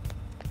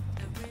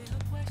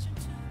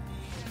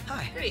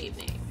 Hi. Good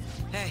evening.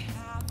 Hey.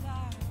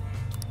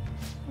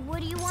 What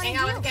do you want to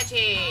Hang do? out with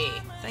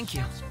Akechi! Thank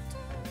you.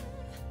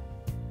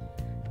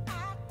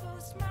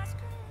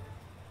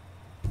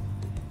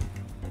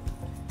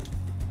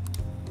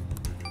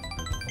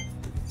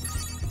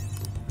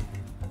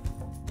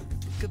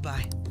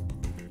 Goodbye.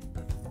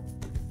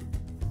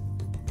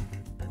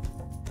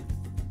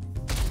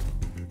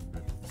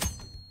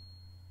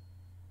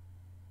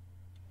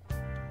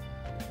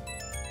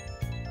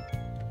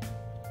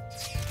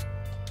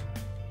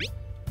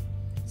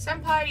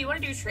 Senpai, do you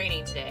want to do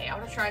training today? I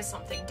want to try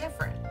something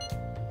different.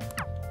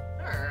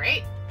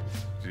 Alright.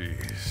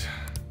 Jeez.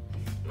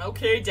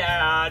 Okay,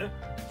 Dad.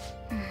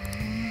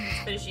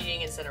 Let's finish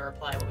eating and send a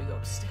reply when we go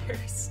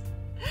upstairs.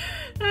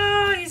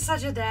 Oh, he's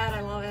such a dad.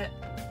 I love it.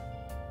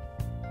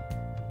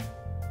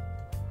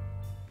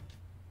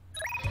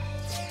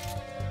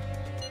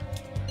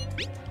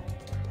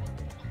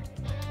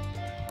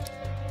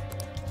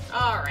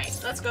 Alright,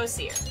 let's go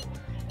see her.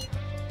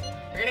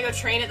 We're gonna go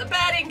train at the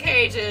batting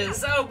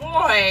cages! Oh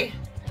boy!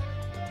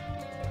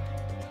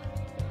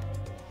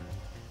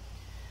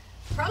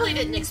 Probably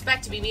didn't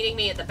expect to be meeting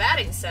me at the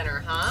batting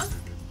center, huh?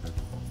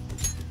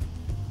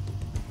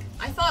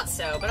 I thought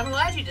so, but I'm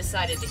glad you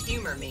decided to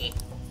humor me.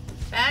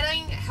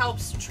 Batting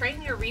helps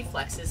train your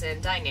reflexes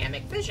and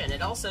dynamic vision.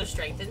 It also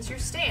strengthens your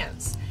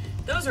stance.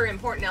 Those are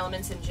important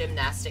elements in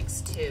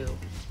gymnastics, too.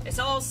 It's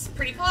all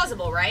pretty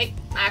plausible, right?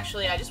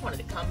 Actually, I just wanted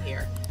to come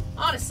here.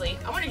 Honestly,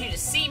 I wanted you to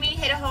see me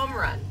hit a home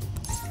run.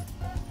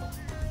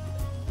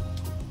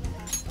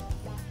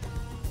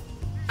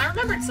 I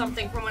remembered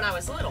something from when I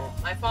was little.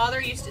 My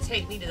father used to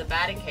take me to the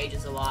batting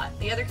cages a lot.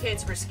 The other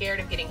kids were scared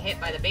of getting hit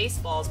by the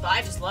baseballs, but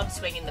I just loved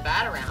swinging the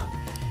bat around.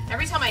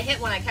 Every time I hit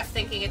one, I kept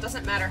thinking it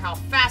doesn't matter how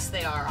fast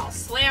they are, I'll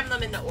slam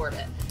them into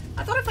orbit.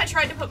 I thought if I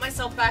tried to put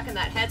myself back in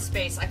that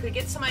headspace, I could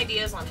get some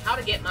ideas on how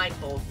to get my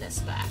boldness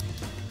back.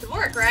 Could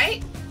work,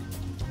 right?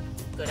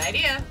 Good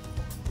idea.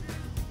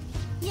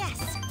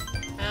 Yes.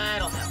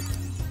 It'll help.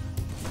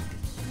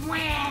 Wah.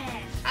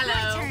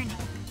 Hello. My turn.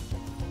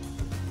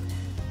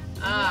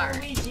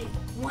 Alright. Luigi.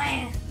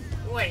 Wah.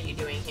 What are you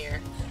doing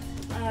here?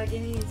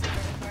 Give me some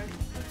credit card.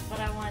 But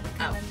I wanted to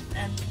come in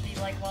and be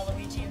like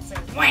Waluigi and say,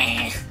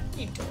 Wah.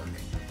 You dork.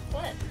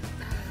 What?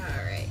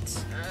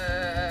 Alright.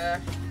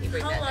 You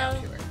bring that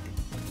down to her.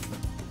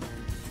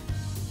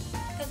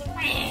 Because of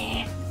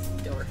Wah.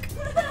 Dork.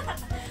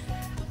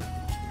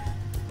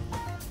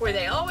 Were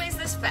they always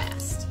this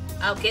fast?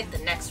 I'll get the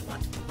next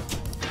one.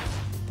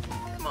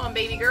 Come on,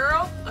 baby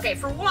girl. Okay,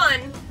 for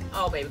one...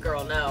 Oh, baby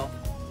girl, no.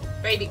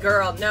 Baby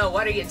girl, no,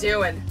 what are you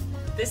doing?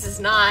 This is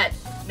not...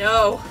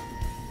 No.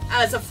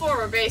 As a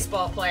former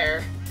baseball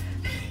player,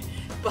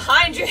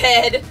 behind your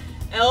head,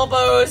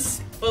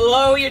 elbows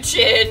below your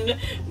chin,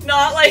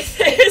 not like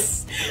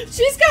this.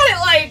 She's got it,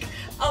 like,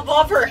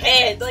 above her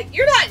head. Like,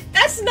 you're not...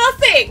 That's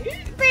nothing!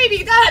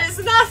 Baby, that is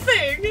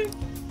nothing!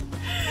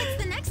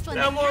 What's the next one?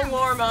 No more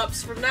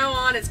warm-ups. From now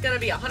on, it's gonna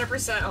be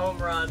 100% home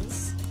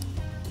runs.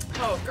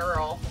 Oh,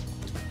 girl.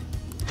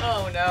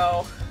 Oh,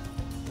 no.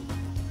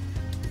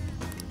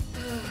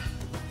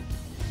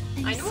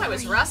 I knew I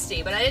was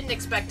rusty, but I didn't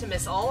expect to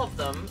miss all of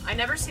them. I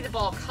never see the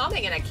ball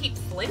coming, and I keep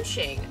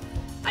flinching.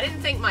 I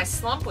didn't think my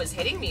slump was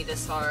hitting me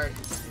this hard.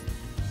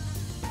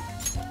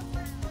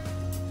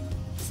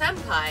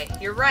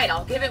 Senpai, you're right.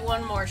 I'll give it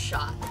one more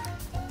shot.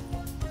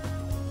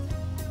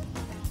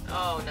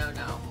 Oh, no,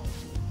 no.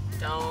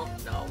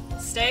 Don't, no.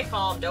 Stay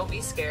calm, don't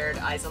be scared.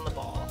 Eyes on the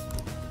ball.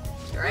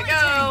 Here I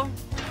go.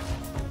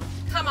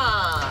 Come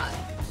on.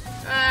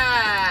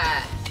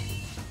 Ah.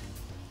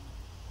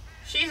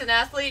 She's an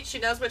athlete. She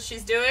knows what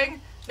she's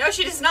doing. No,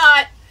 she does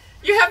not.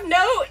 You have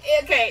no...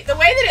 Okay, the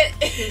way that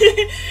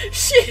it...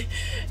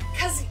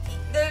 Because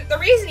the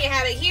reason you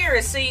have it here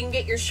is so you can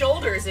get your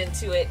shoulders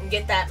into it and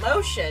get that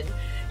motion.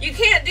 You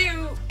can't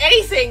do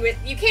anything with...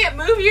 You can't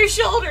move your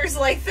shoulders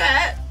like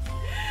that.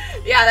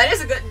 Yeah, that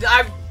is a good...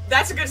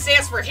 That's a good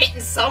stance for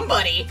hitting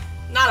somebody,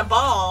 not a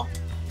ball.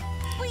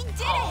 We did it!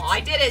 Oh, I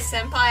did it,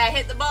 Senpai. I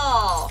hit the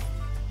ball.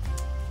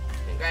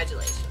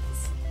 Congratulations.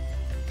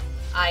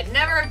 I'd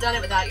never have done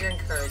it without your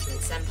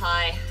encouragement,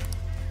 Senpai.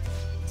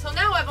 Till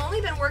now, I've only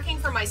been working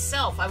for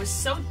myself. I was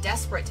so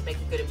desperate to make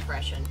a good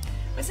impression.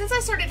 But since I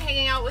started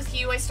hanging out with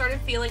you, I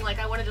started feeling like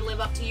I wanted to live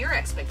up to your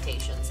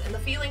expectations, and the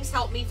feelings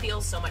helped me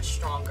feel so much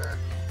stronger.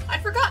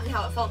 I'd forgotten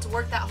how it felt to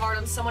work that hard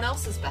on someone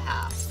else's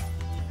behalf.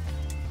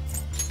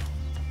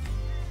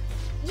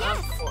 Yes.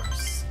 Of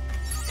course.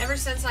 Ever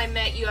since I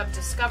met you, I've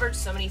discovered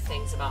so many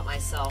things about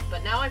myself,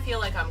 but now I feel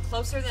like I'm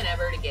closer than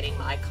ever to getting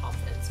my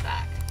confidence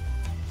back.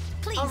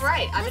 Please.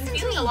 Alright, I've been listen to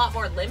feeling me. a lot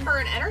more limber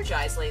and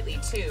energized lately,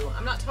 too.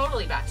 I'm not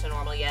totally back to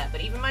normal yet, but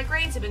even my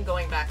grades have been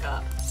going back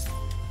up.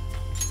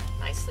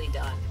 Nicely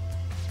done.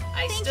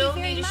 I Thank still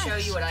you very need to show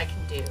much. you what I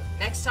can do.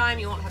 Next time,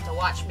 you won't have to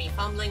watch me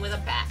fumbling with a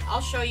bat.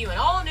 I'll show you an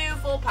all-new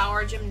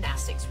full-power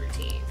gymnastics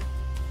routine.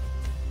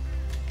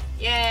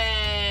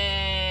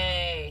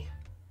 Yay!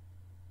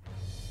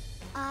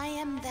 I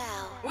am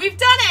thou. We've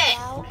done it!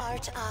 Thou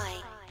art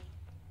I.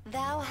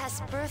 Thou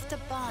hast birthed a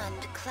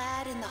bond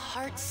clad in the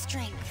heart's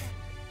strength.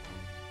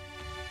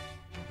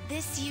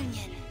 This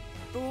union,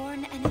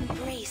 born and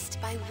embraced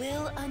by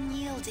will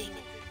unyielding,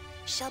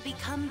 shall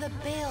become the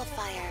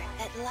balefire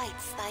that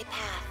lights thy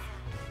path.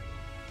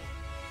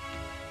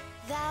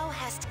 Thou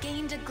hast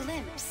gained a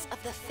glimpse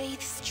of the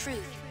faith's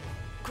truth,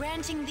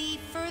 granting thee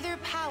further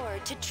power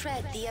to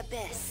tread the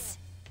abyss.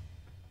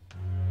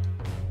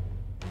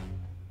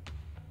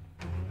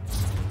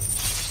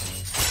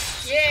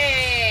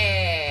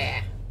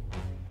 Yeah!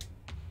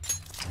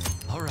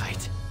 All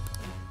right.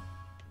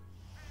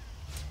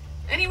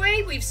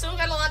 Anyway, we've still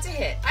got a lot to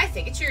hit. I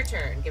think it's your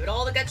turn. Give it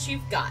all the guts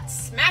you've got.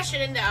 Smash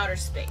it into outer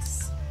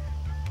space.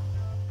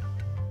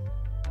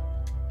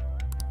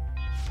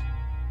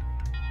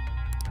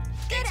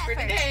 Good Thanks for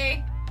effort.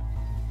 today.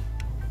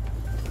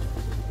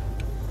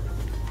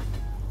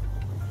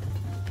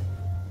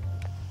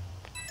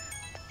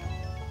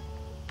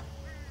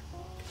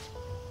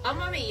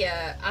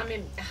 Amaiya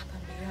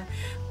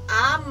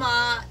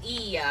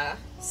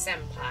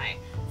Senpai.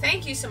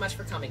 Thank you so much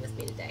for coming with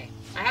me today.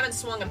 I haven't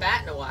swung a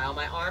bat in a while.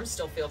 My arms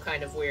still feel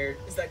kind of weird.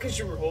 Is that because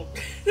you were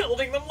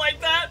holding them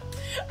like that?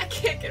 I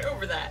can't get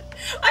over that.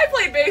 I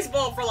played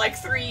baseball for like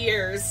 3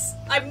 years.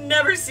 I've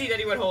never seen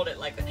anyone hold it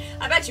like that.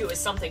 I bet you it was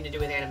something to do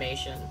with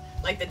animation.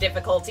 Like the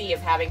difficulty of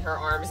having her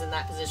arms in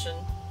that position.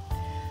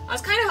 I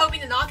was kind of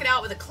hoping to knock it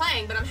out with a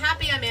clang, but I'm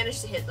happy I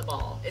managed to hit the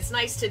ball. It's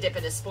nice to dip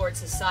into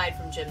sports aside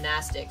from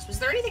gymnastics. Was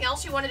there anything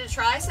else you wanted to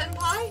try,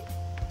 Senpai?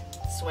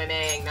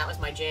 Swimming. That was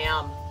my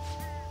jam.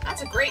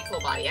 That's a great full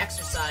body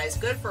exercise,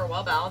 good for a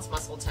well-balanced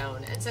muscle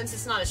tone, and since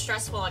it's not as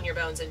stressful on your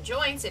bones and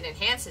joints, it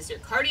enhances your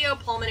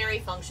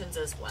cardiopulmonary functions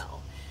as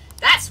well.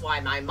 That's why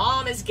my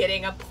mom is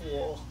getting a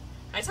pool.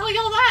 I tell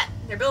y'all that?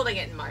 They're building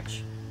it in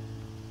March.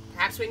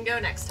 Perhaps we can go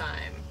next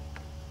time.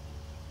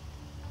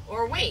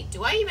 Or wait,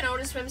 do I even own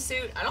a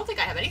swimsuit? I don't think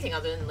I have anything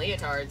other than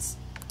leotards.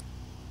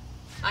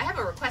 I have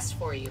a request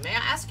for you. May I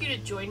ask you to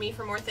join me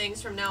for more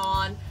things from now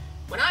on?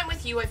 When I'm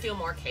with you, I feel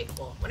more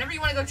capable. Whenever you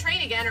want to go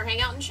train again or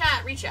hang out and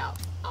chat, reach out.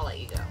 I'll let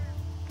you go.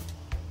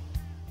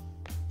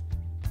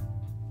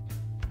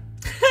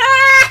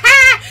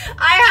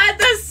 I had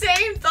the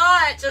same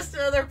thought, just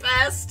another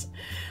pest.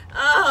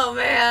 Oh,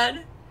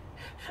 man.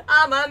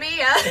 Mamma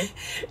mia,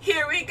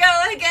 here we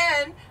go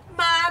again.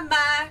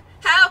 My,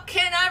 how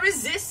can I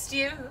resist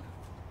you?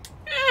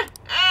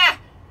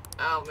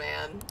 Oh,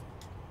 man.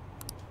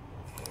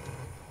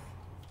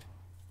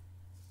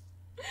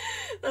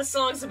 That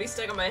song's gonna be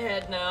stuck in my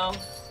head now.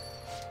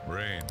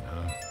 Rain,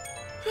 huh?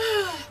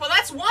 Well,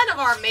 that's one of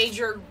our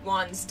major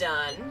ones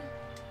done.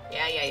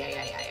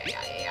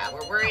 Yeah.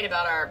 We're worried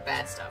about our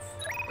bad stuff.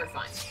 We're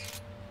fine.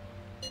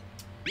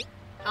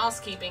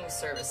 Housekeeping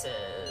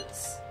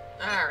services.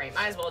 Alright,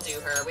 might as well do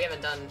her. We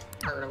haven't done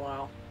her in a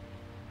while.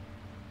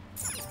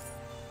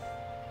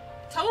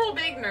 Total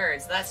big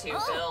nerds. That's you,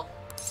 Phil.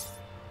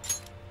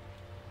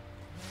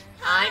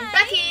 I'm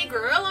Becky,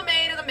 Gorilla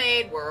Maid of the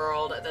Maid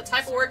World. The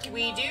type of work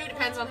we do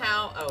depends on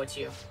how... Oh, it's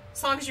you.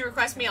 As long as you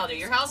request me, I'll do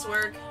your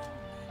housework.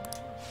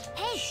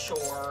 Hey.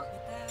 Sure.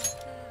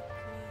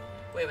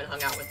 We haven't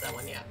hung out with that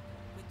one yet.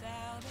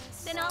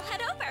 Then I'll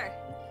head over.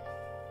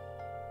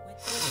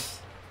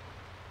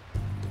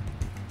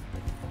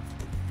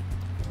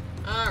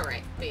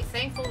 Alright, be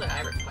thankful that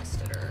I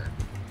requested her.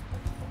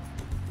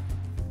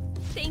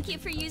 Thank you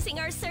for using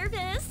our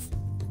service.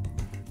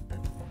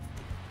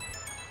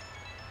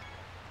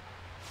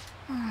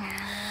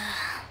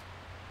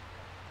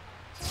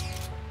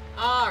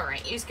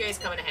 Alright, Yusuke's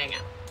coming to hang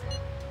out.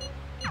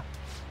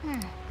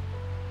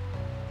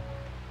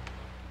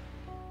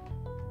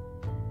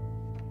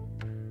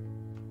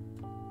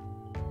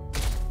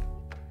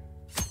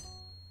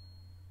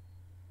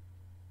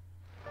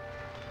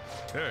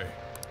 Hey.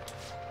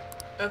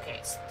 Okay,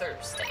 it's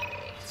Thursday.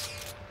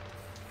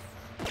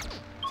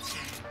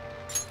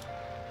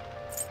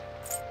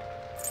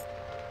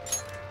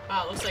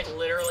 Wow, it looks like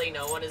literally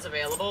no one is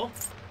available.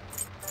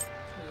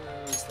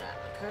 Who's that?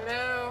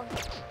 Makoto?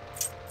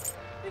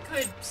 We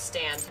could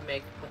stand to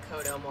make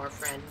Makoto more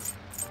friends.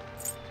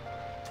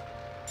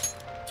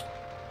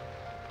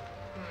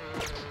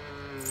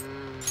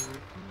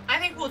 I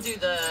think we'll do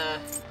the...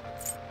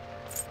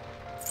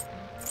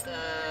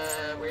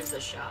 Where's the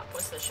shop?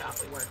 What's the shop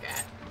we work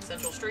at?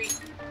 Central Street?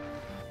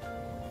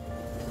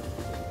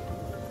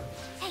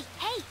 Hey,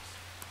 hey!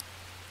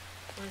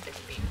 Where's the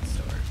convenience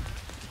store?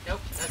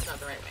 Nope, that's not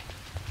the right way.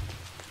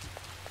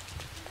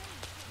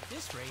 At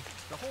this rate,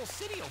 the whole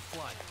city will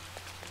flood.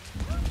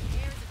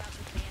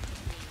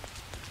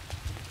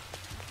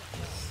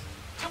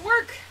 To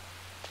work!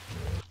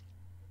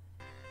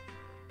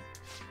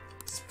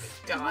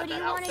 God, What do that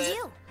you want to outfit.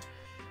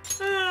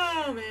 do?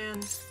 Oh, man.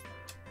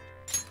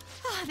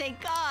 Oh,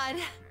 thank God.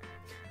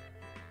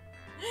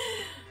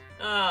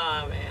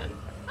 Oh, man.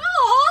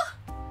 Aw!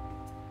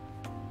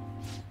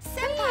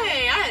 Senpai!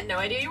 Hey, I had no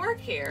idea you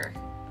worked here.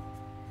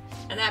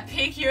 And that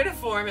pink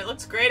uniform, it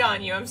looks great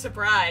on you. I'm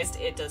surprised.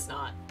 It does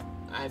not.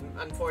 I'm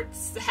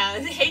unfortunate. I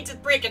hate to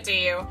break it to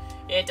you.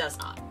 It does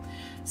not.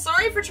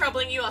 Sorry for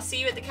troubling you. I'll see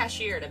you at the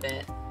cashier in a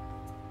bit.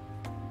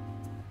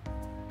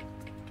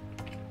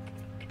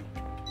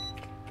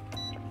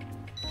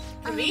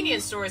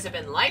 Convenience stores have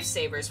been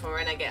lifesavers for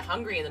when I get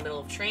hungry in the middle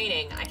of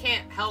training. I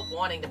can't help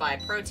wanting to buy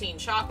protein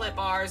chocolate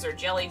bars or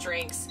jelly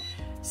drinks.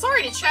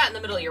 Sorry to chat in the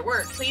middle of your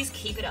work. Please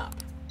keep it up.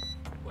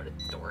 What a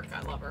dork.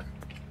 I love her.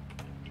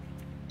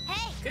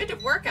 Hey! Good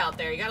to work out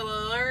there. You gotta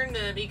learn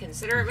to be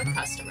considerate with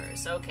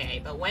customers.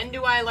 Okay, but when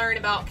do I learn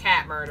about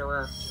Cat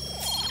Murderer?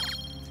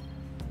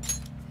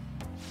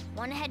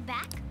 Wanna head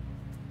back?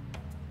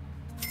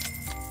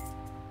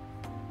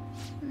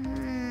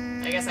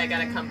 I guess I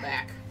gotta come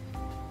back.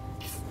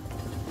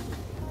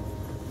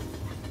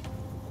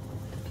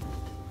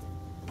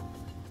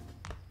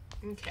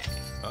 Okay.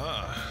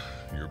 Ah,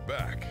 you're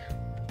back.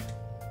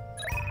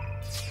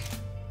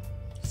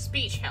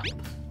 Speech help.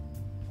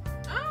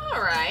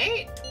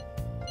 Alright.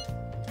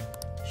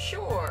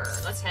 Sure,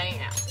 let's hang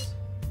out.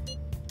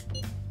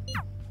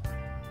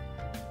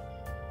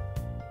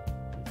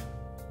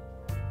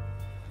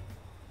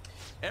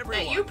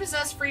 Everyone. That you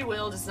possess free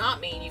will does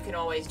not mean you can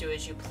always do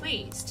as you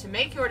please. To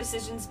make your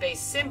decisions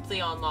based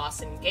simply on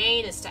loss and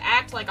gain is to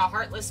act like a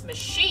heartless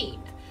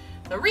machine.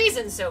 The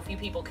reason so few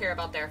people care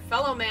about their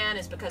fellow man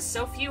is because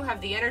so few have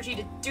the energy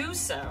to do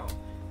so.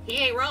 He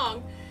ain't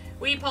wrong.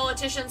 We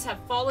politicians have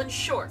fallen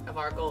short of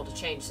our goal to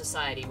change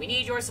society. We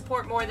need your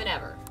support more than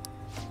ever.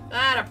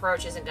 That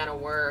approach isn't gonna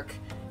work.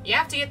 You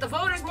have to get the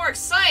voters more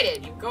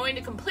excited. You're going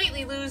to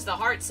completely lose the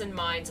hearts and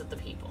minds of the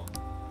people.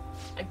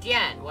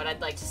 Again, what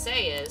I'd like to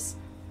say is,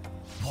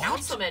 What?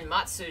 Councilman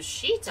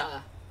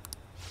Matsushita.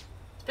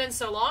 It's been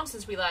so long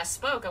since we last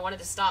spoke, I wanted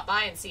to stop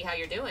by and see how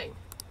you're doing.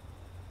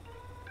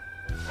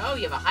 Oh,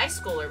 you have a high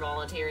schooler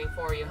volunteering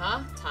for you,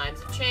 huh?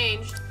 Times have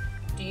changed.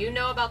 Do you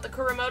know about the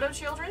Kuramoto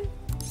children?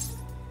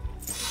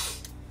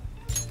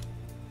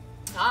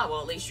 Ah,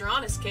 well, at least you're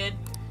honest, kid.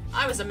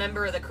 I was a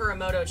member of the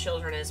Kuramoto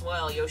children as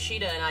well.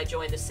 Yoshida and I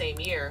joined the same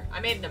year.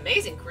 I made an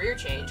amazing career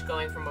change,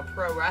 going from a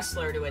pro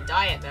wrestler to a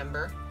diet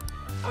member.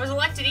 I was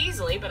elected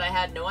easily, but I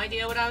had no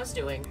idea what I was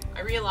doing.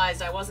 I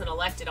realized I wasn't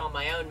elected on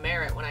my own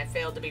merit when I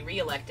failed to be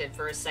re-elected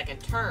for a second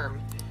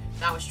term.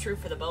 That was true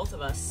for the both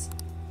of us.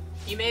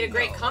 You made a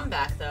great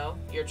comeback, though.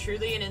 You're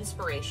truly an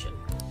inspiration.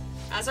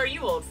 As are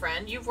you, old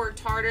friend. You've worked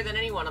harder than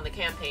anyone on the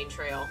campaign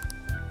trail.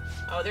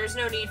 Oh, there's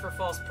no need for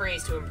false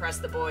praise to impress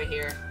the boy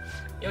here.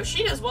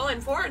 Yoshida's well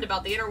informed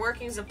about the inner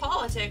workings of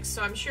politics,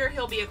 so I'm sure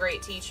he'll be a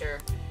great teacher.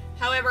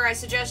 However, I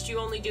suggest you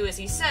only do as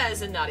he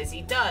says and not as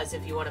he does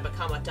if you want to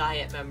become a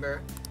diet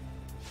member.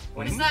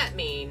 What does that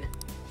mean?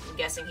 I'm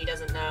guessing he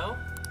doesn't know.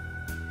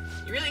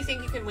 You really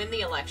think you can win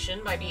the election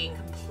by being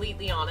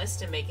completely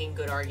honest and making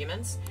good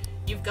arguments?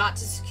 You've got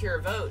to secure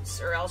votes,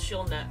 or else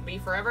you'll be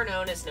forever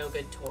known as no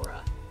good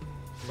Tora.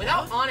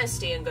 Without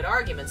honesty and good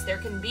arguments, there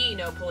can be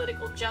no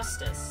political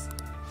justice.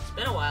 It's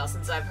been a while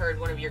since I've heard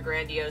one of your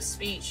grandiose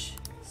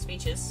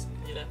speeches,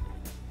 you know.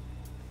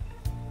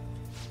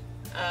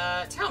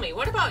 Tell me,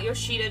 what about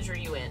Yoshida drew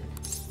you in?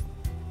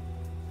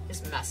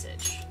 His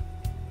message.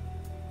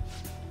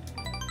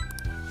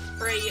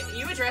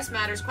 You address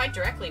matters quite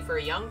directly for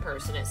a young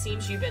person. It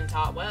seems you've been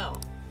taught well.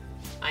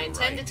 I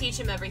intend to teach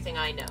him everything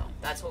I know.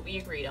 That's what we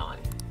agreed on.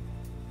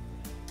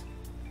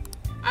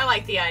 I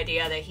like the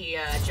idea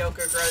that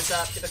Joker grows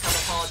up to become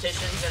a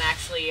politician and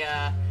actually,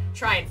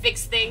 try and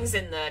fix things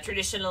in the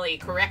traditionally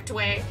correct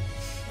way.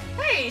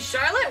 Hey,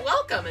 Charlotte,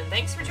 welcome, and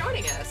thanks for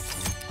joining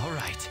us.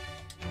 Alright.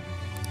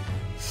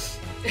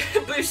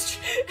 Boost.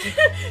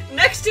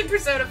 Next in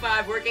Persona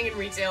 5, working in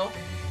retail.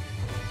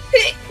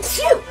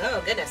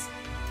 Oh, goodness.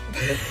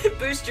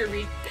 Boost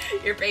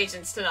your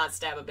patience to not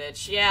stab a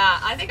bitch. Yeah,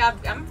 I think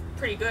I'm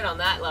pretty good on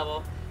that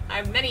level. I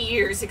have many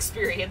years'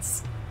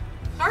 experience.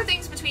 How are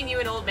things between you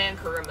and old man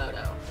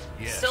Kuramoto?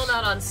 Yes. Still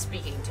not on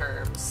speaking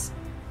terms.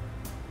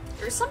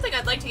 There's something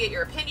I'd like to get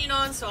your opinion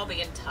on, so I'll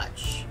be in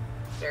touch.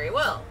 Very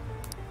well.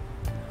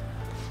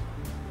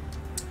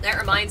 That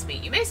reminds me,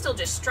 you may still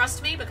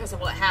distrust me because of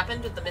what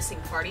happened with the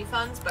missing party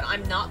funds, but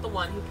I'm not the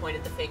one who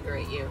pointed the finger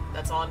at you.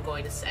 That's all I'm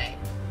going to say.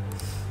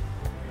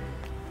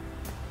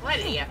 Why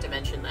did he have to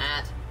mention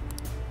that?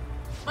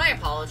 My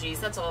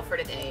apologies, that's all for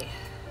today.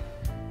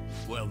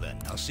 Well then,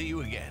 I'll see you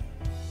again.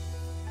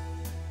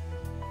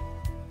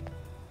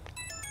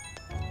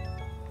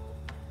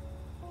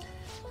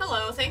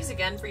 Hello, thanks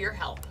again for your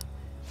help.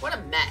 What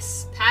a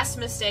mess. Past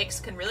mistakes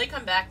can really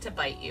come back to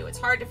bite you. It's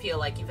hard to feel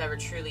like you've ever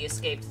truly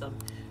escaped them.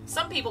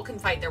 Some people can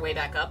fight their way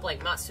back up,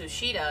 like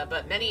Matsushita,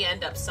 but many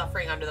end up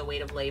suffering under the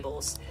weight of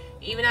labels.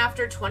 Even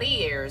after 20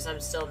 years, I'm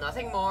still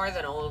nothing more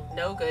than old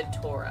no-good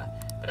Tora,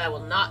 but I will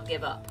not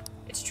give up.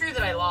 It's true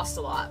that I lost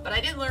a lot, but I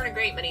did learn a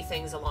great many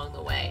things along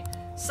the way.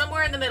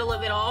 Somewhere in the middle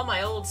of it all,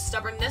 my old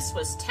stubbornness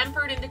was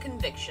tempered into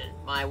conviction,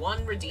 my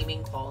one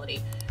redeeming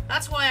quality.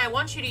 That's why I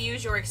want you to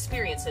use your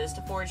experiences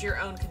to forge your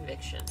own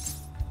conviction.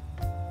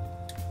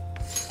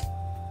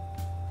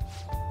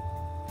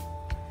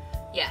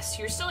 Yes,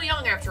 you're still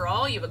young after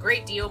all. You have a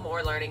great deal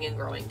more learning and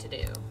growing to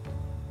do.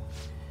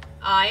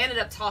 I ended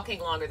up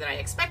talking longer than I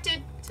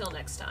expected. Till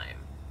next time.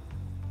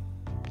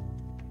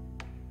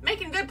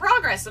 Making good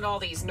progress in all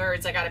these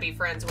nerds I gotta be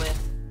friends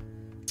with.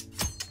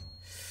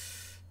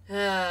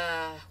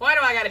 Why do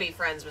I gotta be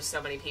friends with so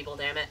many people,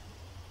 damn it?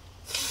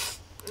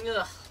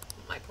 Ugh,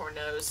 my poor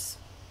nose.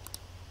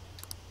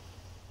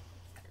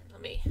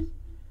 Let me...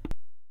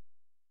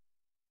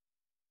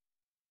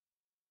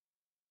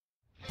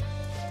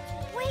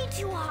 Way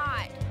too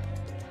hot.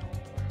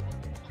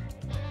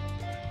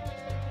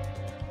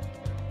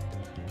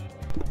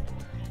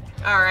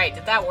 Alright,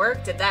 did that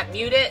work? Did that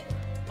mute it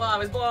while I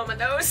was blowing my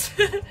nose?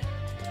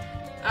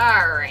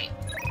 Alright.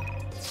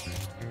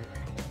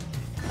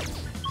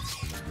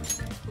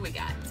 Who we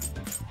got?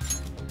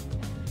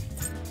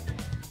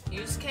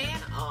 Yusuke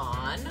and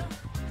on.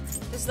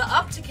 Does the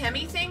up to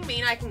Kemi thing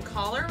mean I can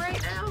call her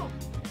right now?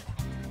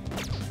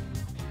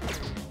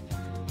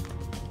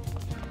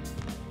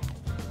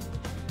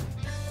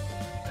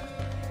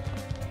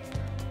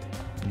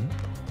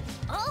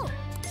 Oh.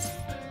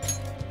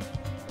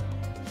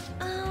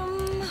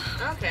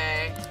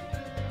 Okay.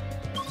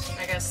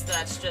 I guess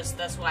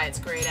that's why it's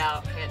grayed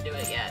out. Can't do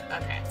it yet.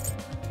 Okay.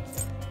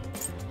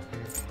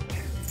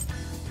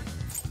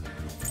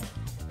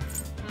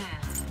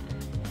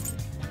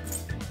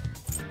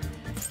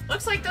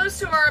 Looks like those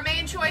two are our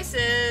main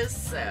choices,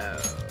 so...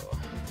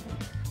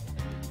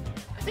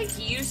 I think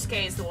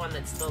Yusuke is the one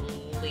that's the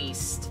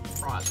least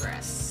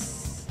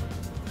progress.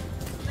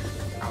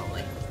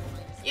 Probably.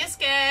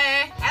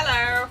 Yusuke!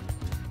 Hello!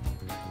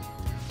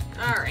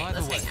 Alright,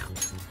 let's hang out.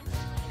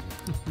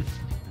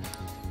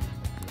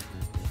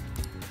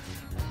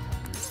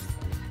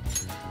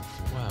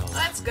 Wow.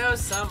 Let's go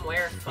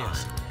somewhere fun.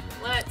 Yes.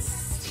 Let's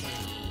see.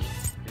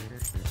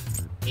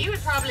 He would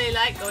probably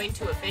like going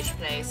to a fish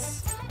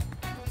place.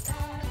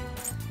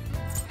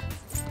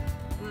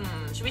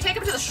 Should we take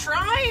him to the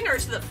shrine or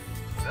to the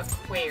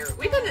aquarium?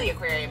 We've been to the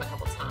aquarium a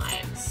couple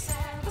times.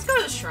 Let's go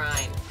to the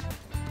shrine.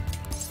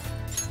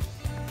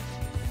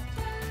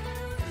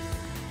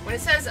 When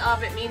it says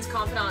up, it means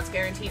Confidant's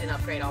guaranteed an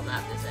upgrade on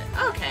that visit.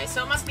 Okay,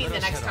 so it must mean the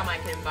next time I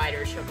can invite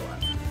her, she'll go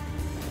up.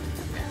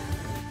 Okay.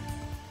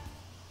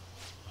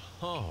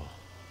 Oh.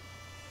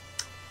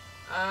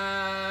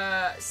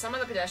 Some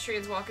of the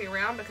pedestrians walking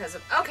around because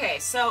of... Okay,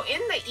 so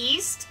in the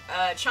East,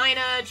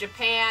 China,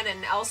 Japan,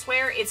 and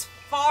elsewhere, it's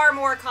far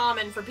more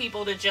common for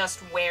people to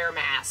just wear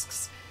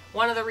masks.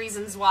 One of the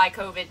reasons why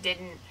COVID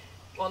didn't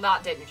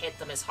hit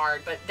them as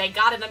hard, but they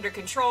got it under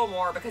control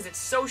more because it's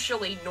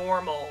socially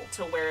normal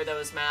to wear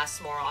those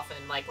masks more often.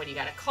 Like when you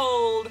got a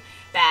cold,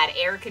 bad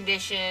air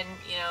condition,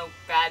 you know,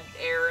 bad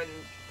air and,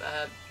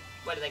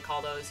 what do they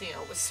call those, you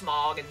know, with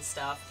smog and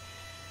stuff.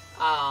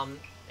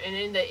 And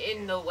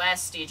in the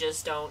West, you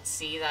just don't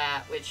see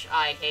that, which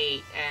I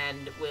hate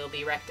and will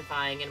be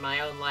rectifying in my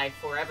own life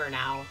forever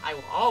now. I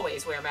will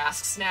always wear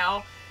masks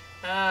now.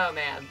 Oh,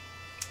 man.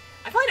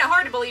 I find it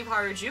hard to believe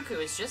Harajuku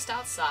is just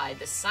outside.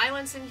 The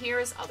silence in here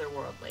is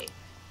otherworldly.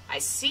 I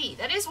see.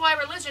 That is why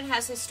religion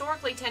has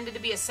historically tended to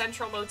be a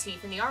central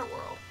motif in the art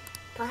world.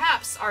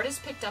 Perhaps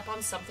artists picked up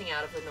on something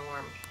out of the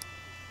norm.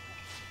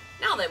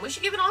 Now then, we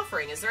should give an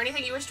offering. Is there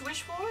anything you wish to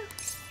wish for?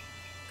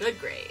 Good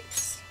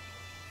grades.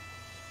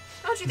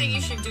 Don't you think you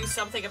should do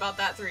something about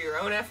that through your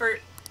own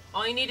effort?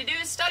 All you need to do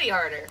is study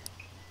harder.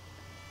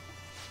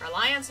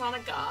 Reliance on a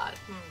god.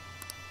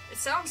 It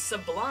sounds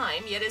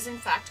sublime, yet is in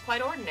fact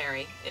quite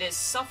ordinary. It is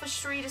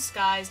sophistry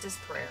disguised as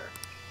prayer.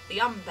 The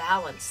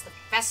unbalance, the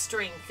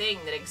festering thing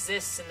that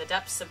exists in the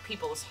depths of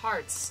people's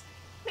hearts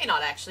may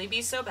not actually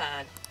be so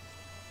bad.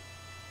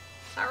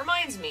 That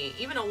reminds me,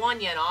 even a 1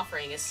 yen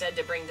offering is said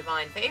to bring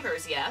divine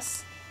favors,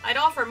 yes. I'd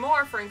offer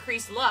more for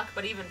increased luck,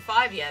 but even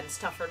 5 yen's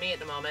tough for me at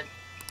the moment.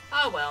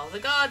 Oh well, the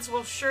gods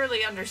will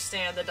surely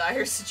understand the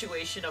dire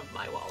situation of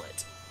my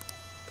wallet.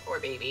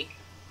 Poor baby.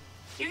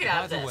 You can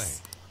have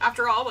this.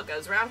 After all, what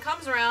goes around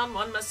comes around.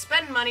 One must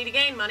spend money to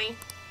gain money.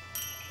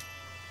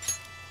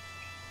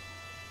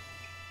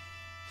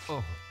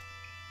 Oh.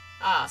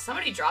 Ah,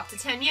 somebody dropped a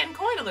 10 yen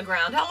coin on the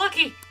ground. How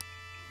lucky!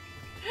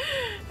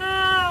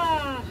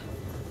 Ah.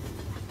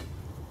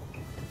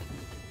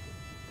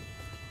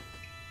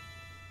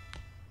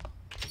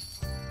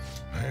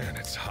 Man,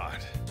 it's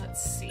hot.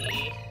 Let's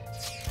see.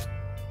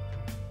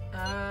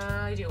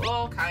 I do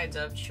all kinds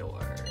of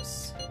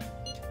chores.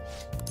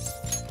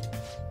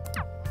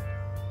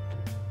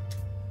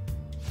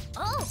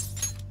 Oh!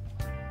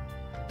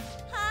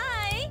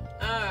 Hi!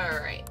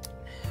 Alright.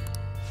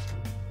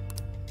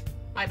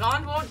 My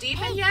bond won't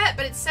deepen yet,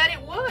 but it said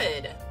it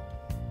would.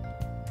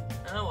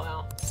 Oh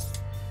well.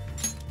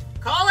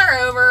 Call her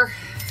over.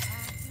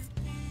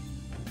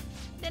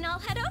 Then I'll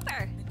head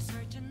over.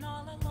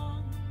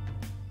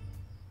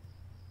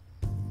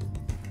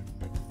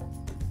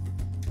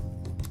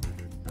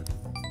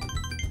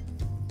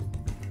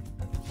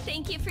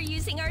 Thank you for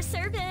using our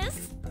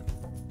service.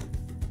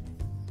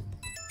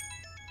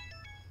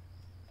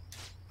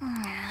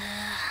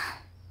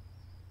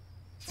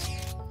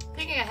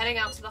 Thinking of heading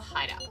out to the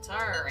hideout.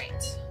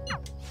 Alright.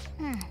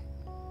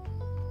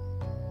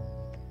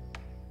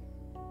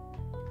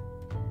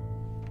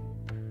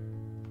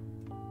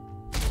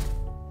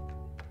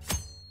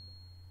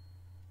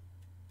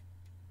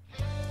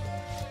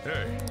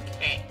 Hey.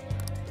 Okay.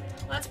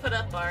 Let's put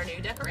up our new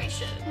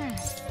decoration.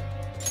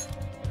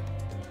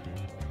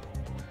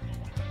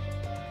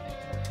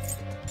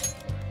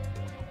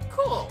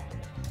 Cool.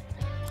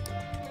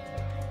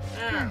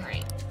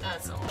 Alright,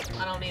 that's all.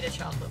 I don't need a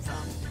chocolate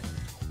fountain.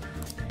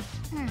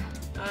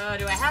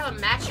 Do I have a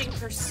matching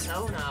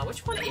persona?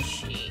 Which one is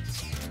she?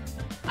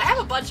 I have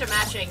a bunch of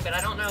matching, but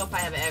I don't know if I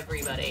have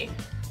everybody.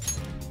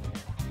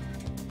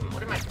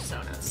 What are my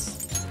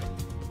personas?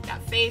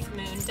 Got Faith,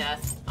 Moon,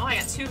 Death. Oh, I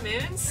got 2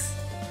 moons?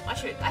 I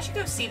should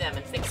go see them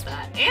and fix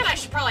that. And I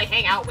should probably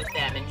hang out with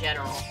them in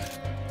general.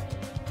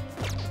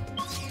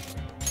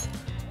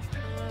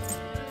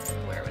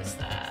 Where was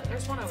that?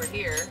 There's one over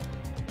here.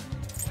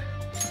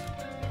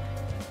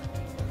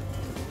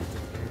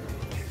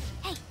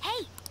 Hey,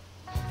 hey!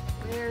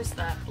 Where's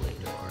that blue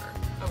door?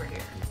 Over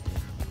here.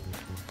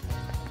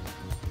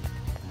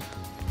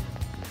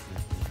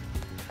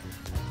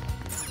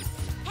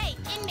 Hey,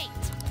 inmate!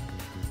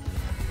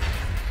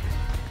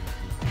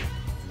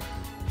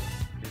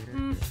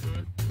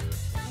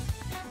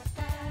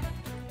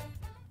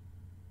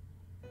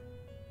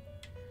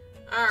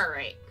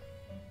 Alright.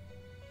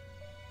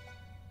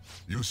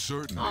 You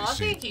certainly Aw,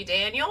 seem... thank you,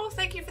 Daniel.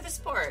 Thank you for the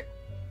support.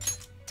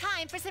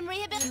 Time for some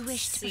rehabilitation. You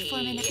wish to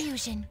perform an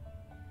illusion.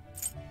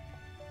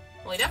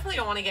 Well, we definitely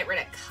don't want to get rid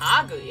of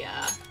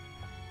Kaguya.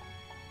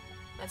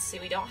 Let's see,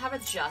 we don't have a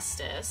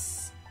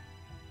Justice.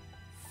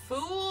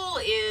 Fool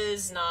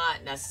is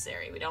not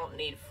necessary. We don't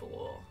need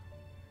Fool.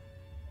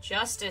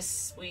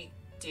 Justice we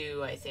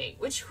do, I think.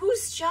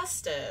 Who's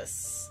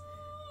Justice?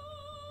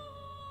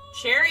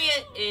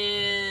 Chariot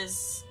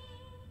is...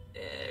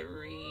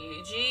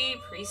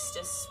 Ryuji,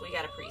 priestess. We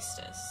got a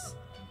priestess.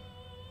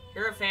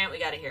 Hierophant. We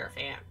got a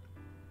hierophant.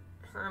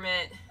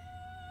 Hermit.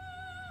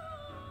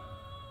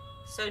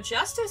 So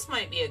Justice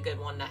might be a good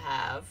one to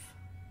have.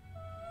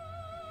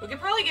 We could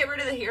probably get rid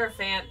of the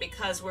hierophant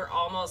because we're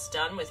almost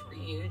done with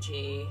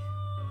Ryuji.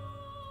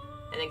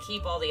 And then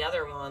keep all the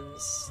other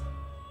ones.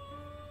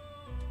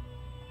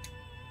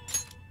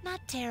 Not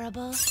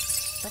terrible,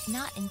 but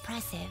not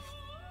impressive.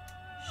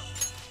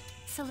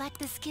 Select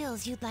the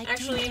skills you'd like to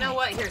Actually, you know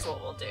what? Here's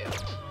what we'll do.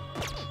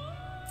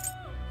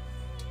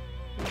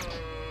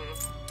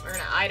 We're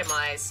gonna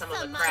itemize some of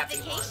the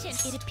crappy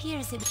ones. It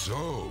appears it...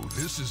 So,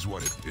 this is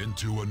what it...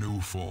 into a new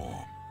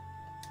form.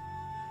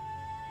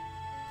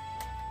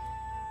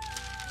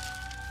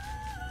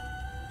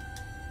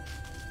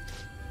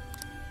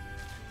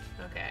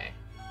 Okay.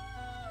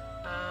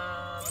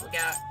 We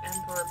got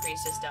Emperor,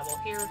 Priestess, Devil,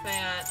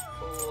 Hierophant,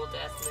 Fool,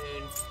 Death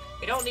Moon.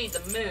 We don't need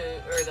the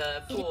moon, or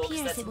the Fool,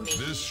 because that's me.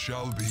 This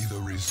shall be the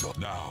result.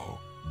 Now,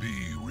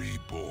 be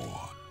reborn.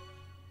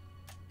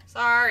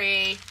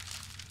 Sorry.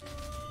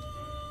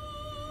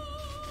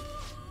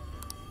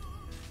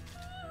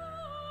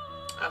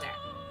 Okay.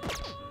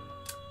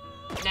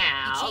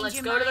 Now,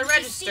 let's go to the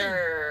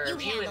register.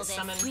 View and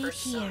summon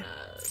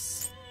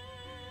personas.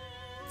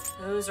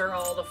 Those are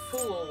all the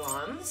Fool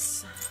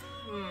ones.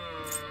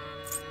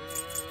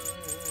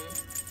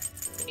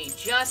 We need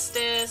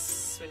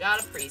Justice. We got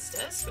a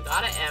Priestess. We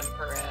got an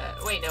Emperor.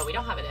 Wait, no, we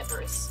don't have an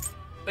Empress.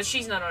 But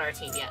she's not on our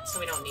team yet, so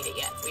we don't need it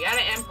yet. We got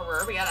an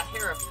Emperor. We got a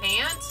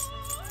Hierophant.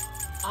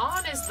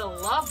 On is the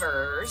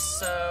Lovers,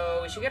 so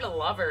we should get a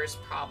Lovers,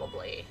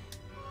 probably.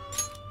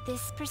 A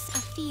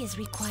fee is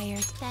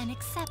required, then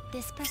accept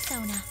this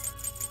persona.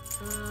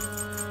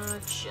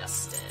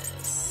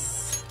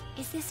 Justice.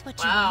 Is this what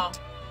you want?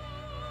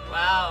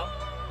 Wow.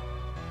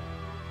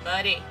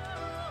 Buddy.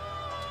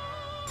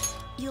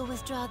 You'll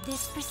withdraw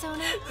this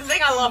persona? The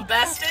thing I love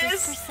best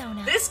is,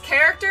 this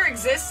character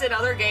exists in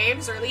other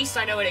games, or at least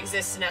I know it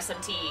exists in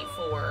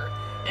SMT4.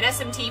 In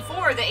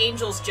SMT4, the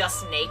angel's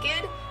just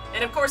naked.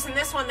 And of course, in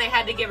this one, they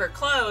had to give her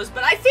clothes,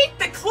 but I think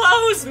the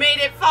clothes made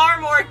it far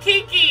more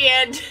kinky,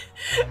 and,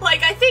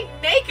 like, I think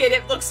naked,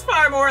 it looks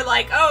far more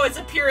like, oh, it's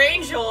a pure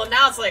angel, and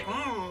now it's like,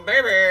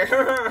 baby.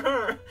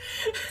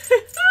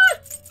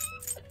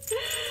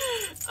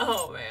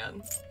 Oh,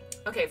 man.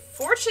 Okay,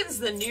 Fortune's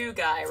the new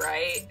guy,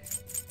 right?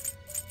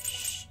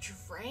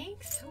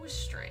 Strength? Who is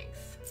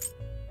Strength?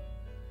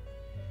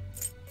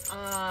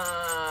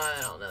 I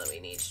don't know that we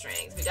need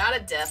Strength. We got a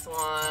Death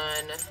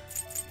one.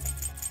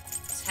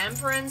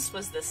 Temperance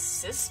was the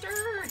sister?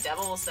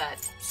 Devil's that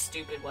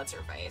stupid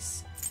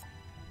what's-her-face.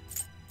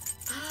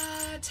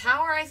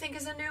 Tower, I think,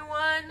 is a new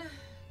one.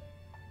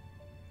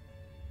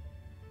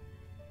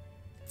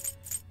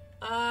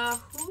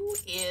 Who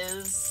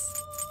is...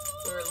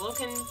 We're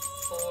looking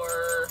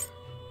for...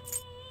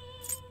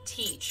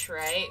 Teach,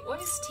 right?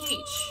 What is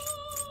Teach?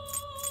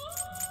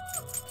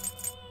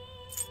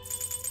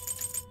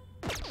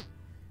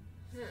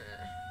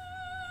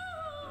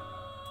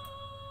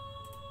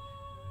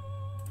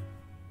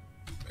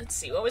 Let's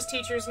see, what was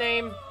Teacher's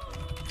name?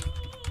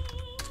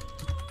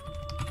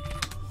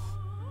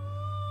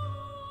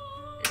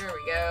 Here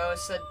we go,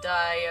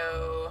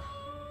 Sadayo.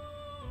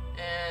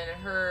 And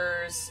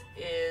hers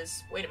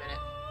is... Wait a minute.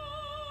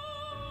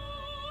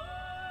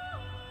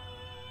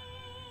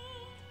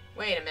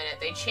 Wait a minute,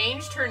 they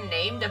changed her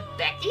name to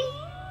Becky?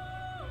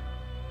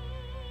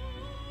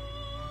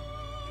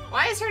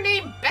 Why is her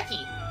name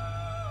Becky?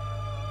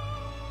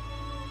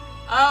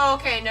 Oh,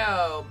 okay,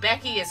 no.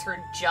 Becky is her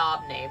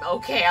job name.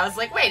 Okay, I was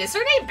like, wait, is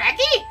her name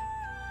Becky?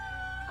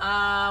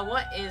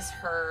 What is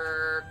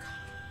her...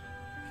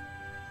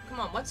 Come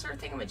on, what's her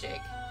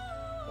thingamajig?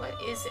 What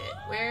is it?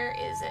 Where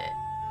is it?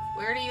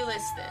 Where do you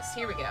list this?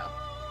 Here we go.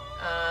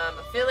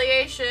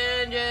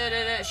 Affiliation...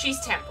 She's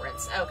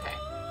Temperance. Okay.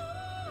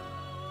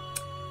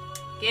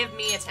 Give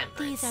me a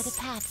Temperance. These are the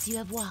paths you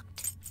have walked.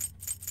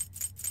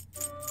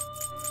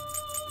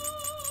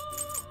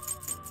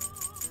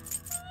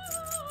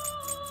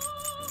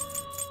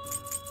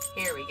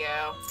 Here we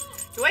go.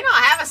 Do I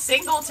not have a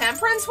single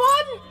Temperance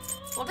one?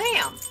 Well,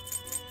 damn.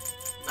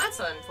 That's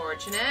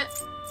unfortunate.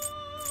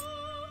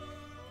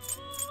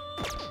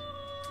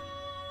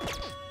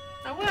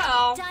 Oh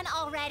well. Done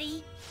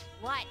already?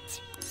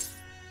 What?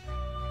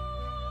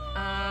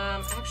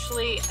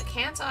 Actually,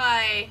 can't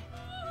I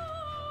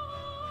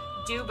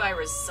do by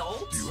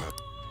result?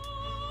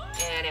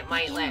 And it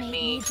might let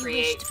me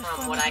create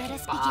from what I can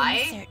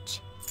buy.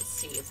 Let's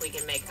see if we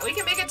can make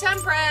a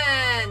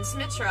Temperance!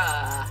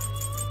 Mitra.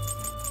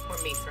 Or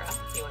Mithra,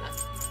 if you wanna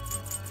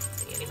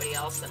see anybody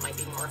else that might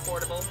be more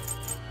affordable.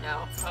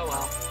 No? Oh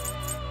well.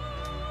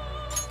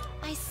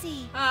 I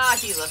see. Ah,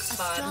 he looks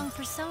fun. A strong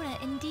persona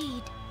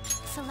indeed.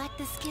 Select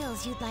the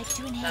skills you'd like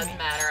to inherit. Doesn't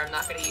matter, I'm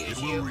not gonna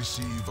use you. It will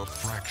receive a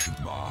fraction.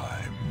 My.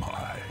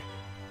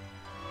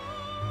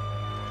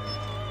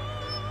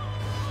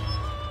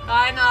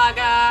 Bye,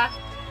 Naga.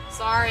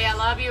 Sorry, I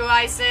love you,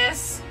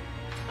 Isis.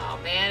 Oh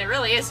man, it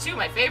really is two of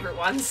my favorite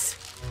ones.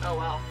 Oh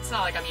well, it's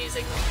not like I'm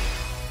using them.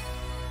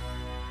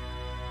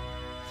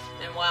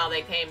 and wow,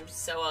 they came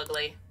so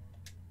ugly.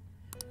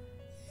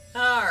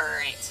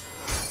 Alright.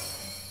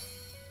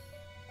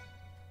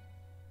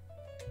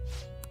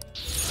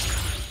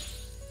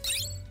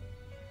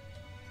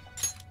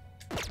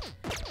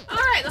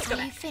 Alright, let's go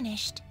back. Are you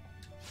finished?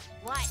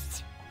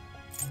 What?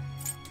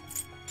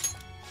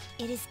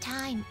 It is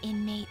time,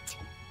 inmate.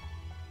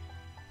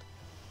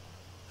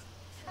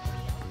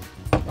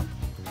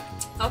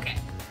 Okay.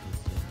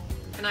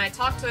 Can I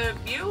talk to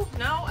you?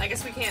 No? I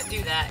guess we can't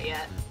do that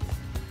yet.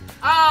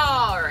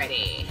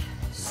 Alrighty.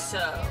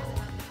 So...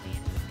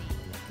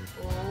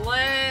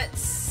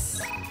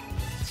 let's...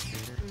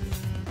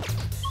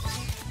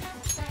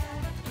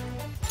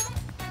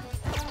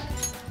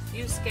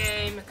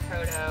 Yusuke,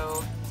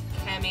 Makoto,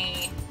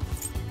 Kemi...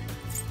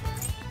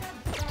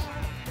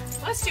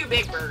 let's do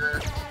Big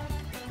Burger.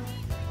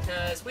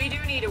 Because we do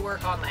need to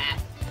work on that.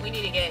 We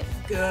need to get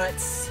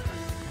guts.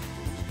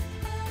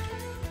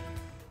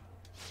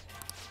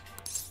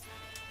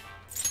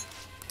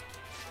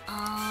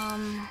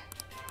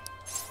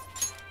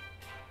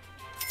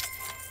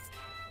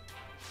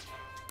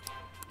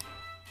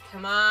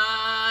 Come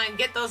on,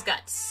 get those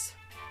guts.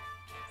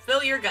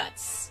 Fill your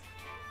guts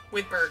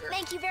with burger.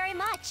 Thank you very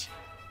much.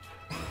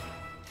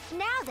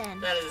 Now then.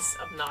 That is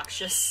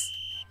obnoxious.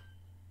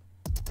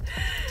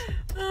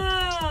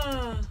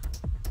 Oh,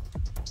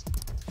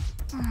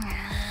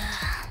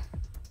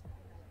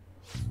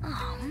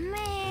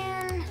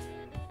 man.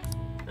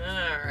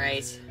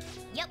 Alright.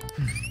 Yep.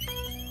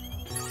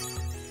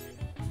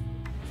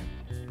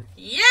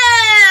 Yeah!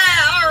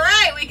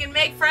 Alright, we can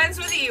make friends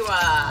with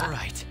Iwa.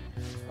 Alright.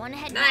 One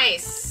ahead.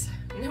 Nice.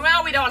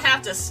 Well, we don't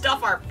have to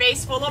stuff our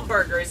face full of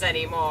burgers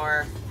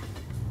anymore.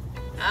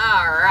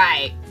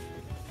 Alright.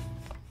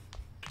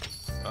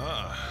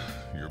 Ah,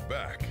 you're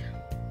back.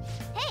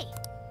 Hey.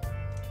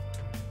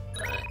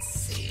 Let's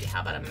see.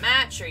 How about a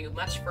match? Are you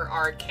much for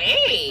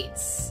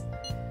arcades?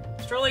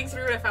 Strolling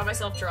through it, I found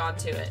myself drawn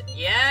to it.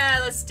 Yeah,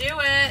 let's do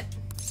it.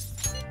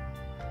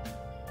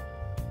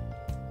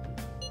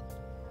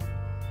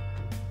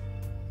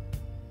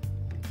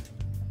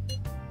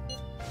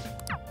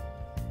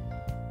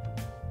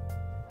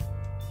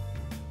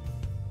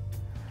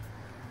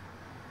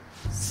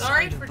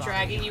 Sorry for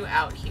dragging you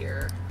out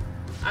here.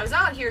 I was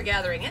out here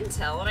gathering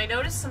intel, and I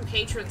noticed some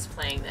patrons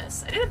playing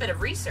this. I did a bit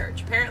of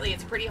research. Apparently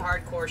it's a pretty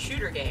hardcore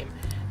shooter game.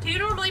 Do you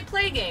normally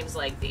play games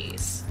like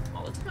these?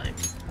 All the time.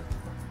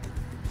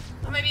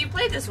 Well, maybe you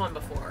played this one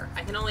before.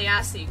 I can only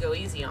ask that you go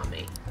easy on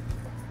me.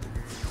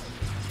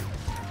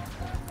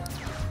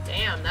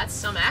 Damn, that's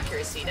some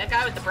accuracy. That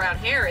guy with the brown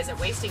hair isn't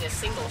wasting a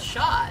single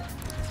shot.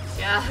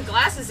 Yeah,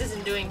 Glasses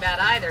isn't doing bad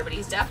either, but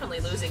he's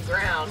definitely losing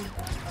ground.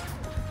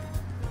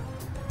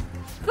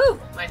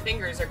 Whew, my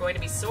fingers are going to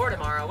be sore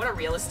tomorrow. What a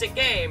realistic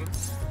game.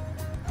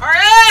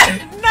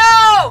 Alright!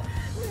 No!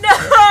 No!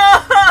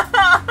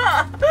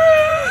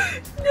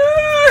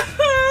 No!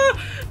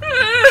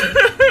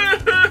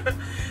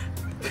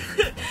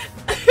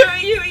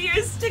 You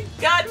used to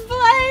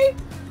gunplay?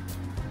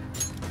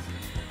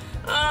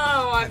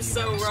 Oh, I'm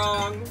so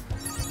wrong.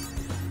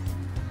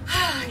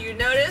 You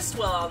noticed?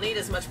 Well, I'll need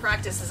as much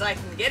practice as I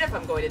can get if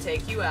I'm going to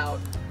take you out.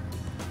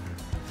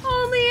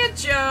 Only a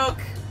joke.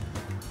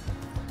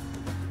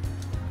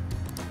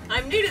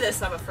 I'm new to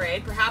this, I'm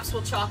afraid. Perhaps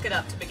we'll chalk it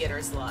up to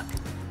beginner's luck.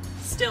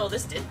 Still,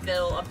 this did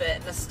feel a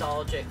bit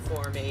nostalgic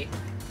for me.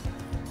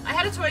 I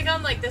had a toy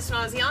gun like this when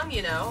I was young,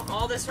 you know.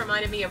 All this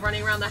reminded me of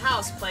running around the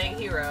house playing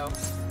hero.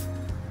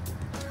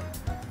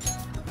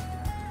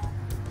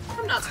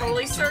 I'm not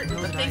totally certain,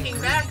 but thinking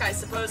back, I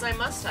suppose I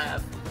must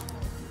have.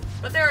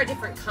 But there are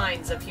different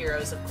kinds of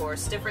heroes, of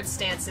course. Different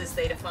stances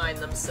they define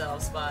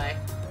themselves by.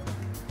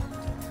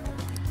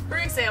 For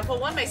example,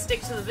 one may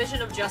stick to the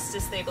vision of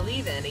justice they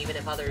believe in, even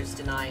if others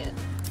deny it,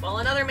 while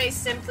another may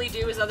simply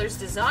do as others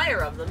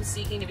desire of them,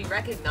 seeking to be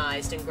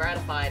recognized and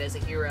gratified as a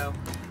hero.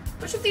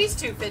 Which of these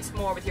two fits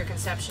more with your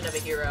conception of a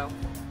hero?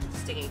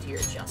 Sticking to your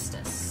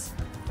justice.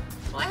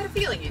 Well, I had a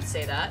feeling you'd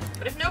say that,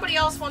 but if nobody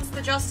else wants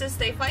the justice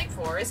they fight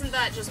for, isn't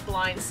that just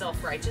blind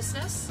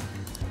self-righteousness?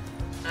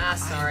 Ah,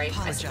 sorry.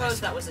 I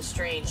suppose that was a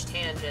strange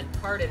tangent.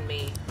 Pardon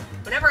me.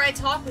 Whenever I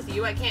talk with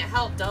you, I can't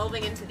help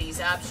delving into these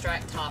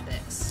abstract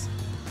topics.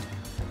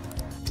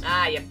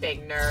 Ah, you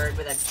big nerd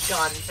with a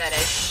gun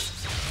fetish.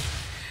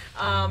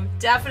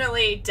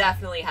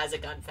 Definitely has a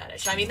gun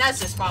fetish. I mean,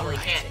 that's just probably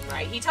canon,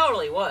 right? He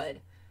totally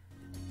would.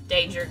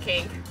 Danger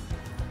kink.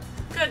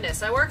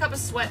 Goodness, I work up a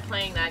sweat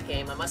playing that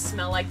game. I must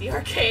smell like the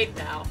arcade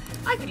now.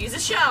 I could use a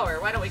shower.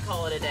 Why don't we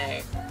call it a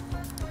day?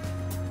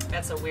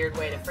 That's a weird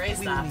way to phrase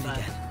that, but...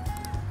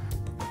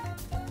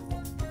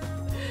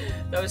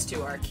 Those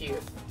two are cute.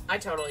 I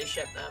totally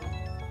ship them.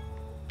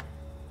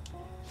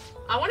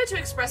 I wanted to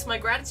express my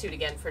gratitude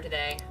again for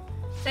today.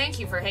 Thank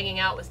you for hanging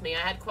out with me. I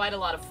had quite a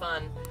lot of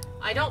fun.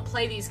 I don't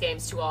play these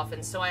games too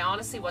often, so I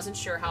honestly wasn't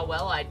sure how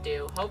well I'd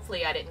do.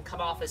 Hopefully I didn't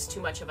come off as too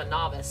much of a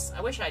novice.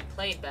 I wish I'd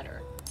played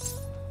better.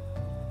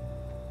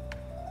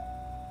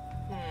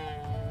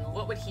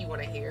 What would he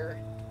want to hear?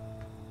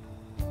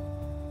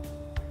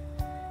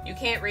 You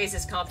can't raise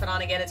his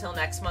confidant again until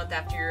next month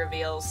after your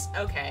reveals.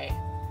 Okay.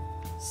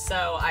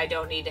 So I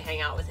don't need to hang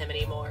out with him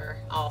anymore.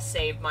 I'll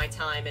save my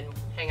time and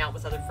hang out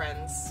with other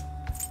friends.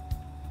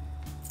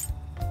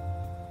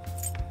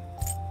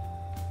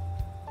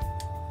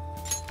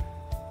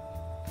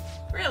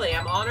 Really,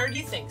 I'm honored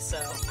you think so.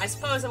 I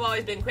suppose I've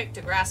always been quick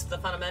to grasp the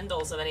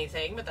fundamentals of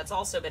anything, but that's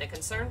also been a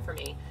concern for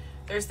me.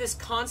 There's this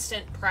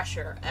constant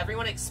pressure.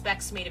 Everyone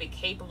expects me to be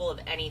capable of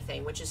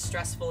anything, which is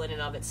stressful in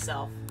and of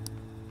itself.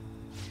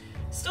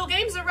 Still,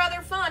 games are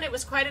rather fun. It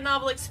was quite a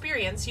novel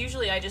experience.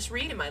 Usually I just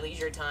read in my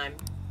leisure time.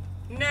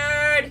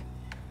 Nerd!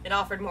 It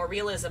offered more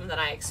realism than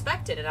I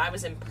expected, and I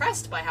was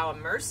impressed by how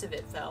immersive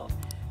it felt.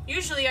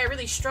 Usually I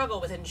really struggle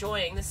with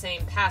enjoying the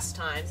same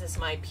pastimes as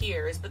my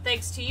peers, but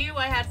thanks to you,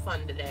 I had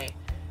fun today.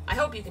 I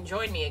hope you can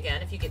join me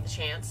again if you get the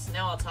chance.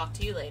 Now I'll talk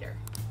to you later.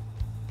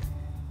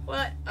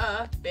 What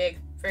a big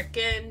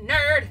frickin'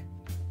 nerd!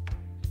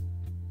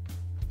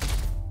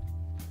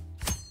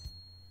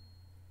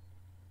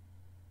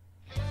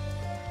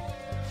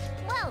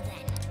 Well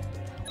then.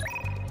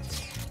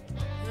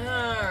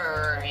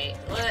 Alright,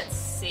 let's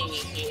see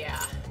here.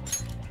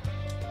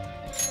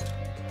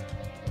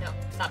 No,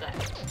 stop that.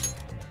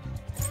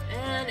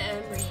 Anne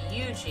and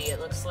Ryuji, it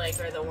looks like,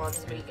 are the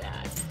ones we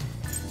got.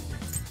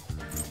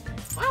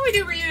 Why don't we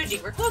do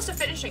Ryuji? We're close to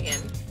finishing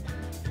him.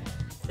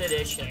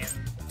 Finish him.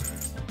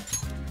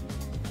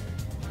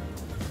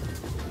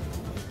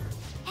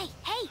 Hey,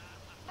 hey!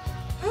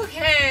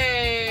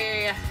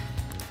 Okay.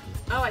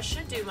 Oh, I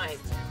should do my...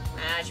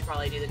 I should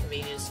probably do the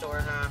convenience store,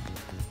 huh?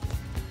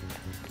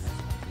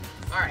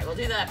 Alright, we'll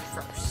do that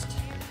first.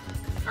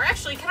 Or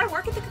actually, can I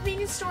work at the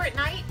convenience store at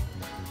night?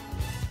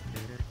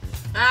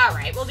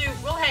 Alright, we'll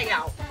hang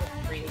out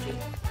with Ryuji.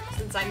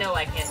 Since I know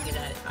I can't do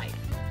that at night.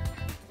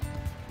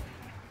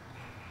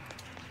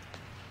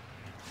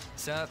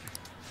 Sup?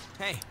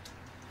 Hey.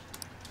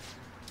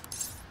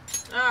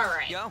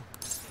 Alright. Yo.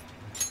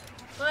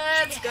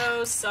 Let's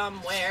go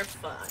somewhere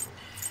fun.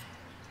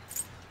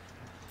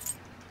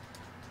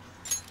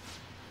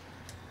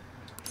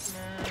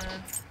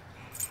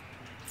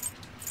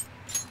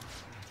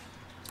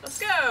 Let's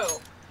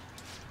go!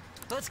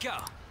 Let's go.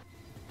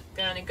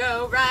 Gonna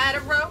go ride a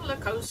roller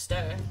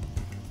coaster.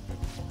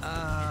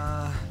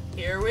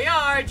 Here we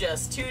are,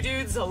 just two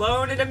dudes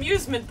alone at an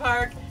amusement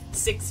park,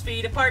 6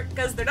 feet apart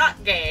because they're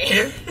not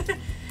gay.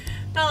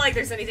 Not like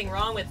there's anything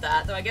wrong with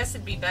that, though I guess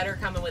it'd be better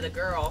coming with a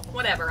girl.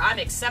 Whatever, I'm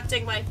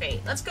accepting my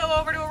fate. Let's go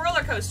over to a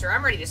roller coaster.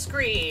 I'm ready to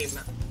scream.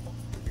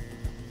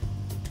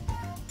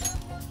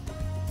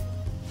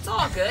 It's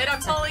all good.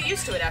 I'm totally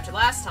used to it after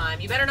last time.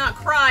 You better not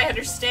cry,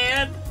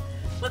 understand?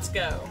 Let's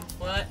go.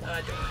 What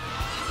a dork.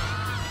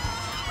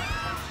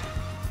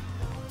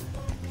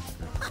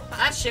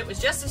 That shit was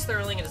just as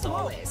thrilling as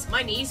always.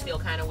 My knees feel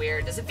kind of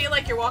weird. Does it feel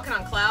like you're walking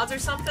on clouds or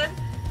something?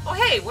 Oh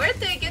hey, where'd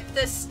they get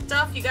this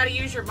stuff you gotta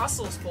use your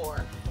muscles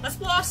for? Let's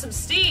blow off some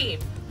steam.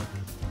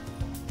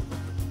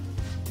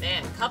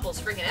 Man,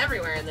 couples freaking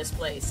everywhere in this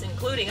place,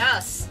 including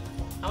us.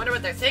 I wonder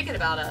what they're thinking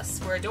about us.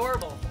 We're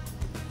adorable.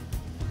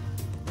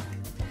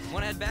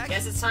 Wanna head back?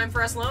 Guess it's time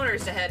for us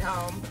loners to head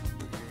home.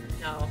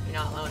 No, you're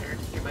not a loner.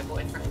 You're my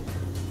boyfriend.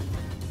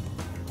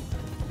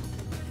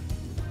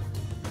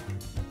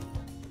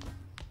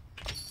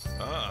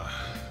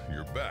 Ah,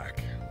 you're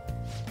back.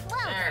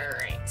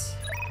 Alright.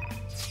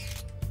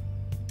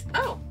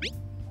 Oh!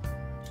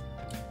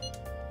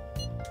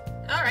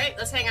 Alright,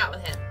 let's hang out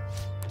with him.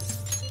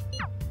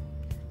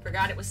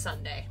 Forgot it was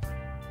Sunday.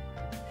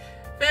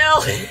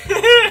 Phil!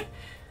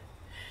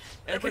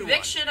 The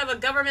conviction of a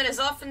government is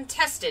often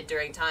tested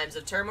during times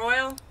of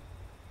turmoil.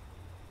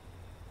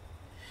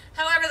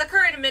 However, the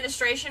current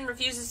administration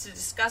refuses to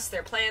discuss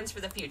their plans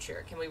for the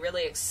future. Can we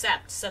really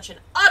accept such an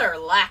utter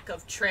lack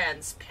of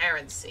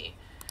transparency?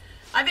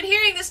 I've been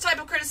hearing this type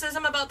of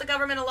criticism about the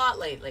government a lot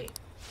lately.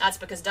 That's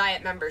because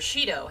Diet member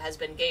Shido has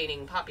been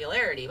gaining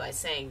popularity by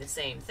saying the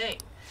same thing.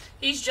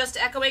 He's just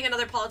echoing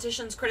another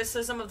politician's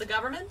criticism of the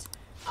government?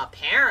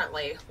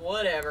 Apparently.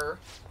 Whatever.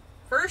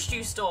 First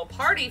you stole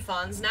party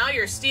funds, now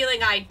you're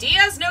stealing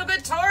ideas? No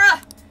good,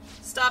 Tora?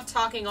 Stop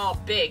talking all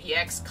big, you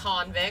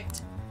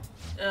ex-convict.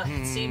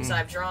 It seems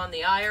I've drawn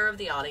the ire of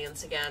the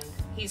audience again.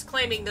 He's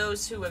claiming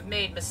those who have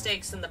made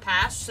mistakes in the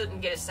past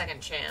shouldn't get a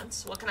second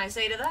chance. What can I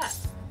say to that?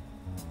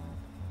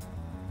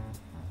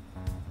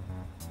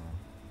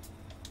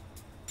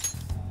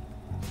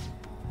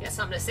 You got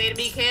something to say to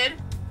me, kid?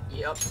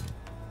 Yup.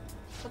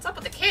 What's up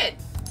with the kid?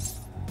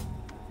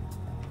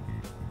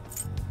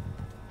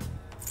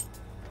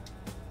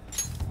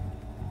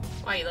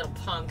 Why, you little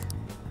punk?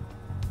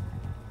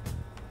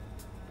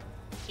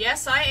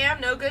 Yes, I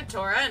am no good,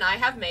 Tora, and I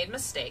have made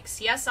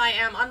mistakes. Yes, I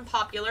am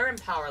unpopular and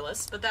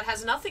powerless, but that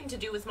has nothing to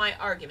do with my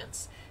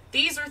arguments.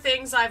 These are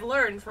things I've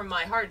learned from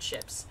my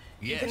hardships.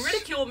 Yes. You can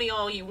ridicule me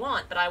all you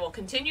want, but I will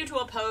continue to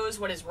oppose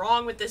what is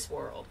wrong with this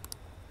world.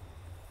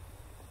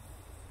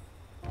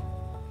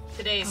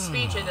 Today's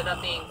speech ended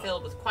up being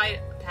filled with quite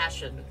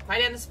passion.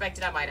 Quite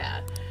unexpected, I might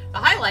add. The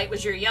highlight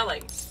was your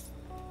yelling.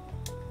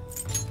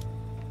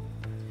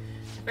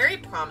 Very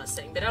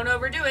promising, but don't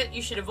overdo it.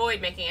 You should avoid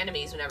making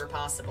enemies whenever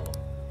possible.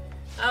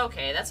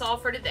 Okay, that's all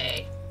for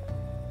today.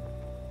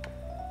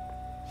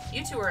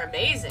 You two are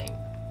amazing.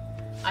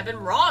 I've been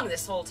wrong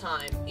this whole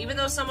time. Even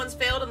though someone's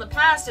failed in the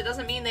past, it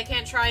doesn't mean they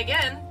can't try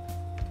again.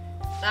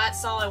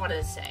 That's all I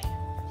wanted to say.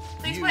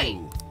 Please wait.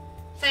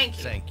 Thank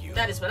you. Thank you.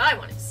 That is what I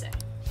wanted to say.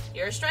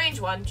 You're a strange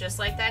one, just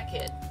like that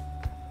kid.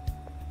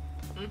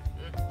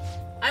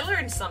 I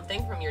learned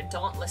something from your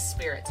dauntless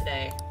spirit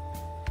today.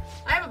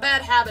 I have a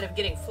bad habit of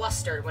getting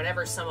flustered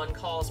whenever someone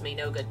calls me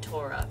no good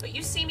Torah, but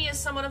you see me as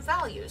someone of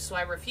value, so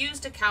I refuse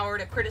to cower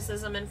to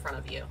criticism in front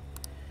of you.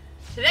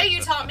 Today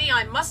you taught me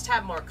I must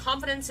have more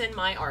confidence in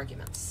my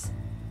arguments.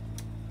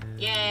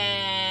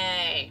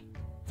 Yay!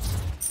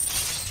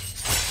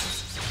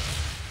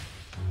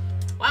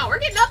 Wow, we're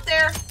getting up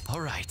there!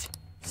 Alright.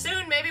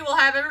 Soon, maybe we'll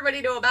have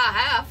everybody to about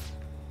half.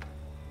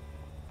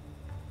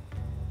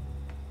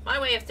 My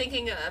way of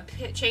thinking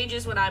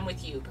changes when I'm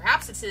with you.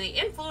 Perhaps it's the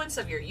influence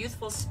of your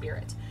youthful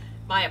spirit.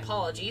 My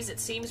apologies, it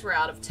seems we're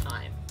out of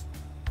time.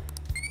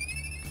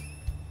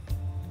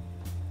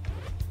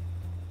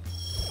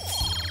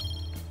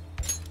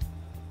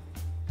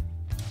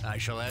 I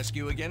shall ask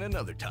you again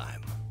another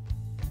time.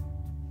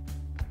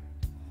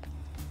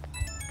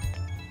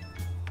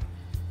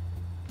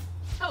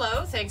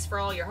 Hello, thanks for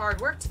all your hard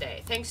work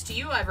today. Thanks to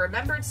you, I've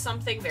remembered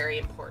something very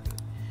important.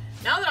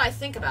 Now that I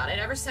think about it,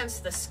 ever since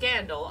the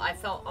scandal, I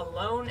felt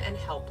alone and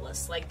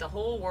helpless, like the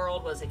whole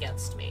world was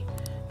against me.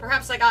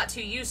 Perhaps I got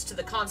too used to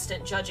the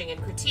constant judging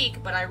and critique,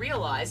 but I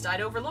realized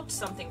I'd overlooked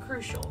something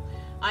crucial.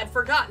 I'd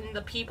forgotten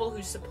the people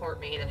who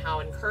support me and how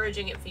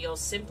encouraging it feels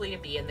simply to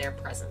be in their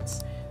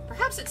presence.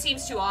 Perhaps it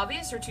seems too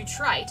obvious or too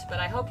trite, but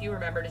I hope you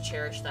remember to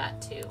cherish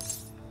that too.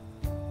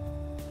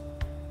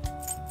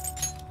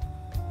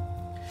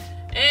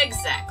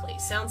 Exactly.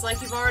 Sounds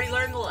like you've already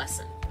learned the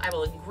lesson. I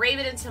will engrave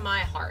it into my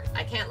heart.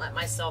 I can't let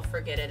myself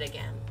forget it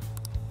again.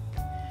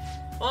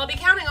 Well, I'll be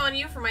counting on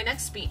you for my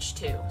next speech,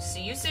 too.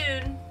 See you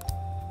soon.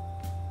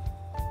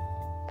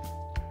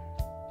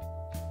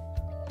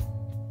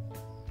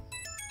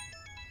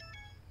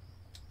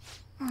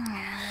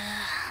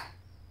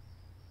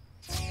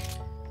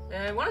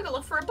 I wanted to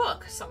look for a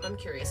book, something I'm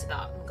curious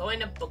about. I'm going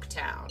to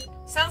Booktown.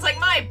 Sounds like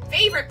my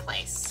favorite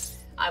place.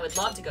 I would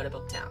love to go to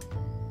Booktown.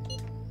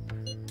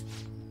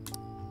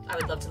 I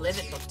would love to live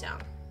in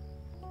Booktown.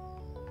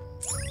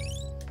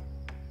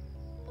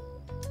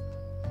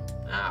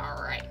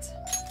 Alright.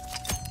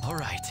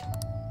 Alright.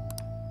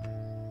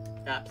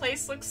 That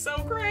place looks so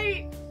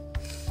great.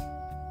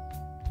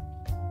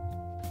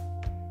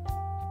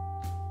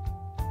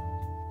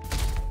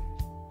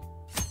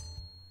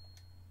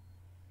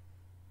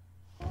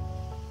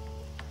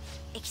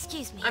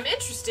 Excuse me. I'm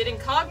interested in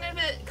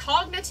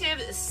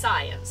cognitive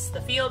science,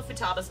 the field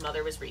Futaba's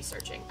mother was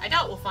researching. I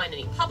doubt we'll find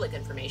any public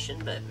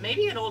information, but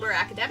maybe an older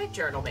academic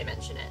journal may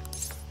mention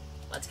it.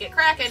 Let's get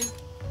cracking.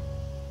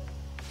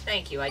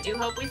 Thank you. I do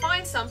hope we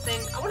find something.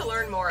 I want to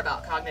learn more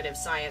about cognitive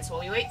science while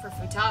we wait for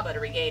Futaba to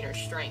regain her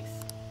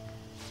strength.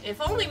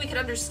 If only we could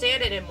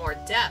understand it in more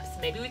depth,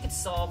 maybe we could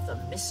solve the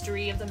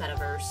mystery of the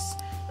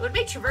metaverse. It would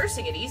make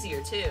traversing it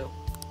easier, too.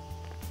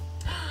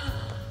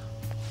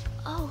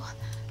 Oh.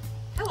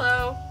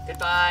 Hello.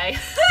 Goodbye.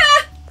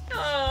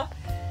 Oh.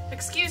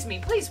 Excuse me,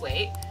 please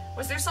wait.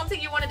 Was there something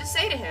you wanted to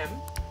say to him?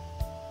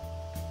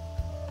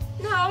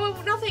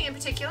 No, nothing in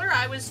particular.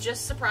 I was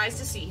just surprised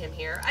to see him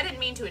here. I didn't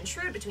mean to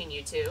intrude between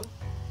you two.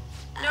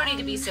 No need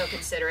to be so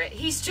considerate.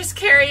 He's just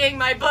carrying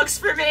my books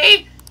for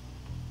me!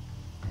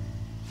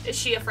 Is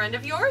she a friend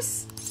of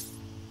yours?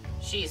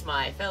 She's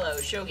my fellow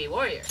shogi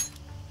warrior.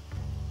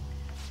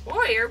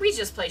 Warrior? We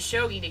just play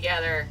shogi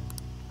together.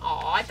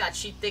 Aw, I thought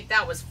she'd think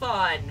that was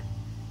fun.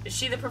 Is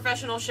she the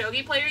professional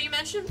shogi player you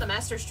mentioned? The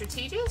master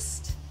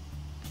strategist?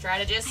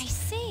 Strategist? I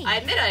see. I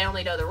admit I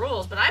only know the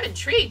rules, but I'm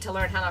intrigued to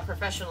learn how a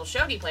professional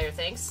shogi player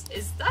thinks.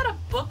 Is that a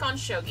book on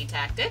shogi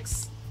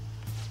tactics?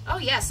 Oh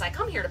yes, I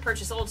come here to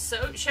purchase old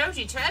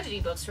shogi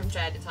tragedy books from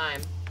time to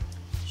time.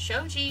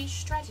 Shogi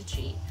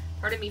strategy.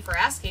 Pardon me for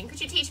asking,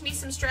 could you teach me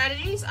some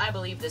strategies? I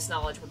believe this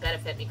knowledge would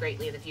benefit me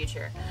greatly in the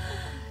future.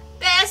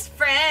 Best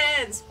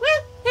friends!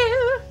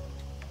 Woohoo!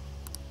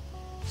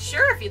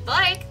 Sure, if you'd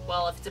like.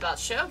 Well, if it's about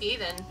shogi,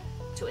 then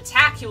to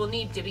attack you will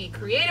need to be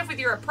creative with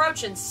your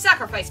approach and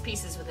sacrifice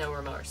pieces with no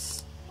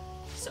remorse.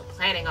 So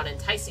planning on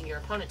enticing your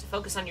opponent to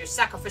focus on your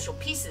sacrificial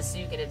pieces so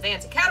you can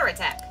advance a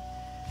counterattack.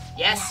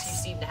 Yes, you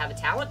seem to have a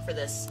talent for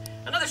this.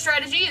 Another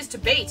strategy is to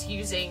bait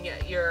using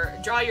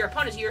draw your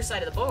opponent to your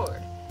side of the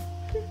board.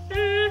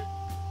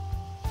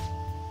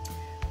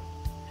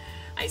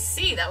 I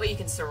see, that way you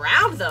can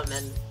surround them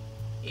and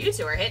you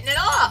two are hitting it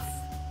off.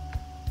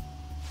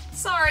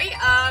 Sorry,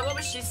 what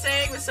was she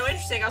saying? It was so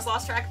interesting, I was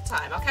lost track of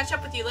time. I'll catch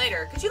up with you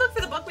later. Could you look for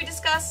the book we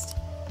discussed?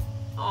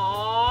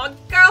 Aww,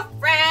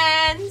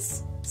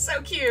 girlfriends! So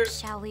cute.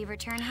 Shall we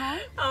return home?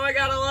 Oh my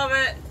god, I love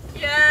it.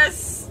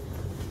 Yes!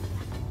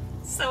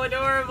 So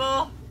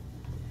adorable.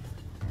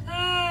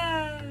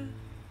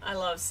 I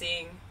love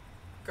seeing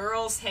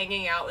girls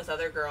hanging out with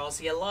other girls.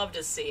 You love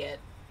to see it.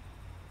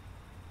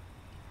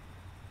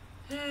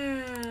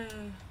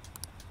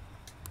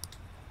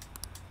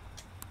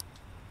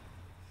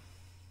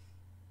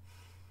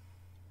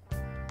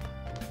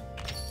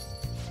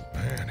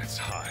 Man, it's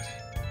hot.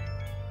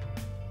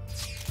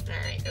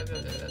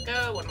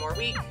 info. 1 more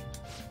week.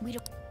 We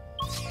don't...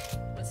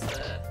 What's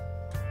the...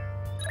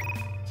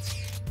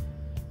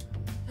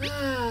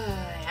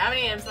 Have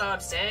any info? I'm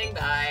staying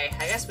by.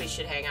 I guess we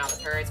should hang out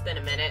with her. It's been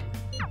a minute.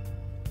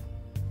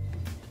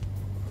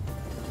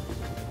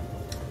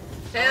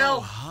 Phil! Oh,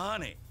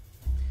 honey.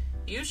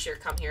 You sure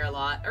come here a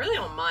lot. I really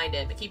don't mind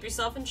it, but keep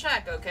yourself in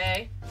check,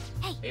 okay?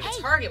 Hey, We have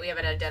a target we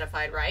haven't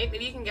identified, right?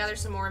 Maybe you can gather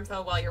some more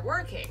info while you're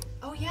working.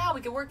 Oh yeah,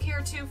 we could work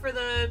here too for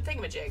the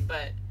thingamajig,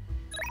 but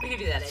we could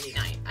do that any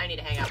night. I need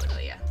to hang out with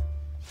Ilya.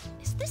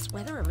 Is this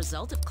weather a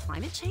result of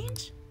climate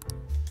change?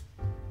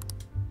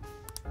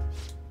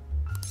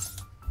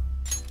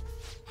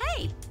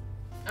 Hey!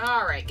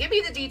 Alright, give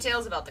me the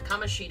details about the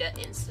Kamoshida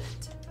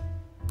incident.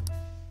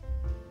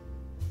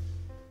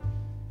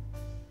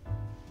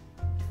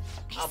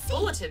 A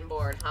bulletin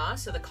board, huh?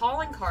 So the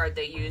calling card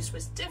they used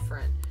was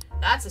different.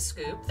 That's a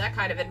scoop. That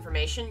kind of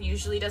information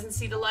usually doesn't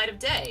see the light of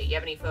day. You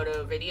have any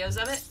photo or videos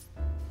of it?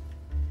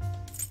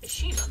 Is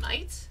she a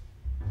mite?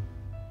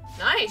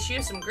 Nice, you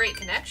have some great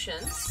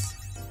connections.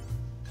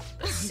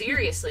 But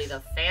seriously,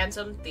 the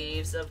Phantom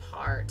Thieves of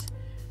Heart.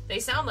 They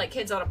sound like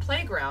kids on a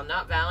playground,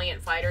 not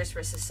valiant fighters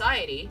for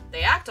society.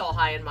 They act all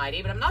high and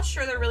mighty, but I'm not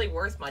sure they're really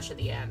worth much at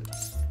the end.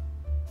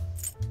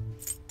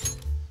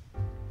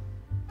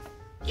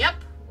 Yep.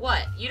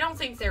 What? You don't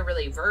think they're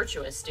really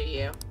virtuous, do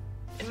you?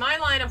 In my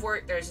line of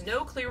work, there's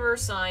no clearer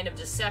sign of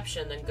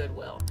deception than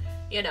goodwill.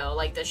 You know,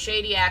 like the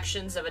shady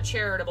actions of a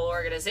charitable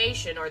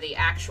organization or the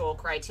actual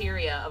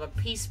criteria of a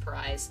peace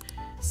prize.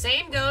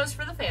 Same goes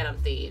for the Phantom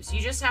Thieves.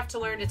 You just have to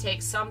learn to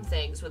take some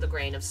things with a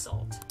grain of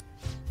salt.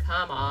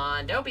 Come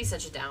on, don't be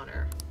such a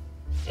downer.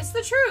 It's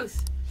the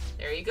truth.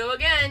 There you go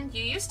again.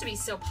 You used to be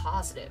so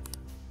positive.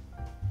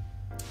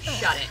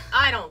 Shut it.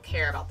 I don't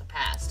care about the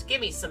past. Give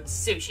me some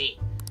sushi.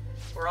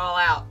 We're all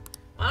out.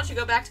 Why don't you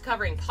go back to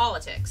covering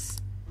politics?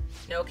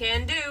 No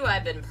can do.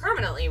 I've been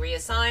permanently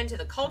reassigned to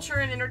the Culture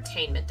and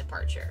Entertainment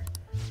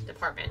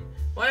Department.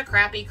 What a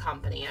crappy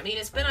company. I mean,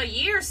 it's been a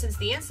year since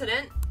the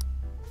incident.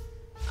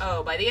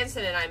 Oh, by the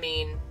incident, I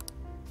mean...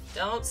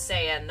 Don't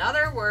say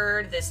another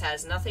word. This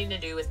has nothing to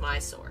do with my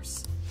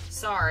source.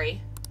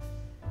 Sorry.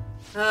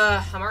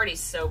 I'm already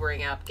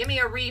sobering up. Give me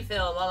a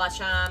refill,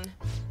 Lala-chan.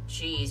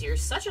 Jeez, you're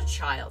such a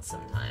child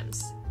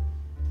sometimes.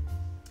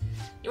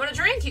 You want a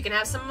drink? You can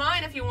have some of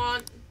mine if you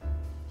want.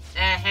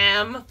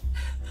 Ahem.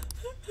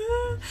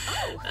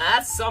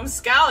 That's some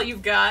scowl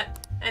you've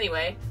got.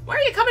 Anyway, why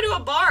are you coming to a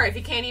bar if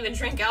you can't even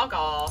drink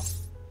alcohol?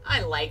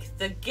 I like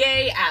the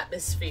gay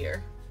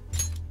atmosphere.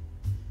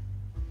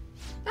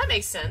 That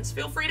makes sense.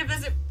 Feel free to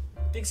visit...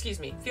 Excuse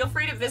me. Feel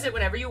free to visit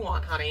whenever you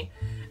want, honey.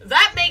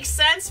 That makes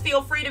sense.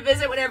 Feel free to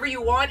visit whenever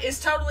you want is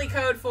totally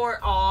code for,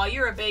 aw,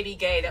 you're a baby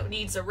gay that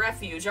needs a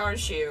refuge,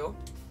 aren't you?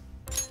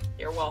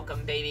 You're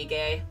welcome, baby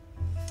gay.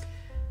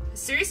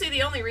 Seriously,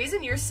 the only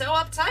reason you're so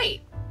uptight?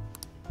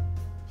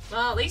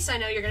 Well, at least I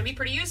know you're going to be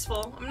pretty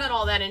useful. I'm not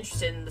all that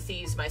interested in the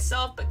thieves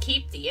myself, but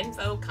keep the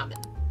info coming.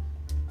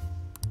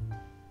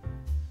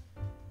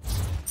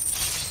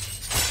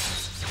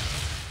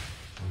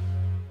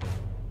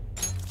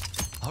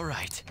 All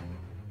right.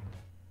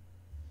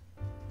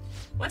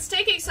 What's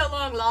taking so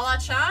long,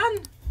 Lala-chan?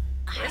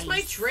 Where's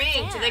my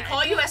drink? Do they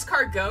call you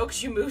escargot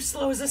because you move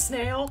slow as a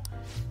snail?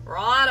 We're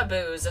all out of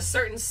booze. A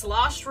certain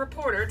sloshed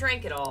reporter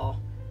drank it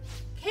all.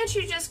 Can't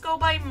you just go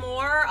buy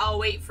more? I'll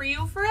wait for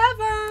you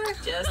forever.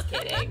 Just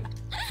kidding.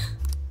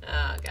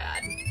 Oh,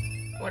 God.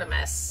 What a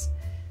mess.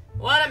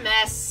 What a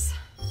mess.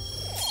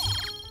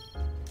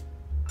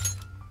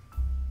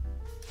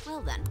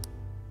 Well then.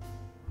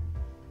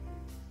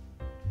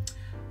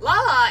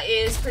 Lala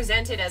is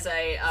presented as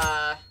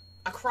a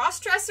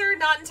cross-dresser.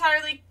 Not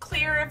entirely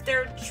clear if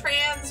they're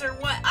trans or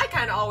what. I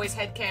kind of always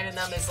headcanon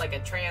them as like a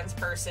trans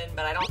person,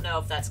 but I don't know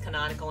if that's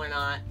canonical or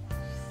not.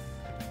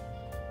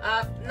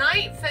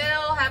 Night,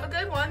 Phil. Have a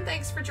good one.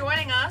 Thanks for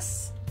joining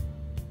us.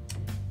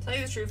 Tell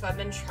you the truth, I've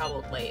been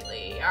troubled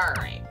lately.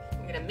 Alright.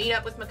 I'm gonna meet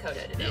up with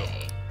Makoto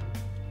today.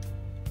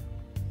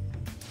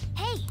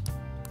 Hey!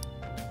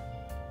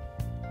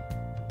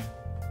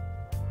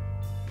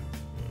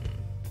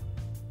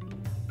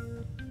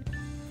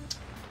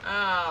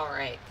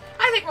 Alright.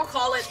 I think we'll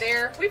call it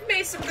there. We've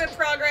made some good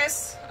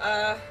progress.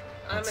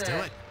 I'm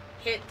gonna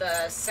hit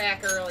the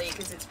sack early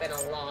because it's been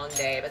a long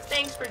day. But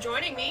thanks for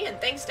joining me,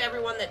 and thanks to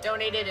everyone that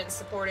donated and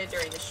supported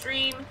during the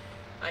stream.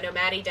 I know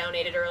Maddie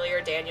donated earlier,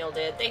 Daniel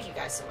did. Thank you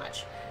guys so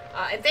much.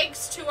 And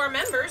thanks to our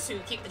members who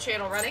keep the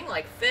channel running,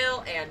 like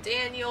Phil and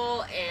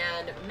Daniel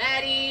and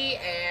Maddie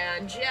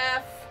and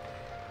Jeff.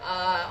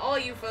 All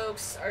you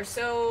folks are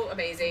so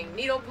amazing.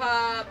 Needle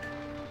Pop.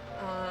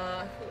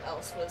 Who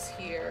else was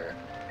here?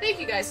 Thank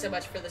you guys so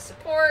much for the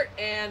support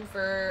and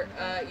for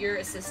your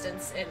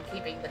assistance in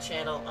keeping the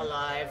channel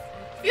alive.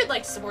 If you'd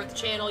like to support the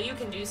channel, you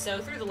can do so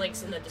through the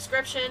links in the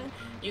description.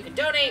 You can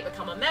donate,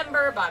 become a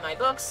member, buy my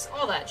books,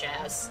 all that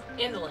jazz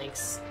in the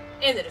links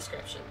in the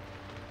description.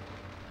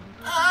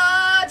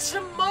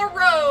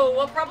 Tomorrow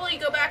we'll probably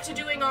go back to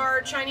doing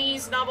our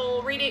Chinese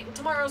novel reading.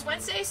 Tomorrow's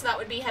Wednesday, so that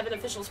would be Heaven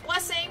Official's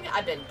Blessing.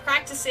 I've been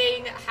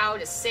practicing how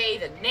to say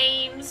the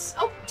names.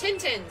 Oh,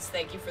 Tintins.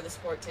 Thank you for the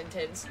support,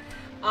 Tintins.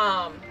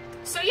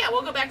 So yeah,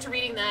 we'll go back to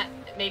reading that.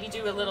 Maybe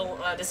do a little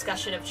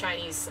discussion of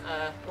Chinese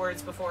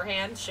words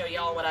beforehand. Show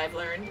y'all what I've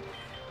learned.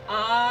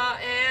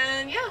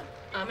 And yeah,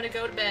 I'm gonna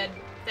go to bed.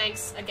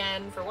 Thanks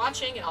again for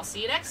watching, and I'll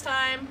see you next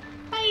time.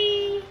 Bye!